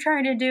that what they're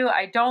trying to do?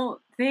 I don't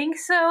think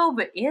so,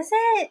 but is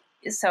it?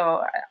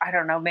 So I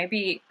don't know.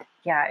 Maybe,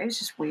 yeah, it was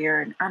just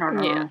weird. I don't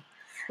know.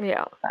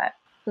 Yeah. But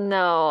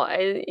no,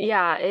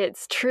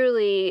 it's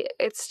truly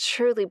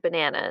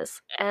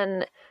bananas.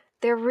 And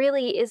there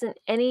really isn't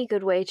any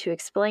good way to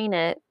explain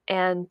it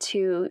and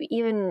to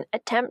even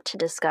attempt to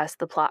discuss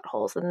the plot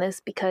holes in this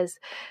because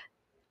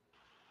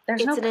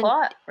there's no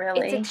plot,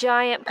 really. It's a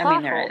giant plot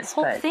hole. There is, the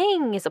whole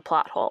thing is a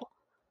plot hole.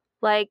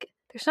 Like,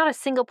 there's not a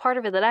single part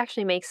of it that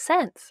actually makes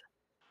sense.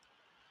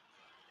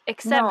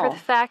 Except for the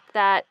fact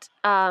that,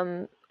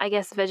 I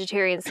guess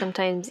vegetarians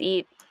sometimes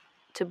eat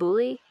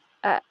tabbouleh.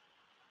 I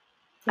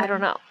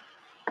don't know.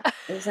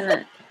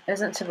 Isn't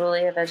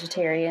tabbouleh a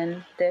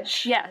vegetarian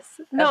dish? Yes.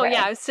 No, okay.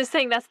 Yeah, I was just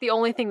saying that's the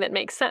only thing that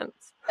makes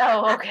sense.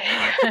 Oh,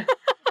 okay.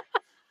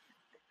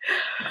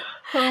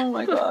 Oh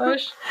my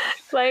gosh.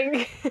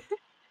 Like,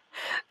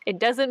 it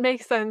doesn't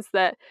make sense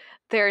that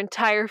their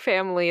entire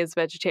family is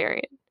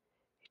vegetarian.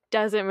 It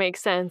doesn't make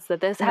sense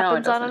that this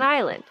happens on an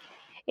island.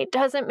 It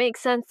doesn't make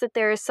sense that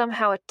there is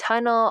somehow a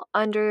tunnel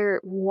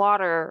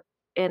underwater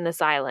in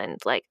this island,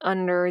 like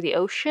under the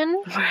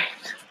ocean. Right.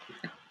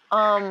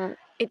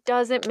 It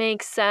doesn't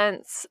make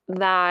sense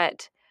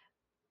that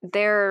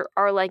there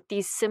are like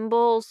these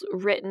symbols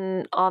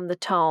written on the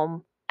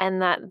tome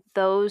and that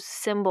those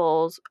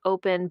symbols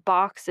open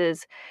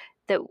boxes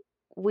that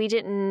we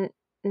didn't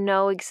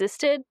know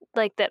existed,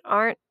 like that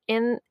aren't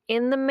in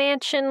the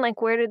mansion.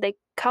 Like, where did they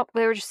come?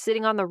 They were just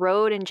sitting on the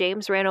road and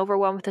James ran over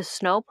one with a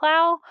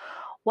snowplow.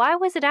 Why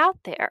was it out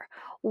there?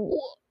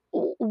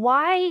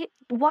 Why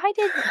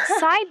did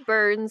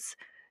Sideburns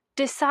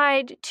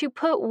decide to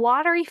put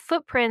watery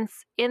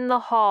footprints in the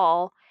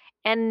hall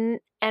and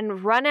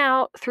run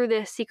out through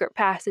this secret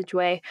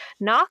passageway,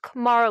 knock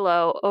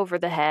Marlowe over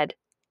the head,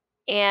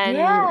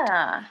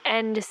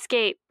 and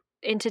escape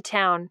into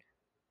town?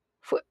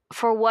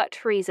 For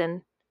what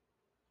reason?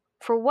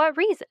 For what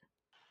reason?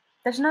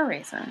 There's no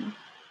reason.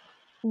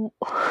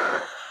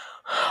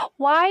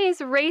 Why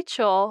is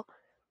Rachel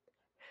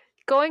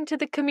going to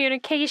the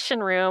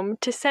communication room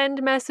to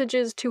send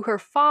messages to her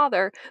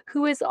father,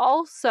 who is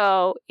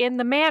also in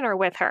the manor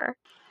with her?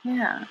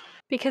 Yeah.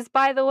 Because,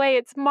 by the way,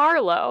 it's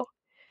Marlowe.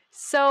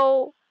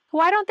 So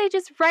why don't they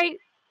just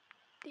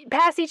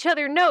pass each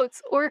other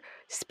notes or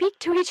speak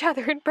to each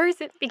other in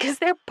person? Because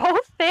they're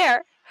both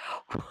there.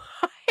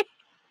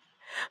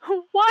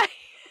 Why?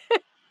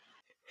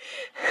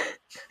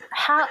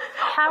 How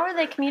are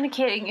they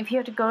communicating if you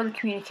have to go to the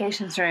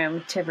communications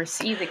room to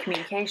receive the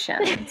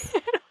communications?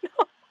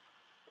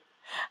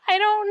 I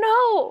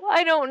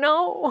don't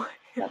know.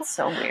 That's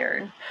so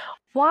weird.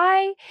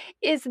 Why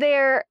is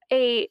there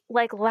a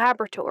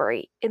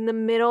laboratory in the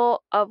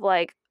middle of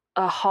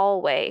a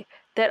hallway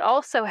that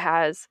also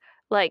has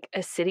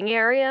a sitting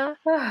area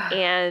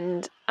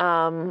and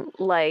a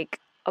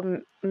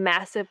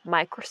massive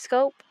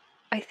microscope,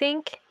 I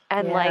think,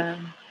 and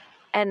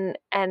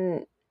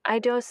and I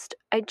just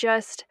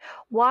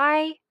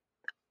why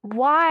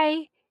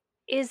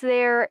is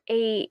there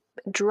a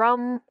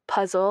drum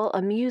puzzle,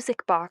 a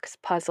music box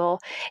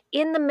puzzle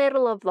in the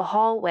middle of the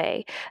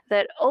hallway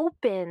that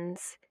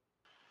opens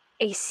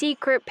a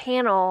secret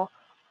panel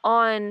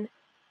on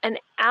an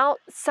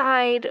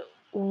outside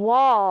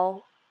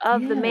wall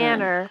of the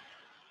manor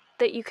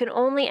that you can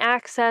only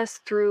access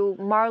through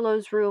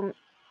Marlowe's room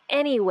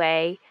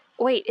anyway?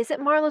 Wait, is it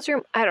Marlowe's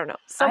room? I don't know.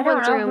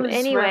 Someone's room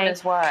anyway. Room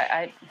is what?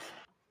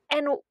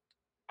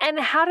 And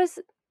how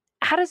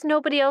does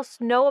nobody else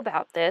know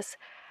about this?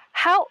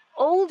 How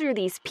old are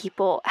these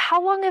people?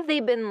 How long have they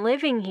been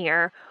living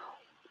here?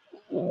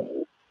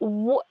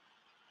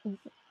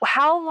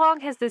 How long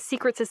has this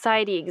secret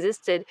society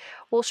existed?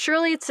 Well,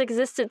 surely it's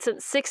existed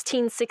since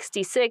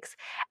 1666,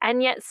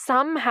 and yet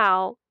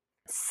somehow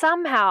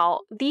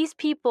these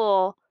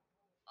people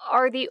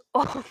are the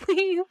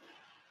only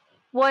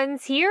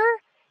ones here,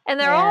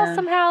 and they're all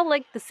somehow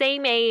the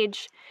same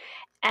age,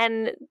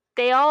 and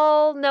they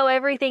all know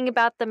everything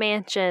about the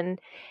mansion.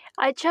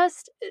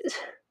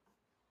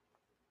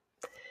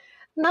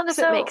 None of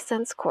it makes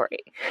sense,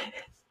 Corey.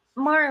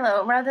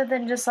 Marlowe, rather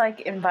than just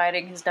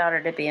inviting his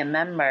daughter to be a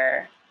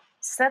member,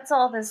 sets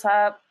all this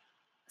up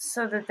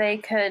so that they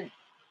could.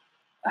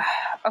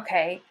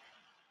 Okay,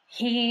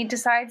 he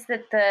decides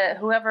that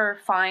whoever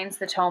finds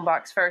the tome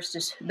box first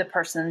is the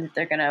person that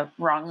they're going to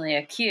wrongly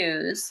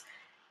accuse,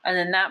 and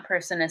then that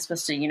person is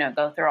supposed to,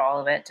 go through all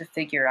of it to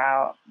figure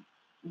out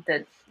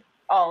that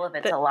all of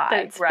it's a lie,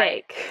 that it's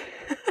right?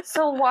 Fake.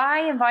 So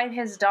why invite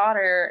his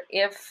daughter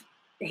if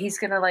he's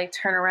going to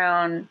turn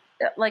around?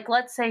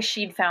 Let's say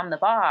she'd found the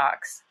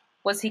box.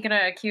 Was he going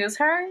to accuse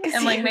her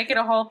and make it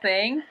a whole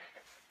thing?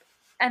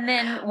 And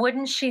then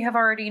wouldn't she have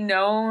already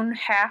known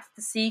half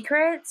the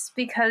secrets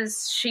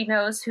because she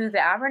knows who the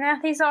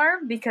Abernethys are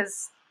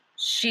because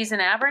she's an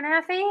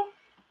Abernathy?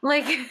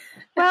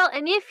 Well,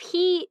 and if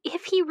he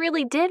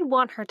really did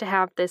want her to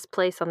have this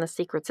place on the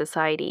secret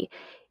society,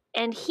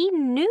 and he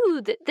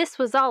knew that this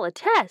was all a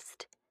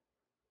test,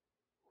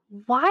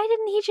 why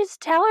didn't he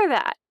just tell her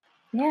that?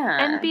 Yeah.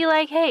 And be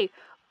like, hey,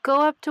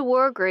 go up to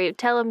Wargrave,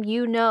 tell him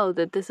you know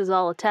that this is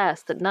all a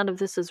test, that none of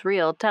this is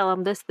real. Tell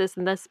him this,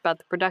 and this about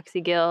the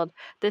Produxy Guild,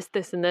 this,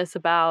 and this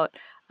about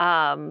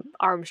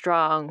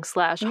Armstrong /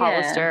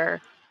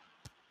 Hollister.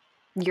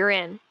 You're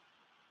in.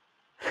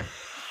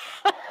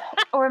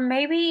 Or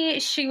maybe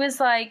she was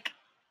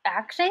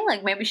acting.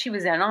 Like, maybe she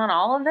was in on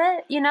all of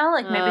it, you know?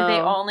 Like, maybe they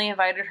Oh. only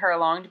invited her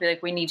along to be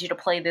like, we need you to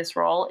play this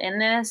role in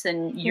this,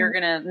 and you're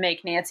going to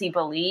make Nancy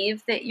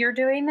believe that you're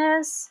doing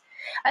this.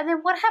 And then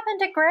what happened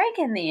to Greg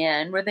in the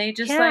end? Were they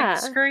just Yeah. like,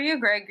 screw you,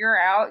 Greg, you're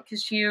out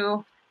because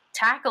you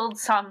tackled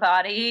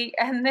somebody,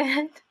 and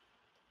then...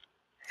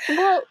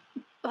 Well,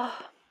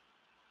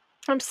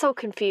 I'm so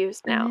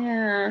confused now.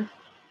 Yeah.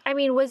 I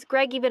mean, was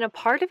Greg even a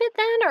part of it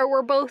then, or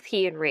were both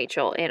he and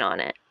Rachel in on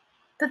it?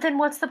 But then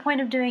what's the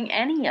point of doing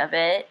any of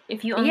it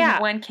if you only Yeah.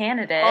 have one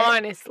candidate?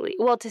 Honestly.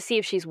 Well, to see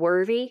if she's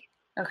worthy.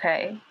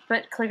 Okay,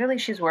 but clearly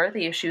she's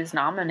worthy if she was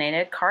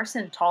nominated.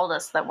 Carson told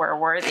us that we're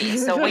worthy,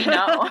 so we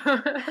know.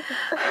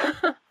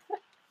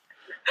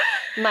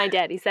 My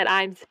daddy said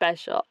I'm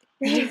special.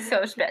 He's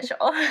so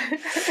special.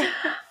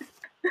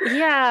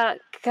 Yeah,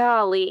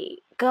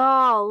 golly.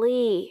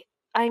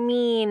 I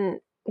mean,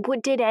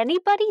 did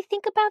anybody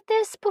think about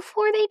this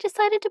before they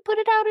decided to put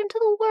it out into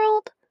the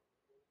world?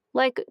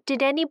 Like,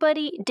 did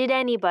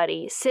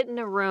anybody sit in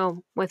a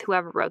room with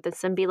whoever wrote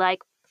this and be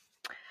like,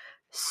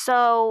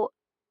 so...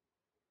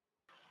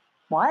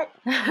 What?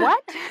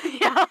 What?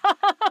 Yeah.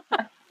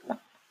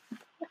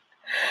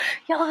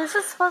 Yo, this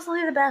is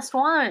supposedly the best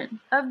one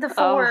of the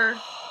 4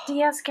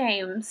 DS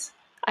games.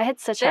 I had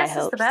such high This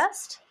hopes. is the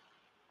best?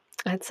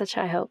 I had such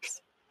high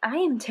hopes. I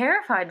am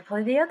terrified to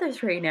play the other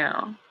 3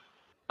 now.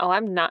 Oh,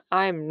 I'm not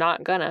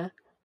gonna.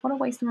 What a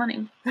waste of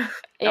money.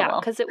 Yeah, well.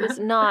 because it was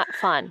not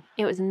fun.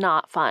 It was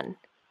not fun.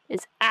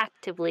 It's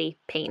actively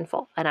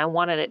painful, and I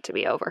wanted it to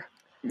be over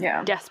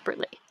Yeah.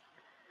 desperately.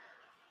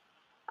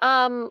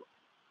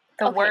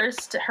 The okay.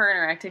 worst Her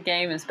Interactive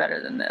game is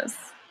better than this.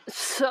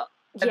 So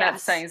And that's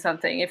yes, saying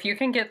something. If you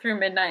can get through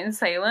Midnight in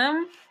Salem,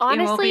 it will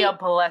honestly, be a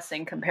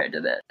blessing compared to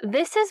this.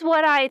 this is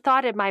what I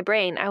thought in my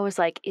brain. I was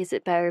like, is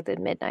it better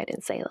than Midnight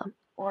in Salem?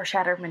 Or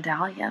Shattered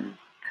Medallion.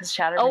 Because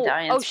Shattered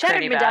Medallion's Shattered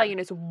pretty Medallion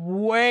is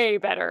way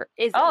better.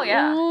 It's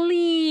yeah.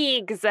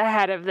 leagues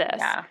ahead of this.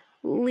 Yeah.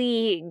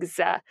 Leagues.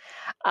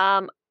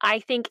 I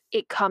think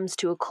it comes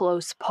to a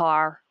close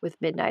par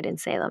with Midnight in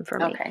Salem for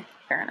me. Okay,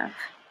 fair enough.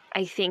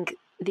 I think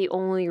the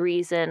only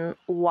reason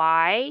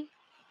why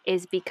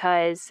is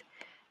because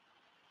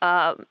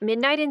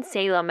Midnight in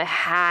Salem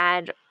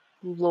had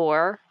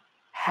lore,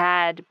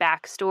 had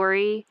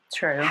backstory,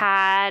 True.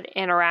 had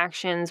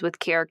interactions with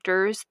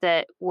characters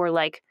that were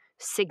like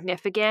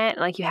significant,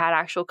 like you had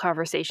actual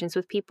conversations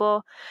with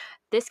people.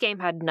 This game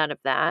had none of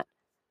that.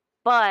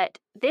 But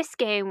this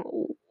game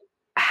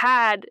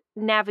had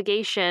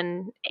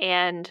navigation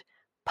and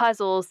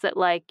puzzles that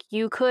like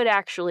you could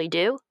actually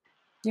do.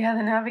 Yeah,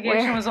 the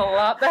navigation was a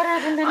lot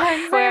better than Midnight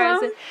in Whereas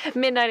Salem.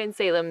 Midnight in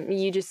Salem,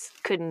 you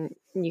just couldn't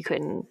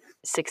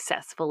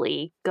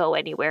successfully go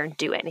anywhere and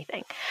do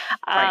anything.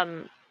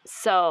 Right.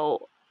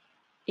 So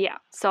yeah,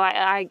 so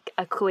I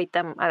equate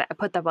them, I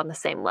put them on the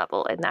same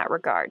level in that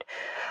regard.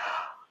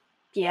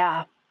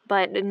 Yeah,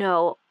 but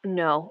no,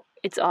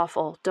 it's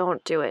awful.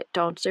 Don't do it.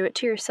 Don't do it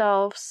to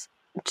yourselves.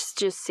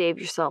 Just save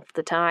yourself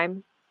the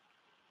time.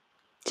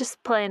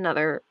 Just play a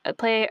Her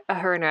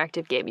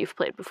Interactive game you've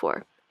played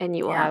before, and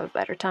you will have a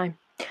better time.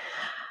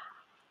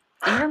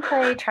 Even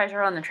play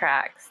Treasure on the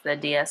Tracks, the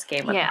DS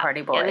game with the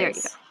Hardy Boys. Yeah, there you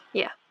go.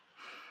 Yeah.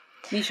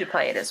 You should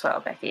play it as well,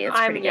 Becky. It's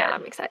pretty good. Yeah,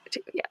 I'm excited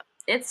too. Yeah.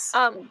 It's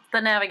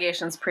the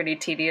navigation's pretty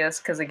tedious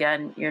because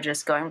again, you're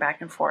just going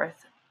back and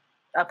forth,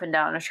 up and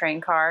down a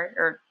train car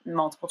or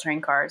multiple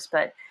train cars.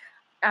 But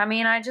I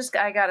mean, I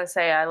gotta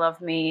say, I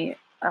love me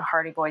a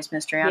Hardy Boys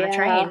mystery on a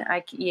train.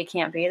 You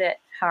can't beat it.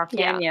 How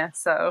can you?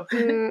 So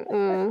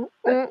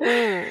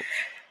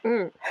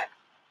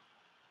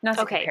not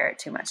to compare it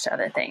too much to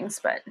other things,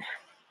 but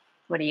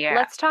what do you got?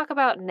 Let's talk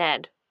about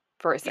Ned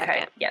for a second.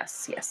 Okay.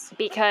 Yes.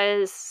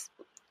 Because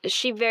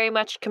she very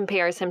much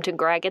compares him to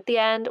Greg at the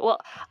end.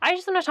 Well, I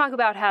just want to talk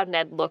about how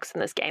Ned looks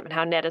in this game and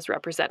how Ned is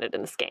represented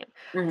in this game.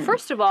 Mm-hmm.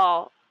 First of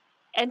all,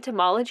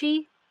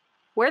 entomology.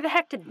 Where the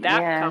heck did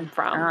that come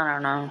from? I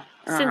don't know.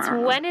 Since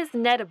when is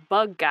Ned a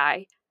bug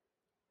guy?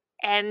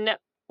 And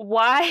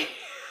why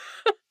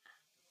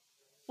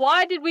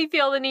why did we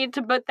feel the need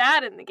to put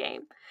that in the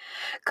game?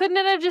 Couldn't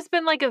it have just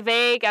been like a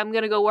vague, I'm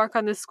going to go work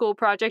on this school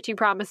project you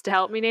promised to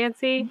help me,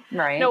 Nancy?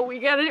 Right. No,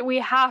 we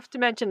have to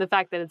mention the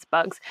fact that it's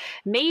bugs.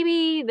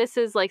 Maybe this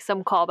is like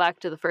some callback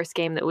to the first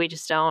game that we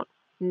just don't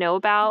know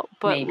about,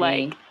 but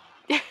like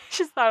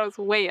just thought it was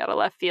way out of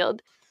left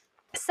field.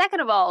 Second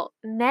of all,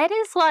 Ned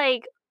is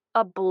like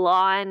a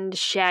blonde,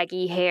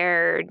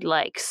 shaggy-haired,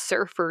 like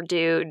surfer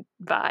dude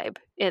vibe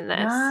in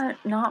this.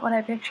 Not what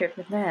I pictured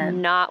with Ned.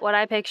 Not what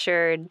I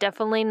pictured.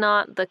 Definitely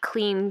not the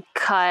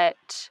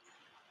clean-cut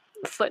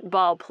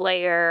football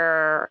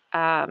player.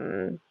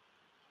 Honestly,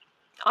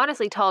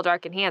 tall,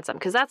 dark, and handsome,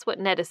 because that's what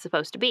Ned is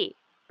supposed to be,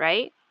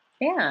 right?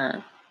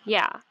 Yeah.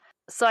 Yeah.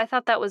 So I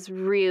thought that was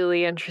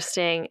really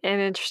interesting,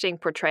 an interesting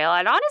portrayal.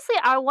 And honestly,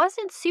 I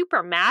wasn't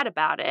super mad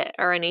about it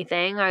or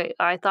anything.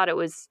 I thought it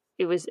was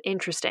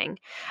interesting,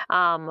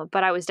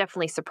 but I was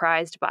definitely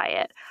surprised by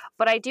it.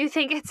 But I do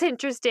think it's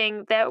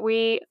interesting that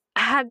we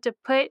had to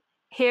put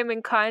him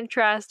in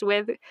contrast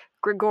with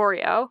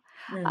Gregorio.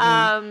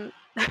 Mm-hmm.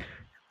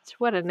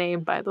 What a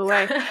name, by the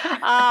way.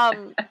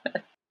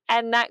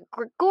 And that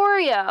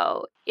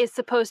Gregorio is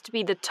supposed to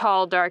be the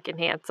tall, dark, and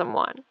handsome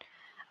one.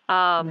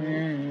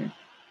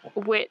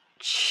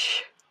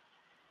 Which,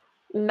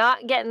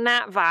 not getting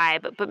that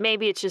vibe, but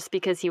maybe it's just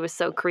because he was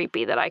so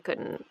creepy that I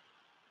couldn't.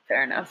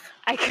 Fair enough.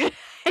 I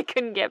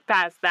couldn't get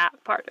past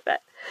that part of it.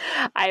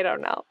 I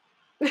don't know.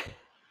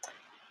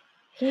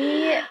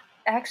 He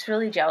acts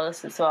really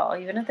jealous as well,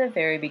 even at the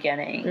very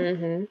beginning.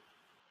 Mm-hmm.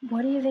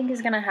 What do you think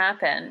is going to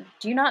happen?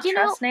 Do you not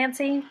trust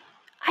Nancy?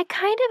 I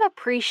kind of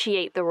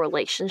appreciate the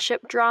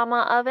relationship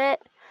drama of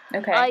it.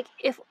 Okay. Like,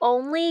 if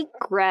only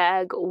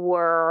Greg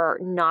were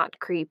not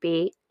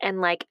creepy and,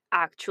 like,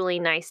 actually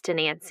nice to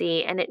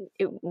Nancy, and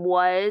it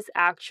was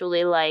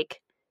actually,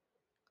 like,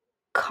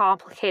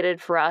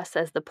 complicated for us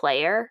as the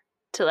player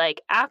to,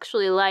 like,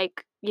 actually,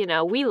 like, you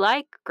know, we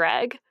like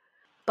Greg,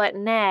 but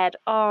Ned,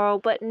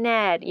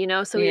 you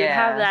know, so we would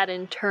have that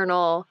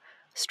internal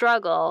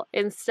struggle.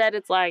 Instead,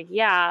 it's like,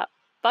 yeah,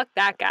 fuck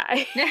that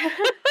guy.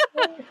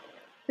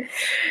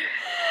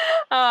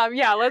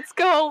 Let's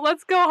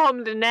go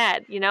home to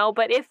Ned, you know.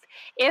 But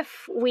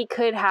if we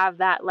could have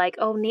that, like,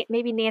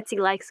 maybe Nancy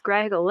likes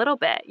Greg a little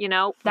bit, you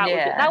know,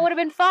 that would have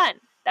been fun.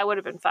 That would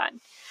have been fun.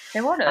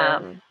 It would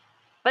have.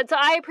 But so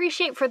I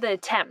appreciate for the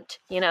attempt,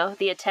 you know,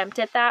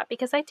 at that,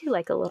 because I do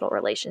like a little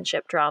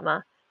relationship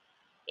drama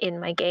in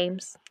my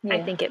games. Yeah.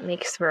 I think it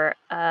makes for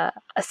a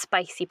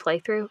spicy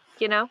playthrough,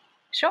 you know.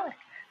 Sure.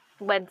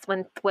 When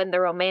the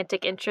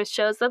romantic interest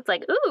shows up, it's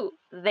like, ooh,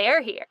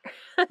 they're here.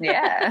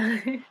 Yeah.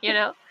 You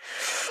know?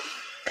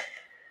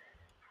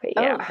 But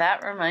yeah. Oh,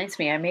 that reminds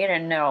me. I made a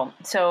note.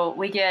 So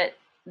we get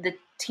the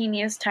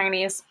teeniest,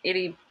 tiniest,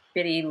 itty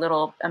bitty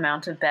little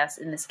amount of Bess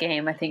in this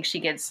game. I think she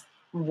gets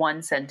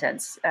one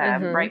sentence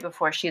right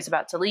before she's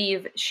about to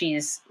leave.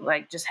 She's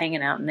like just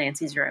hanging out in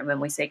Nancy's room and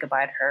we say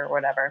goodbye to her or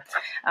whatever.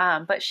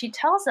 But she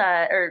tells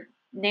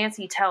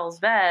Nancy tells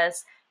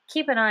Bess,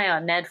 keep an eye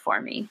on Ned for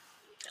me.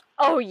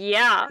 Oh,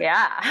 yeah.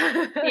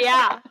 Yeah.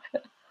 Yeah.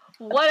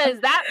 What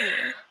does that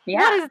mean? Yeah.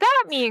 What does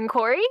that mean,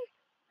 Corey?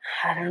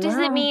 I don't know. Does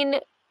it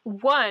mean,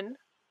 one,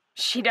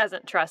 she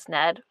doesn't trust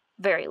Ned?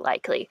 Very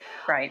likely.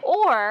 Right.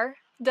 Or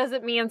does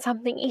it mean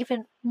something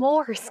even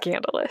more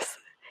scandalous?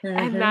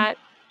 And that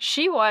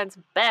she wants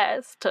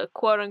Bess to,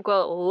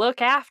 quote-unquote,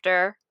 look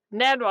after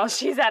Ned while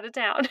she's out of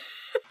town.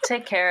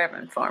 Take care of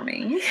him for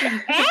me.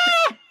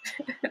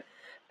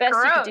 Bess,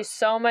 you could do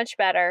so much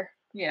better.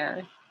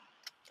 Yeah.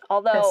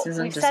 Although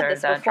we've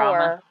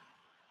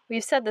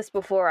said this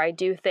before, I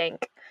do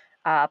think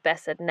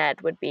Bess and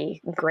Ned would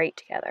be great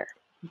together.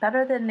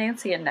 Better than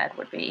Nancy and Ned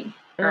would be.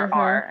 Or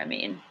are, I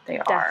mean. They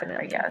Definitely.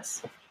 are, I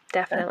guess.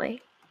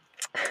 Definitely.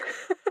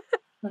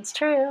 That's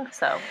true.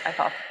 So I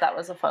thought that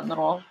was a fun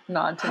little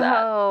nod to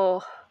that.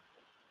 Oh.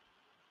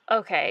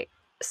 Okay.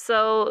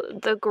 So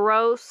the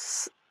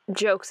gross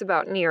jokes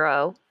about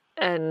Nero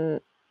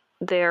and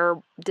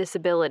their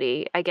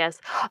disability, I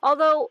guess.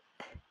 Although,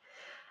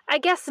 I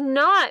guess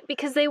not,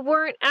 because they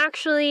didn't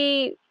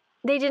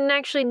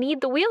actually need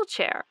the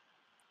wheelchair.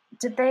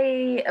 Did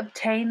they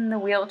obtain the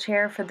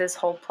wheelchair for this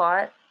whole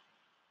plot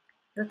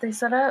that they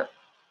set up?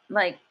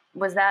 Like,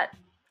 was that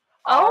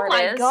all Oh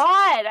my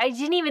God, I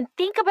didn't even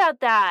think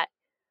about that.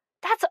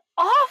 That's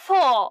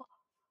awful.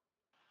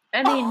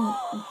 I mean,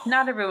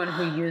 not everyone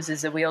who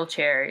uses a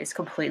wheelchair is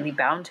completely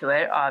bound to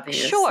it,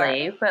 obviously.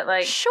 Sure. But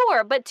like,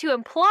 sure, but to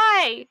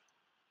imply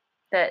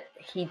that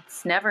he's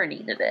never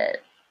needed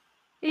it.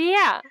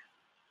 Yeah.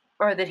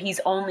 Or that he's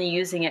only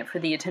using it for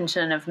the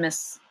attention of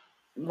Miss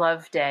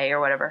Loveday or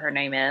whatever her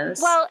name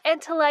is. Well,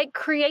 and to like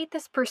create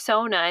this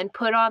persona and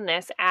put on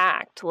this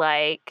act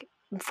like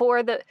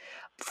for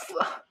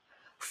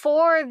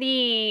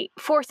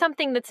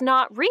something that's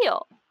not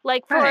real.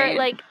 Like for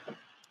like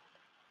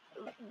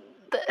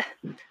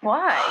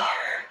Why?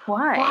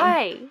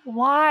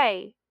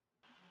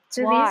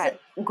 Do these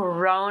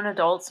grown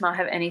adults not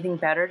have anything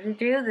better to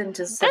do than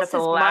to set up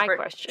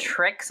elaborate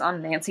tricks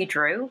on Nancy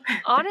Drew?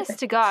 Honest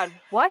to God,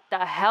 what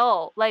the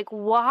hell? Like,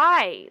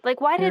 why? Like,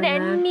 why did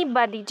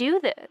anybody do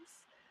this?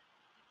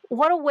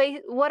 What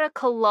a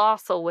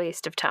colossal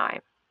waste of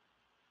time.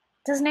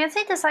 Does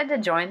Nancy decide to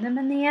join them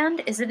in the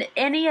end? Is it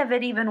any of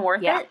it even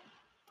worth it?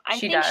 I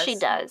think she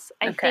does.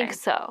 I think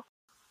so.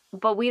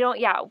 But we don't,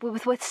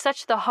 with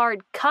such the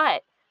hard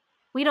cut,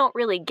 we don't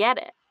really get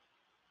it.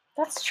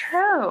 That's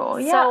true.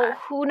 Yeah. So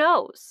who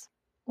knows?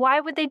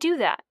 Why would they do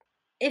that?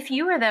 If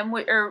you were them,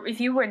 or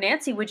if you were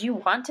Nancy, would you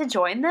want to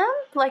join them?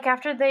 Like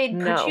after they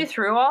put you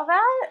through all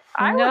that?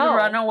 I would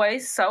run away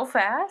so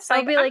fast.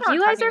 I'd be like,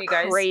 you guys are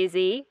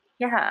crazy.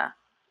 Yeah.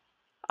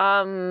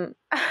 I'm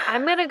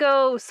gonna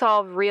go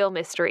solve real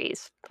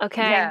mysteries.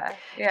 Okay.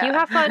 Yeah. You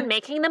have fun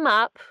making them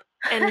up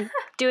and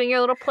doing your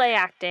little play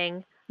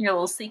acting. Your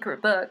little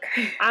secret book.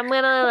 I'm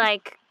gonna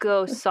like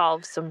go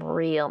solve some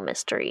real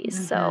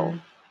mysteries. So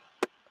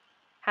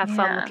have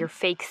fun with your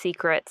fake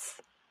secrets.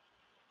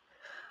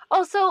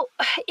 Also,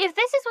 if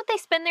this is what they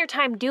spend their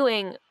time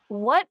doing,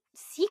 what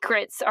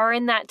secrets are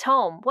in that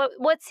tome?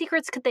 What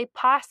secrets could they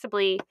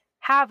possibly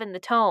have in the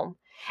tome?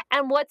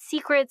 And what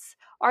secrets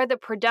are the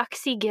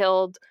Produxy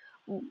Guild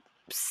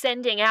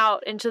sending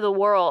out into the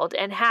world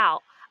and how.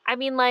 I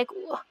mean, like,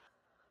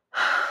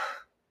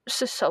 it's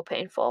just so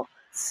painful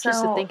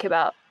just to think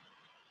about.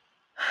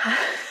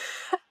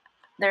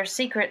 Their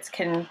secrets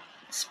can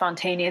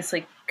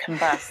spontaneously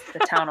combust the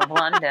town of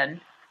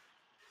London,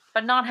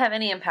 but not have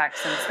any impact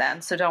since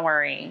then, so don't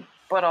worry.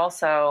 But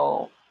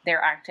also,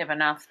 they're active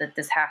enough that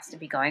this has to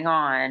be going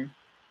on.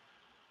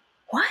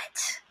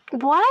 What?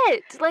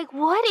 What? Like,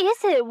 what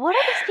is it? What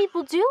are these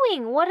people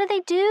doing? What do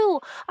they do?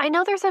 I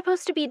know they're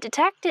supposed to be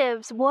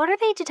detectives. What are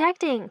they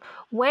detecting?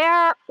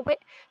 Where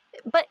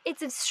but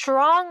it's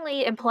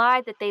strongly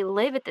implied that they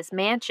live at this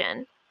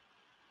mansion.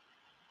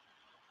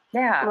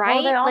 Yeah. Right?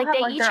 Well, they all like, have,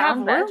 they like, each their have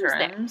own rooms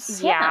bedrooms.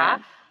 there. Yeah.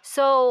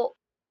 So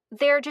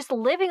they're just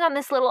living on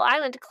this little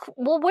island.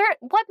 Well,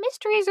 what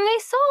mysteries are they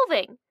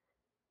solving?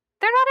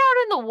 They're not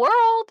out in the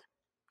world.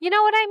 You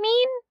know what I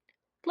mean?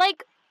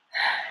 Like,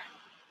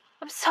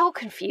 I'm so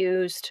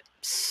confused.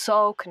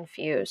 So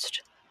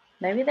confused.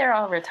 Maybe they're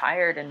all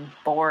retired and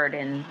bored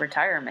in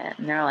retirement,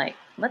 and they're like,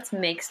 let's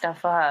make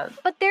stuff up.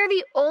 But they're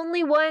the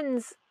only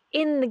ones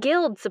in the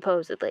guild,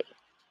 supposedly.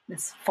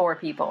 It's 4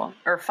 people.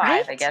 Or 5,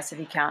 Right? I guess, if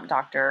you count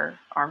Dr.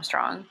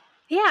 Armstrong.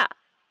 Yeah.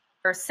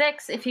 Or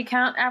 6, if you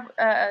count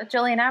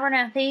Jillian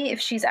Abernathy, if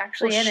she's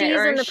actually in it. She's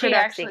Or in the is she Produxy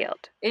actually,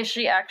 Guild. Is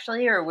she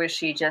actually, or was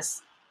she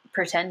just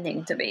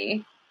pretending to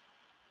be?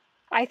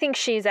 I think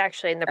she's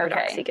actually in the Okay.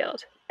 Produxy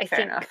Guild.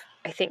 Fair enough.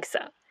 I think so.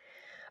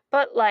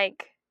 But,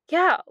 like,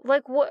 yeah,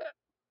 like, what?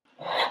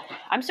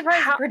 I'm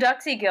surprised the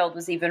Produxy Guild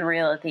was even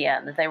real at the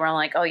end. That they were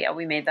like, oh yeah,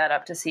 we made that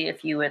up to see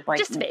if you would, like,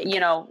 Just fake. you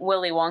know,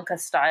 Willy Wonka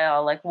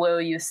style, like,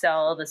 will you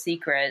sell the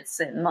secrets?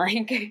 And,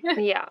 like...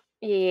 Yeah,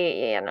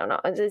 no.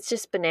 It's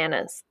just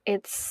bananas.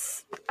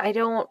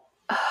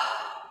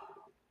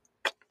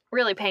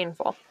 Really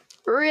painful.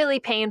 Really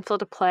painful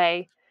to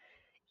play.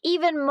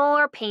 Even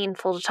more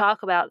painful to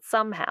talk about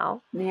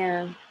somehow.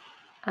 Yeah.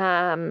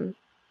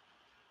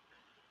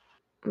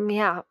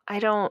 Yeah,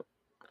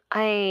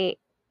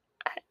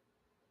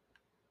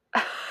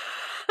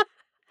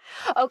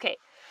 Okay,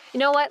 you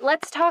know what?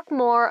 Let's talk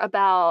more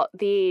about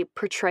the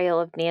portrayal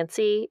of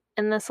Nancy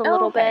in this a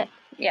little bit.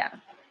 Yeah.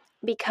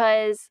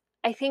 Because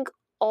I think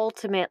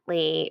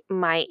ultimately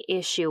my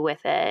issue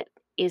with it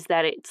is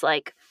that it's,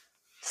 like,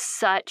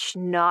 such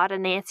not a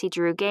Nancy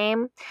Drew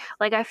game.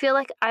 Like, I feel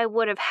like I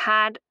would have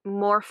had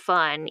more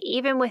fun,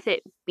 even with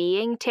it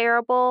being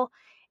terrible,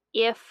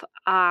 if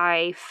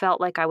I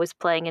felt like I was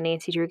playing a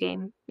Nancy Drew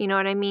game. You know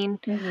what I mean?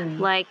 Mm-hmm.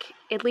 Like,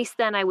 at least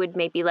then I would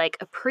maybe, like,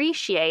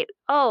 appreciate,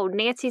 oh,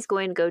 Nancy's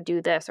going to go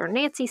do this, or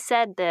Nancy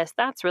said this,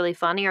 that's really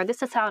funny, or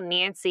this is how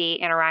Nancy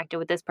interacted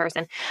with this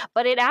person.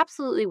 But it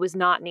absolutely was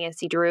not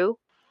Nancy Drew.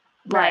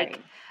 Right.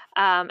 Like,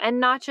 and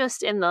not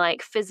just in the,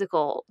 like,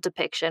 physical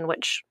depiction,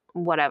 which,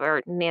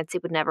 whatever, Nancy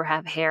would never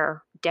have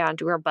hair down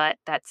to her butt.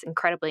 That's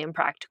incredibly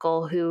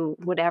impractical. Who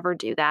would ever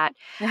do that?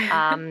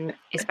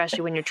 Especially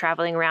when you're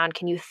traveling around.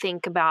 Can you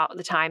think about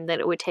the time that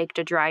it would take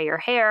to dry your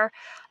hair?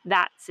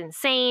 That's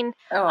insane.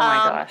 Oh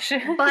my gosh.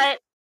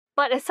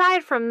 But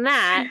aside from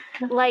that,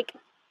 like,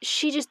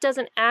 she just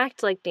doesn't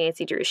act like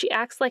Nancy Drew. She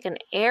acts like an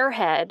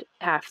airhead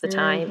half the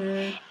time.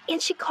 Mm-hmm.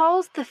 And she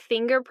calls the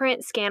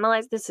fingerprint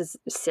scandalizer. This is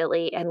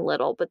silly and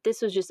little, but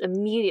this was just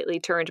immediately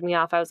turned me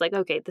off. I was like,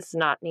 okay, this is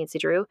not Nancy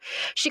Drew.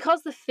 She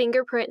calls the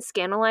fingerprint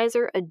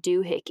scandalizer a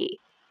doohickey.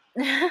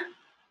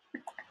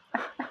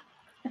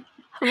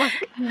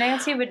 Like,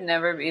 Nancy would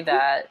never be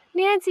that.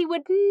 Nancy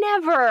would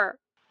never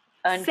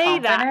say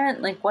that.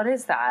 Like, what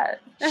is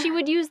that? She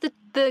would use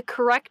the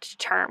correct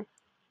term.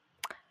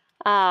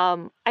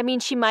 I mean,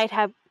 she might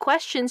have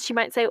questions. She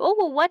might say, oh,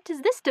 well, what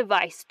does this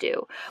device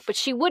do? But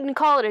she wouldn't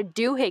call it a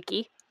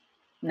doohickey.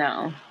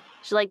 No.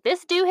 She's like,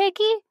 this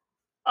doohickey?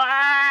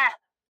 Ah!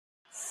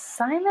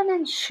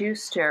 Simon &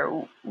 Schuster,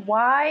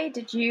 why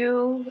did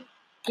you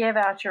give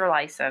out your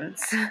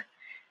license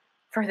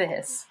for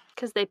this?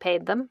 Because they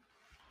paid them.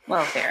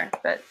 Well, fair.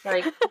 But,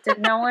 like, did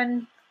no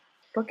one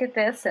look at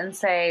this and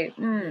say,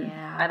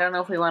 I don't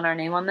know if we want our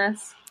name on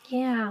this?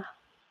 Yeah.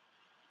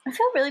 I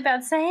feel really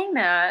bad saying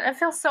that. I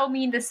feel so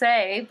mean to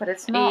say, but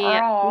it's not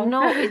wrong.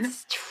 No,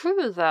 it's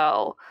true,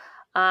 though.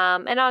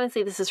 And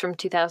honestly, this is from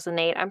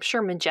 2008. I'm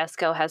sure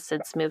Majesco has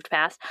since moved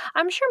past.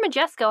 I'm sure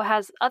Majesco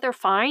has other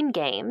fine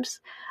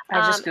games.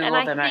 I just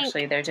Googled them,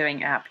 actually. They're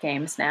doing app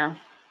games now.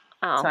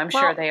 Oh, so I'm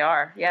sure they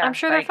are. Yeah, I'm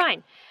sure they're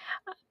fine.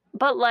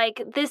 But,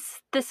 like,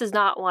 this is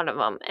not one of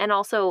them. And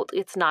also,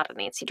 it's not a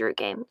Nancy Drew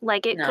game.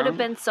 Like, it could have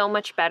been so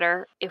much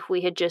better if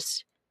we had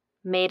just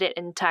made it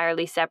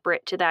entirely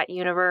separate to that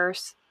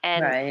universe.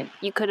 And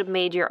you could have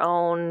made your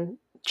own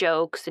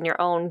jokes and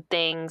your own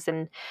things.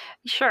 And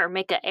sure,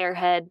 make an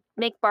Airhead,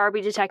 make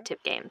Barbie detective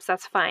games.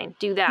 That's fine.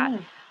 Do that.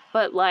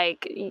 But,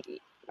 like,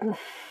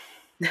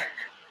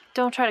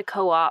 don't try to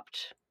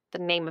co-opt the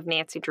name of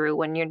Nancy Drew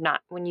when you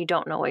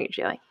don't know what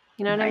you're doing.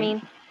 You know what I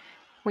mean?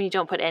 When you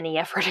don't put any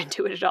effort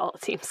into it at all,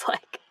 it seems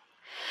like.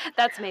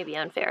 That's maybe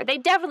unfair. They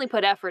definitely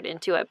put effort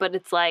into it, but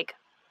it's like,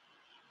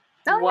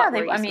 what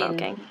were you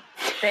smoking?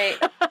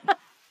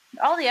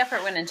 All the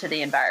effort went into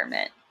the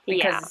environment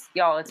because,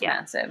 y'all, it's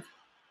massive.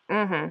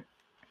 Mm-hmm.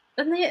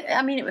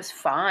 And it was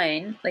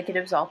fine. Like, it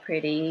was all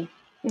pretty.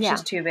 It's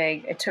just too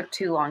big. It took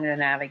too long to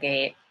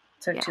navigate.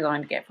 It took too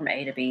long to get from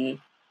A to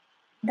B.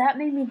 That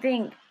made me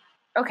think,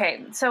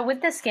 okay, so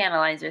with the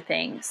Scanalyzer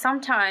thing,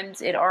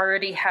 sometimes it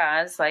already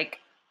has, like,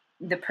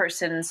 the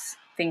person's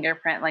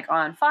fingerprint, like,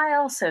 on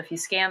file. So if you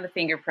scan the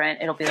fingerprint,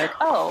 it'll be like,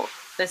 oh,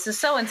 this is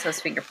so-and-so's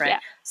fingerprint. Yeah.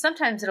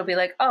 Sometimes it'll be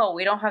like, oh,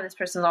 we don't have this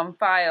person's on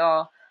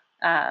file,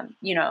 and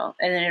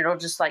then it'll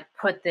just, like,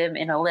 put them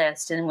in a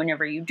list. And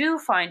whenever you do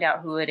find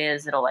out who it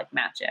is, it'll, like,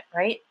 match it,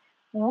 right?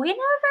 We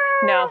never...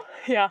 No,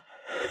 yeah.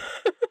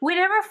 We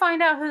never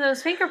find out who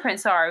those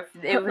fingerprints are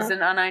if it was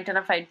an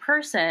unidentified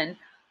person,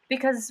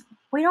 because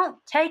we don't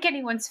take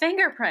anyone's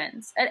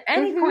fingerprints at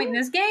any point in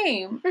this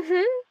game.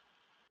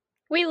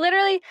 We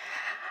literally...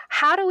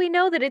 How do we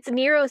know that it's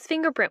Nero's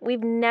fingerprint?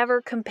 We've never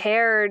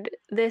compared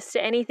this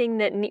to anything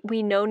that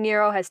we know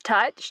Nero has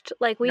touched.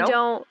 Like, we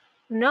don't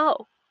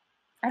know.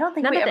 I don't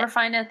think we ever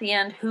find at the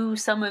end who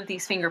some of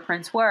these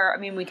fingerprints were. I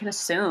mean, we can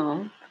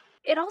assume.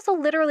 It also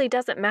literally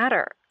doesn't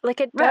matter.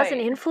 Like, it doesn't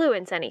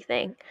influence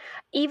anything.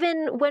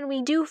 Even when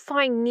we do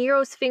find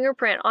Nero's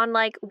fingerprint on,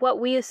 like, what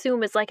we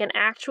assume is, like, an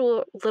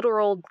actual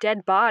literal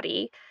dead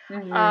body,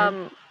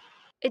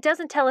 it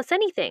doesn't tell us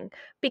anything,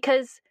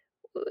 because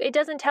it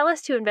doesn't tell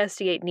us to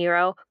investigate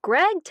Nero.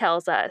 Greg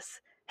tells us,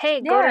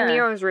 hey, go to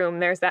Nero's room.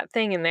 There's that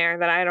thing in there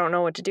that I don't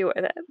know what to do with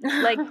it.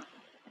 Like,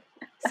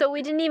 so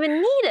we didn't even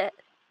need it.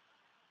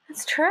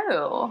 That's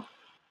true.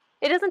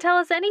 It doesn't tell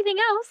us anything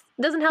else.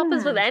 It doesn't help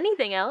us with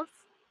anything else.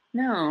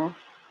 No.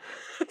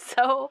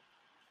 So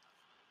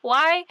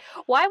why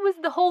was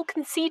the whole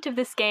conceit of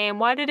this game,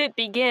 why did it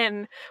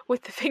begin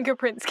with the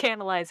fingerprint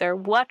Scanalyzer?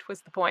 What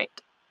was the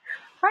point?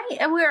 Right,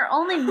 and we're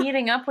only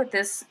meeting up with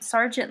this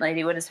sergeant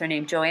lady, what is her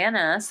name,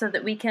 Joanna, so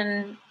that we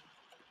can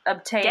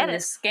obtain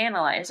this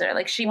Scanalyzer.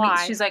 Like,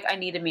 she's like, I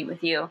need to meet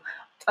with you.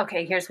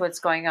 Okay, here's what's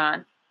going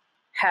on.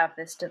 Have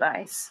this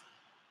device.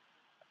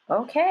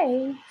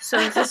 Okay, so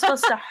is this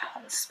supposed to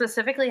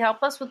specifically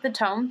help us with the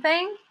tome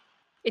thing?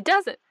 It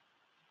doesn't.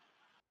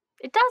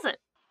 It doesn't.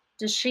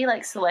 Does she,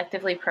 like,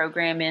 selectively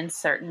program in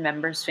certain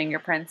members'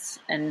 fingerprints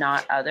and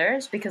not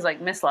others? Because,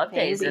 like, Miss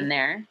Loveday's in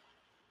there,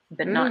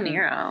 but not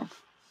Nero.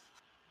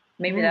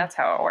 Maybe that's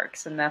how it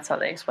works, and that's how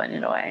they explain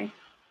it away.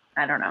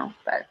 I don't know,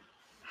 but...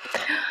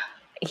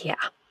 Yeah.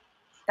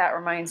 That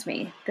reminds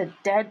me, the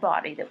dead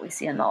body that we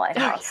see in the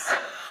lighthouse.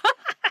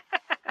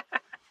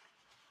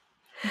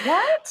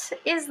 What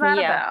is that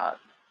about?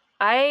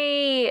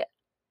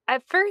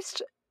 At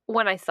first,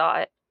 when I saw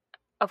it,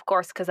 of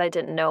course, because I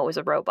didn't know it was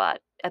a robot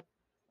at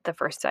the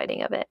first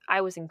sighting of it,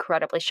 I was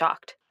incredibly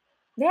shocked.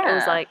 Yeah. It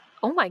was like,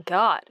 oh my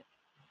God.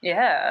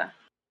 Yeah.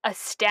 A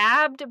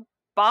stabbed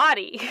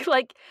body.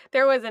 Like,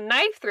 there was a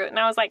knife through it, and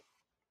I was like,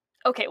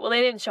 okay, well,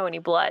 they didn't show any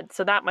blood,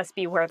 so that must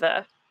be where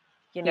the,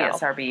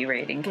 SRB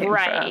rating came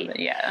from.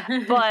 Yeah.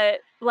 But,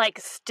 like,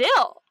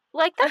 still,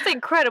 like, that's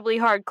incredibly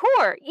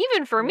hardcore,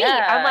 even for me.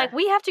 Yeah. I'm like,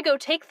 we have to go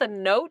take the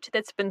note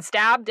that's been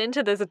stabbed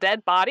into this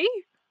dead body?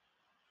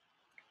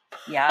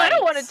 Yeah. I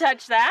don't want to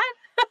touch that.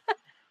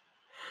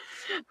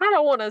 I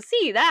don't want to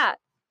see that.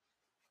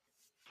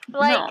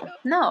 Like,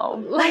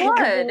 no.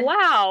 Like,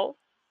 wow.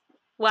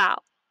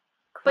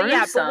 But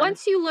yeah,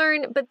 once you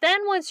learn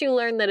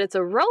that it's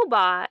a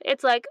robot,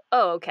 it's like,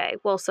 oh, okay,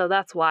 well, so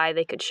that's why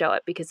they could show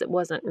it, because it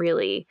wasn't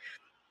really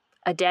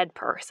a dead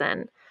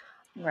person.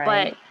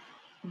 Right.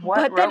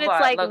 But then it's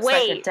like, looks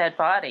like a dead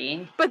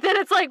body? But then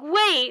it's like,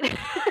 wait.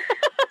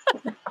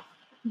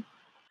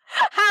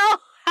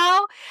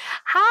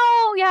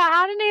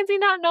 How did Nancy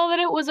not know that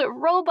it was a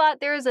robot?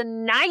 There's a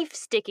knife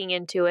sticking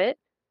into it.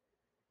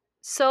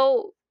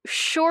 So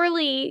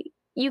surely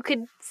you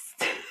could...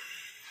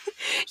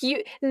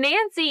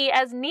 Nancy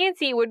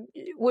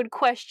would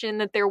question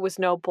that there was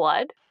no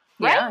blood,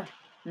 right?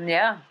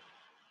 Yeah,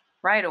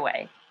 right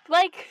away.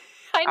 Like,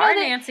 I know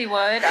Nancy would.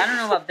 I don't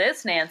know about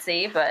this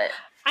Nancy, but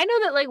I know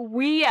that, like,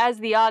 we as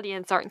the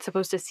audience aren't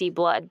supposed to see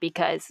blood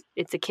because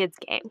it's a kid's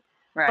game,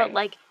 right? But,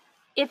 like,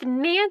 if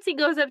Nancy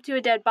goes up to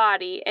a dead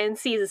body and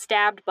sees a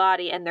stabbed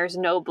body and there's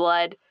no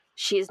blood,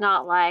 she's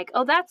not like,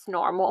 oh, that's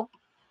normal,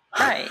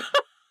 right?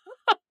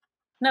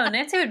 No,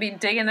 Nancy would be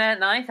digging that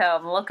knife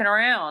out and looking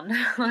around.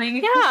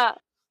 Like, yeah.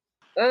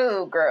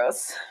 Oh,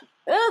 gross.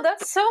 Oh,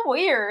 that's so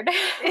weird.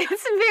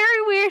 It's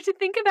very weird to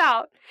think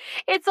about.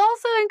 It's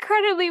also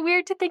incredibly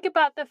weird to think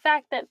about the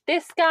fact that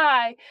this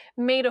guy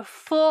made a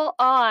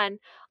full-on,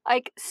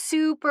 like,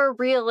 super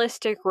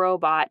realistic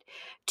robot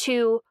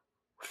to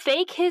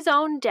fake his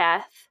own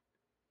death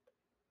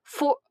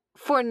for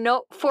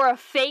a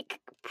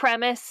fake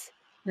premise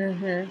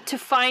to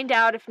find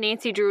out if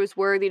Nancy Drew is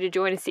worthy to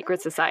join a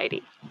secret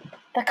society.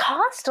 The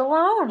cost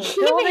alone,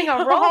 building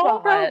a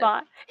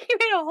robot. He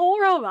made a whole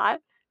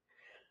robot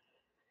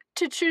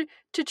to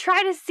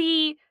try to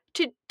see,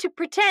 to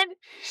pretend.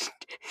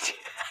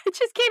 I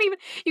just can't even.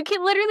 You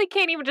literally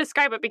can't even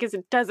describe it because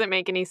it doesn't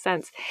make any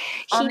sense.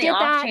 On the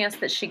off chance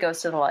that she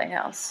goes to the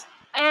lighthouse,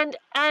 and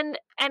I'm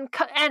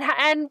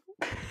like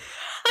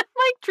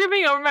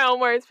tripping over my own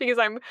words because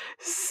I'm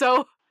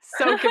so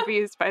so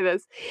confused by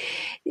this.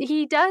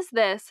 He does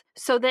this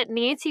so that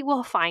Nancy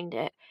will find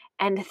it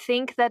and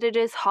think that it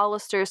is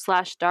Hollister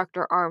 /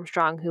 Dr.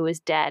 Armstrong who is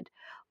dead,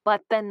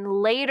 but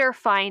then later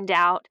find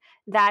out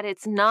that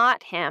it's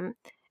not him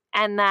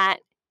and that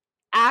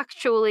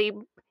actually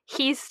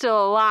he's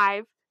still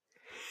alive.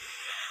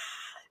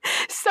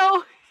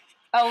 So...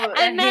 Oh,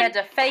 and he then- had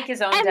to fake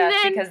his own and death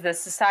then- because the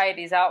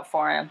society's out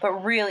for him.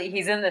 But really,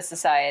 he's in the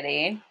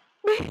society.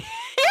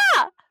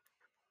 Yeah.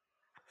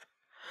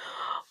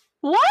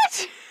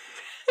 What?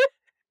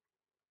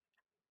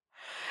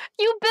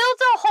 You built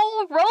a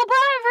whole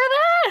robot for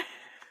that?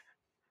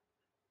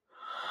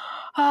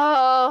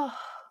 Oh.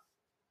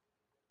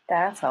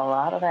 That's a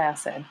lot of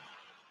acid.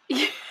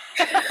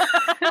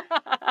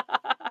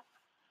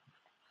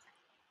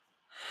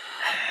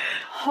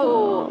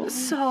 Oh,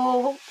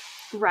 so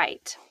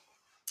right.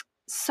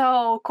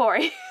 So,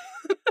 Corey,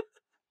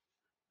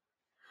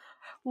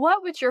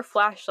 what would your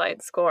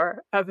flashlight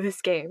score of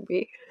this game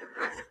be?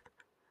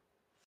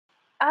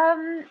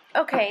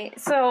 Okay,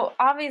 so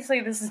obviously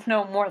this is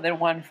no more than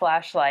one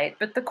flashlight,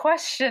 but the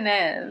question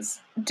is,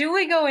 do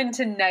we go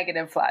into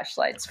negative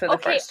flashlights for the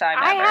first time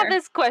ever? I had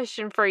this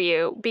question for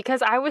you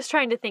because I was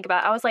trying to think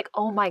about it. I was like,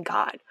 oh my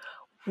God,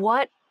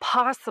 what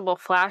possible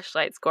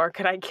flashlight score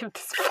could I give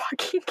this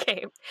fucking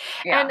game?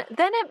 Yeah. And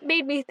then it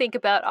made me think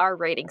about our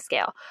rating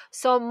scale.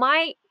 So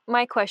my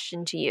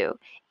question to you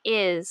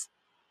is,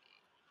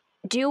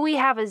 do we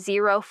have a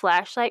 0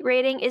 flashlight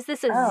rating? Is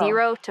this a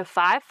 0 to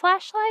 5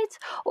 flashlights,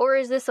 or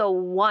is this a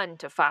 1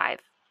 to 5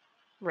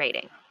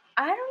 rating?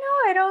 I don't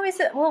know. I don't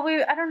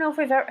know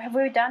if have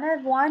we done a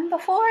 1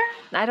 before?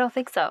 I don't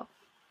think so.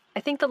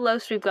 I think the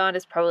lowest we've gone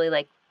is probably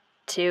like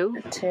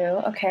 2. 2,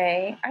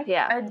 okay.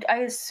 I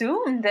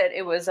assumed that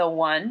it was a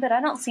 1, but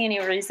I don't see any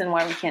reason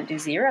why we can't do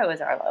 0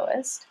 as our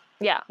lowest.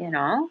 Yeah. You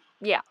know?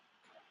 Yeah.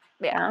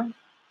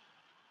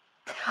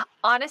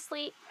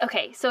 Honestly,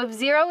 okay, so if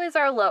 0 is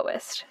our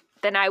lowest,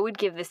 then I would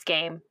give this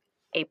game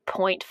a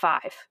 0.5.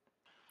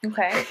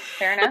 Okay,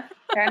 fair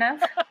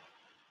enough.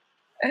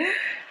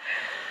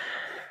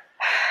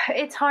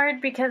 It's hard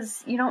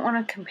because you don't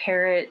want to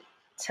compare it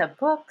to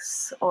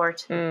books or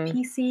to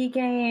PC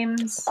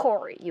games.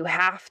 Corey, you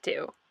have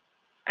to.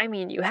 I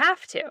mean, you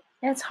have to.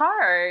 It's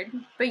hard,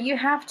 but you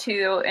have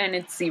to, and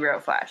it's 0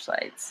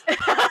 flashlights.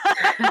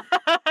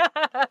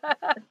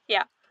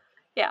 Yeah.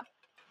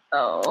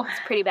 Oh. It's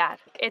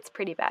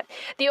pretty bad.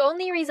 The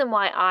only reason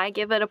why I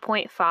give it a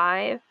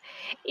 0.5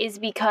 is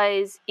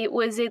because it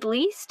was at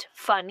least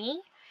funny.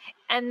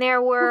 And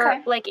there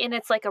were, in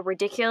its, a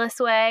ridiculous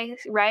way,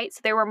 right? So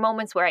there were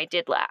moments where I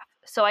did laugh.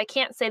 So I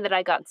can't say that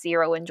I got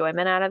 0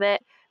 enjoyment out of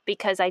it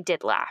because I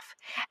did laugh.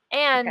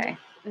 And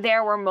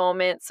there were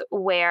moments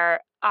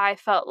where I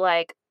felt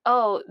like,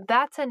 oh,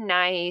 that's a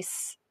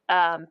nice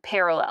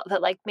parallel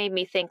that, made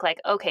me think,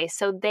 okay,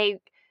 so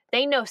they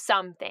know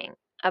something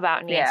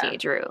about Nancy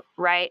Drew,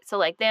 right? So,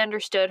 they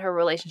understood her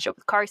relationship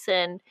with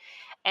Carson,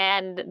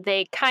 and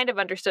they kind of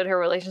understood her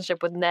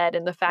relationship with Ned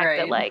and the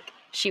fact that,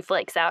 she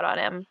flakes out on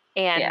him.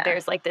 And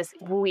there's, this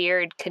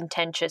weird,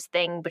 contentious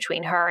thing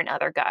between her and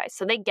other guys.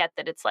 So they get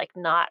that it's,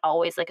 not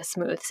always, a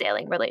smooth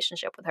sailing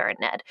relationship with her and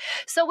Ned.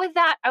 So with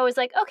that, I was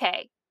like,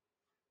 okay,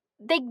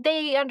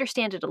 they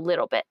understand it a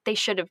little bit. They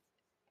should have,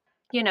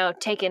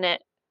 taken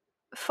it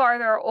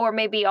farther, or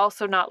maybe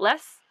also not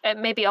less,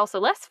 and maybe also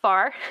less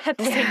far at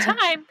the same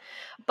time.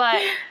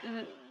 But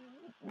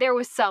there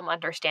was some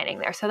understanding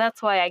there. So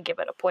that's why I give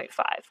it a 0.5.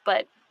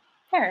 But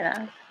fair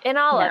enough. In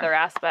all other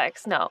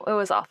aspects, no, it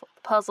was awful.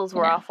 The puzzles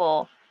were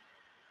awful.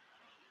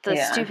 The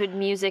stupid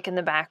music in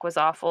the back was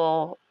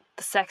awful.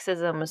 The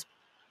sexism was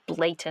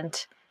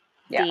blatant.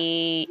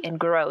 And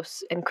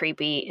gross and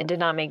creepy and did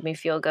not make me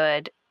feel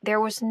good. There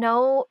was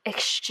no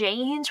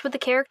exchange with the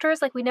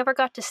characters. We never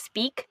got to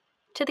speak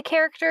to the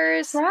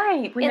characters.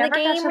 Right. We in never the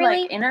game, got to,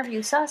 really.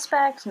 Interview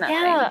suspects,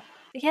 nothing.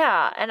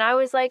 Yeah. And I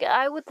was like,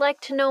 I would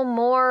like to know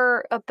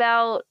more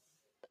about,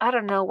 I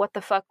don't know, what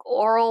the fuck,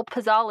 oral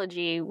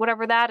pathology,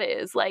 whatever that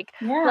is. Let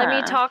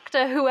me talk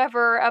to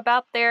whoever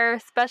about their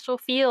special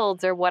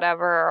fields or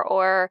whatever,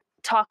 or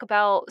talk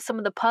about some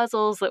of the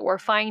puzzles that we're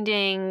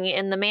finding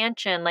in the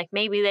mansion.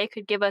 Maybe they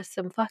could give us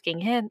some fucking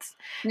hints.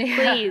 Yeah.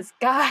 Please,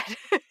 God.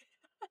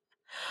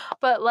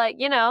 But,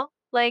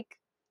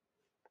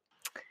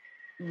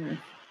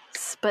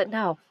 but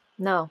no,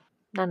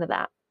 none of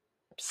that.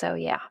 So,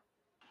 yeah.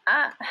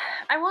 I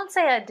won't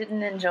say I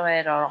didn't enjoy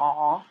it at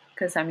all,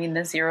 because,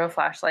 the 0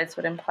 flashlights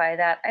would imply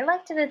that. I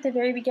liked it at the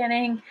very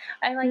beginning.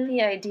 I liked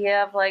the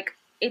idea of,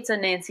 it's a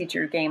Nancy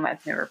Drew game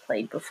I've never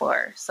played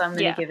before, so I'm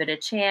going to give it a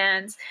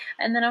chance.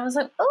 And then I was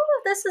like,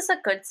 oh, this is a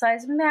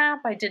good-sized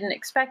map. I didn't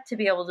expect to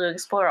be able to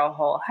explore a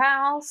whole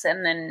house,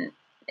 and then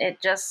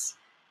it just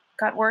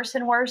got worse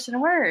and worse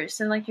and worse.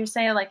 And like you're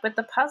saying, with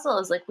the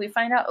puzzles, we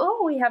find out,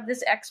 oh, we have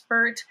this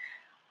expert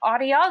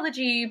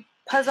audiology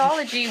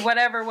puzzology,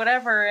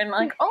 whatever. And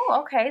like,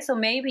 oh, okay. So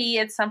maybe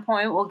at some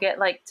point we'll get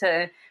like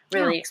to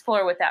really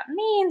explore what that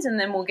means. And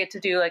then we'll get to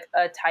do like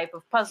a type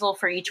of puzzle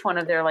for each one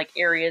of their like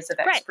areas of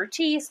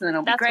expertise. And then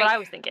it'll be great. That's what I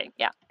was thinking.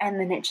 Yeah. And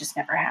then it just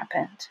never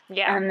happened.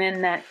 Yeah. And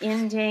then that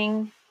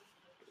ending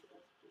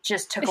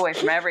just took away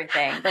from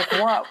everything. Like,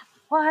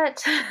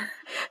 what?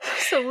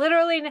 So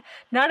literally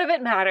none of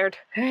it mattered.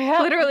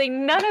 Yeah. Literally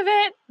none of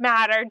it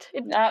mattered.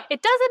 It doesn't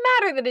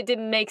matter that it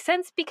didn't make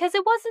sense because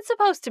it wasn't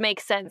supposed to make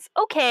sense.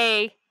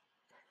 Okay.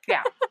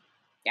 Yeah.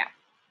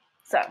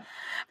 So.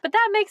 But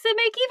that makes it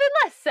make even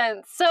less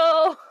sense.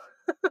 So.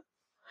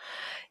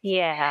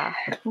 Yeah.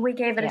 We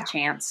gave it a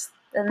chance.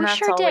 And We that's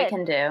sure all did. we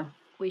can do.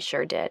 We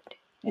sure did.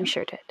 We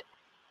sure did.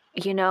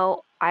 You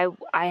know, I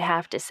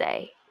have to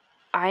say,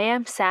 I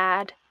am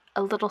sad,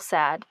 a little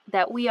sad,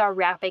 that we are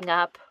wrapping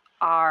up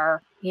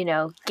our,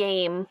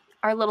 game,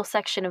 our little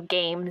section of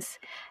games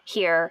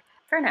here.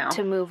 For now.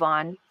 To move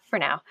on for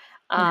now.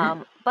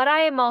 But I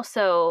am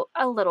also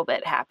a little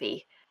bit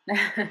happy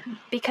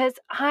because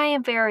I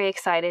am very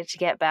excited to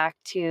get back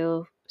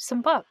to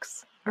some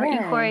books. Aren't you,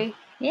 Corey?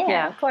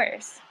 Yeah, of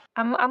course.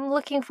 I'm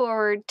looking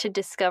forward to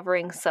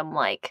discovering some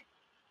like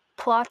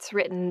plots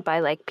written by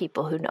like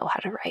people who know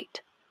how to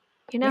write.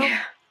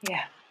 Yeah.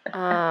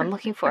 I'm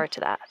looking forward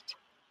to that.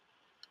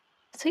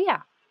 So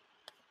yeah.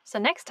 So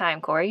next time,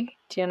 Corey,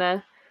 do you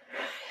wanna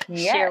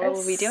share what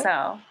we'll be doing?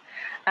 So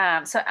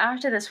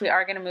after this, we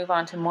are going to move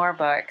on to more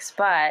books,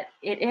 but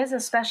it is a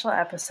special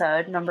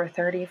episode, number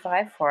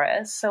 35 for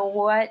us. So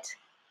what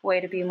way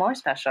to be more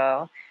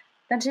special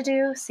than to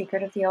do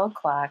Secret of the Old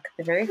Clock,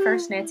 the very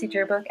first Nancy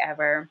Drew book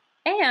ever.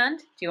 And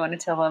do you want to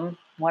tell them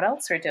what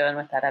else we're doing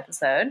with that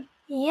episode?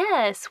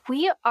 Yes,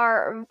 we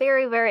are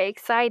very, very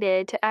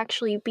excited to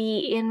actually be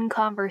in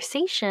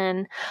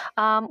conversation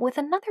with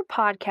another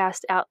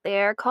podcast out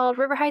there called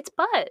River Heights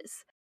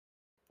Buzz.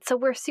 So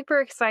we're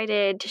super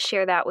excited to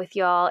share that with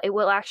y'all. It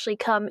will actually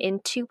come in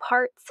 2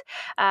 parts.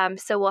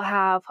 So we'll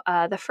have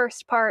the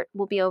first part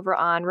will be over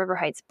on River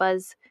Heights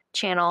Buzz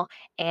channel,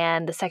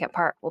 and the second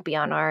part will be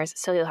on ours.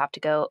 So you'll have to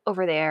go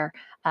over there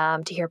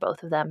to hear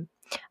both of them.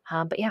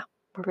 But yeah,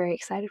 we're very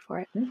excited for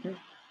it. Mm-hmm.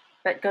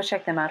 But go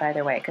check them out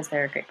either way because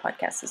they're a great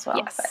podcast as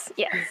well.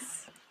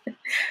 Yes.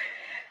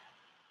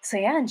 So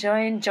yeah,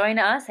 join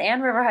us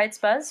and River Heights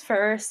Buzz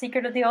for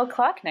Secret of the Old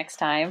Clock next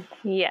time.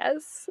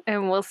 Yes,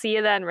 and we'll see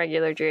you then,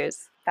 Regular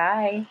Drews.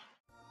 Bye.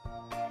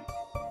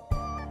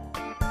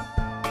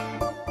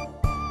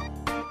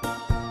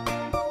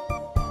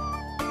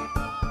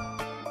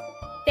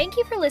 Thank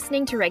you for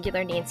listening to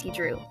Regular Nancy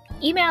Drew.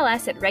 Email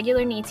us at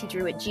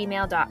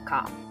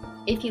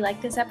regularnancydrew@gmail.com. If you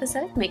like this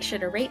episode, make sure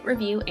to rate,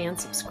 review, and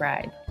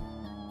subscribe.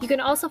 You can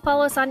also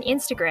follow us on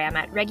Instagram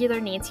at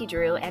Regular Nancy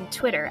Drew and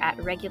Twitter at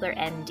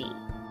RegularND.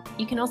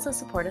 You can also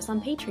support us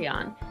on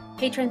Patreon.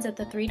 Patrons at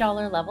the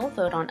 $3 level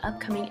vote on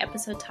upcoming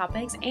episode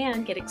topics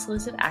and get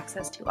exclusive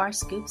access to our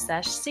Scoop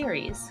Sesh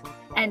series.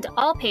 And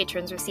all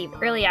patrons receive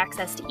early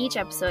access to each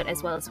episode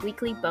as well as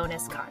weekly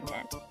bonus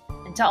content.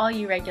 And to all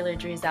you regular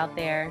Drews out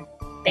there,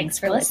 thanks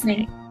for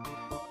listening.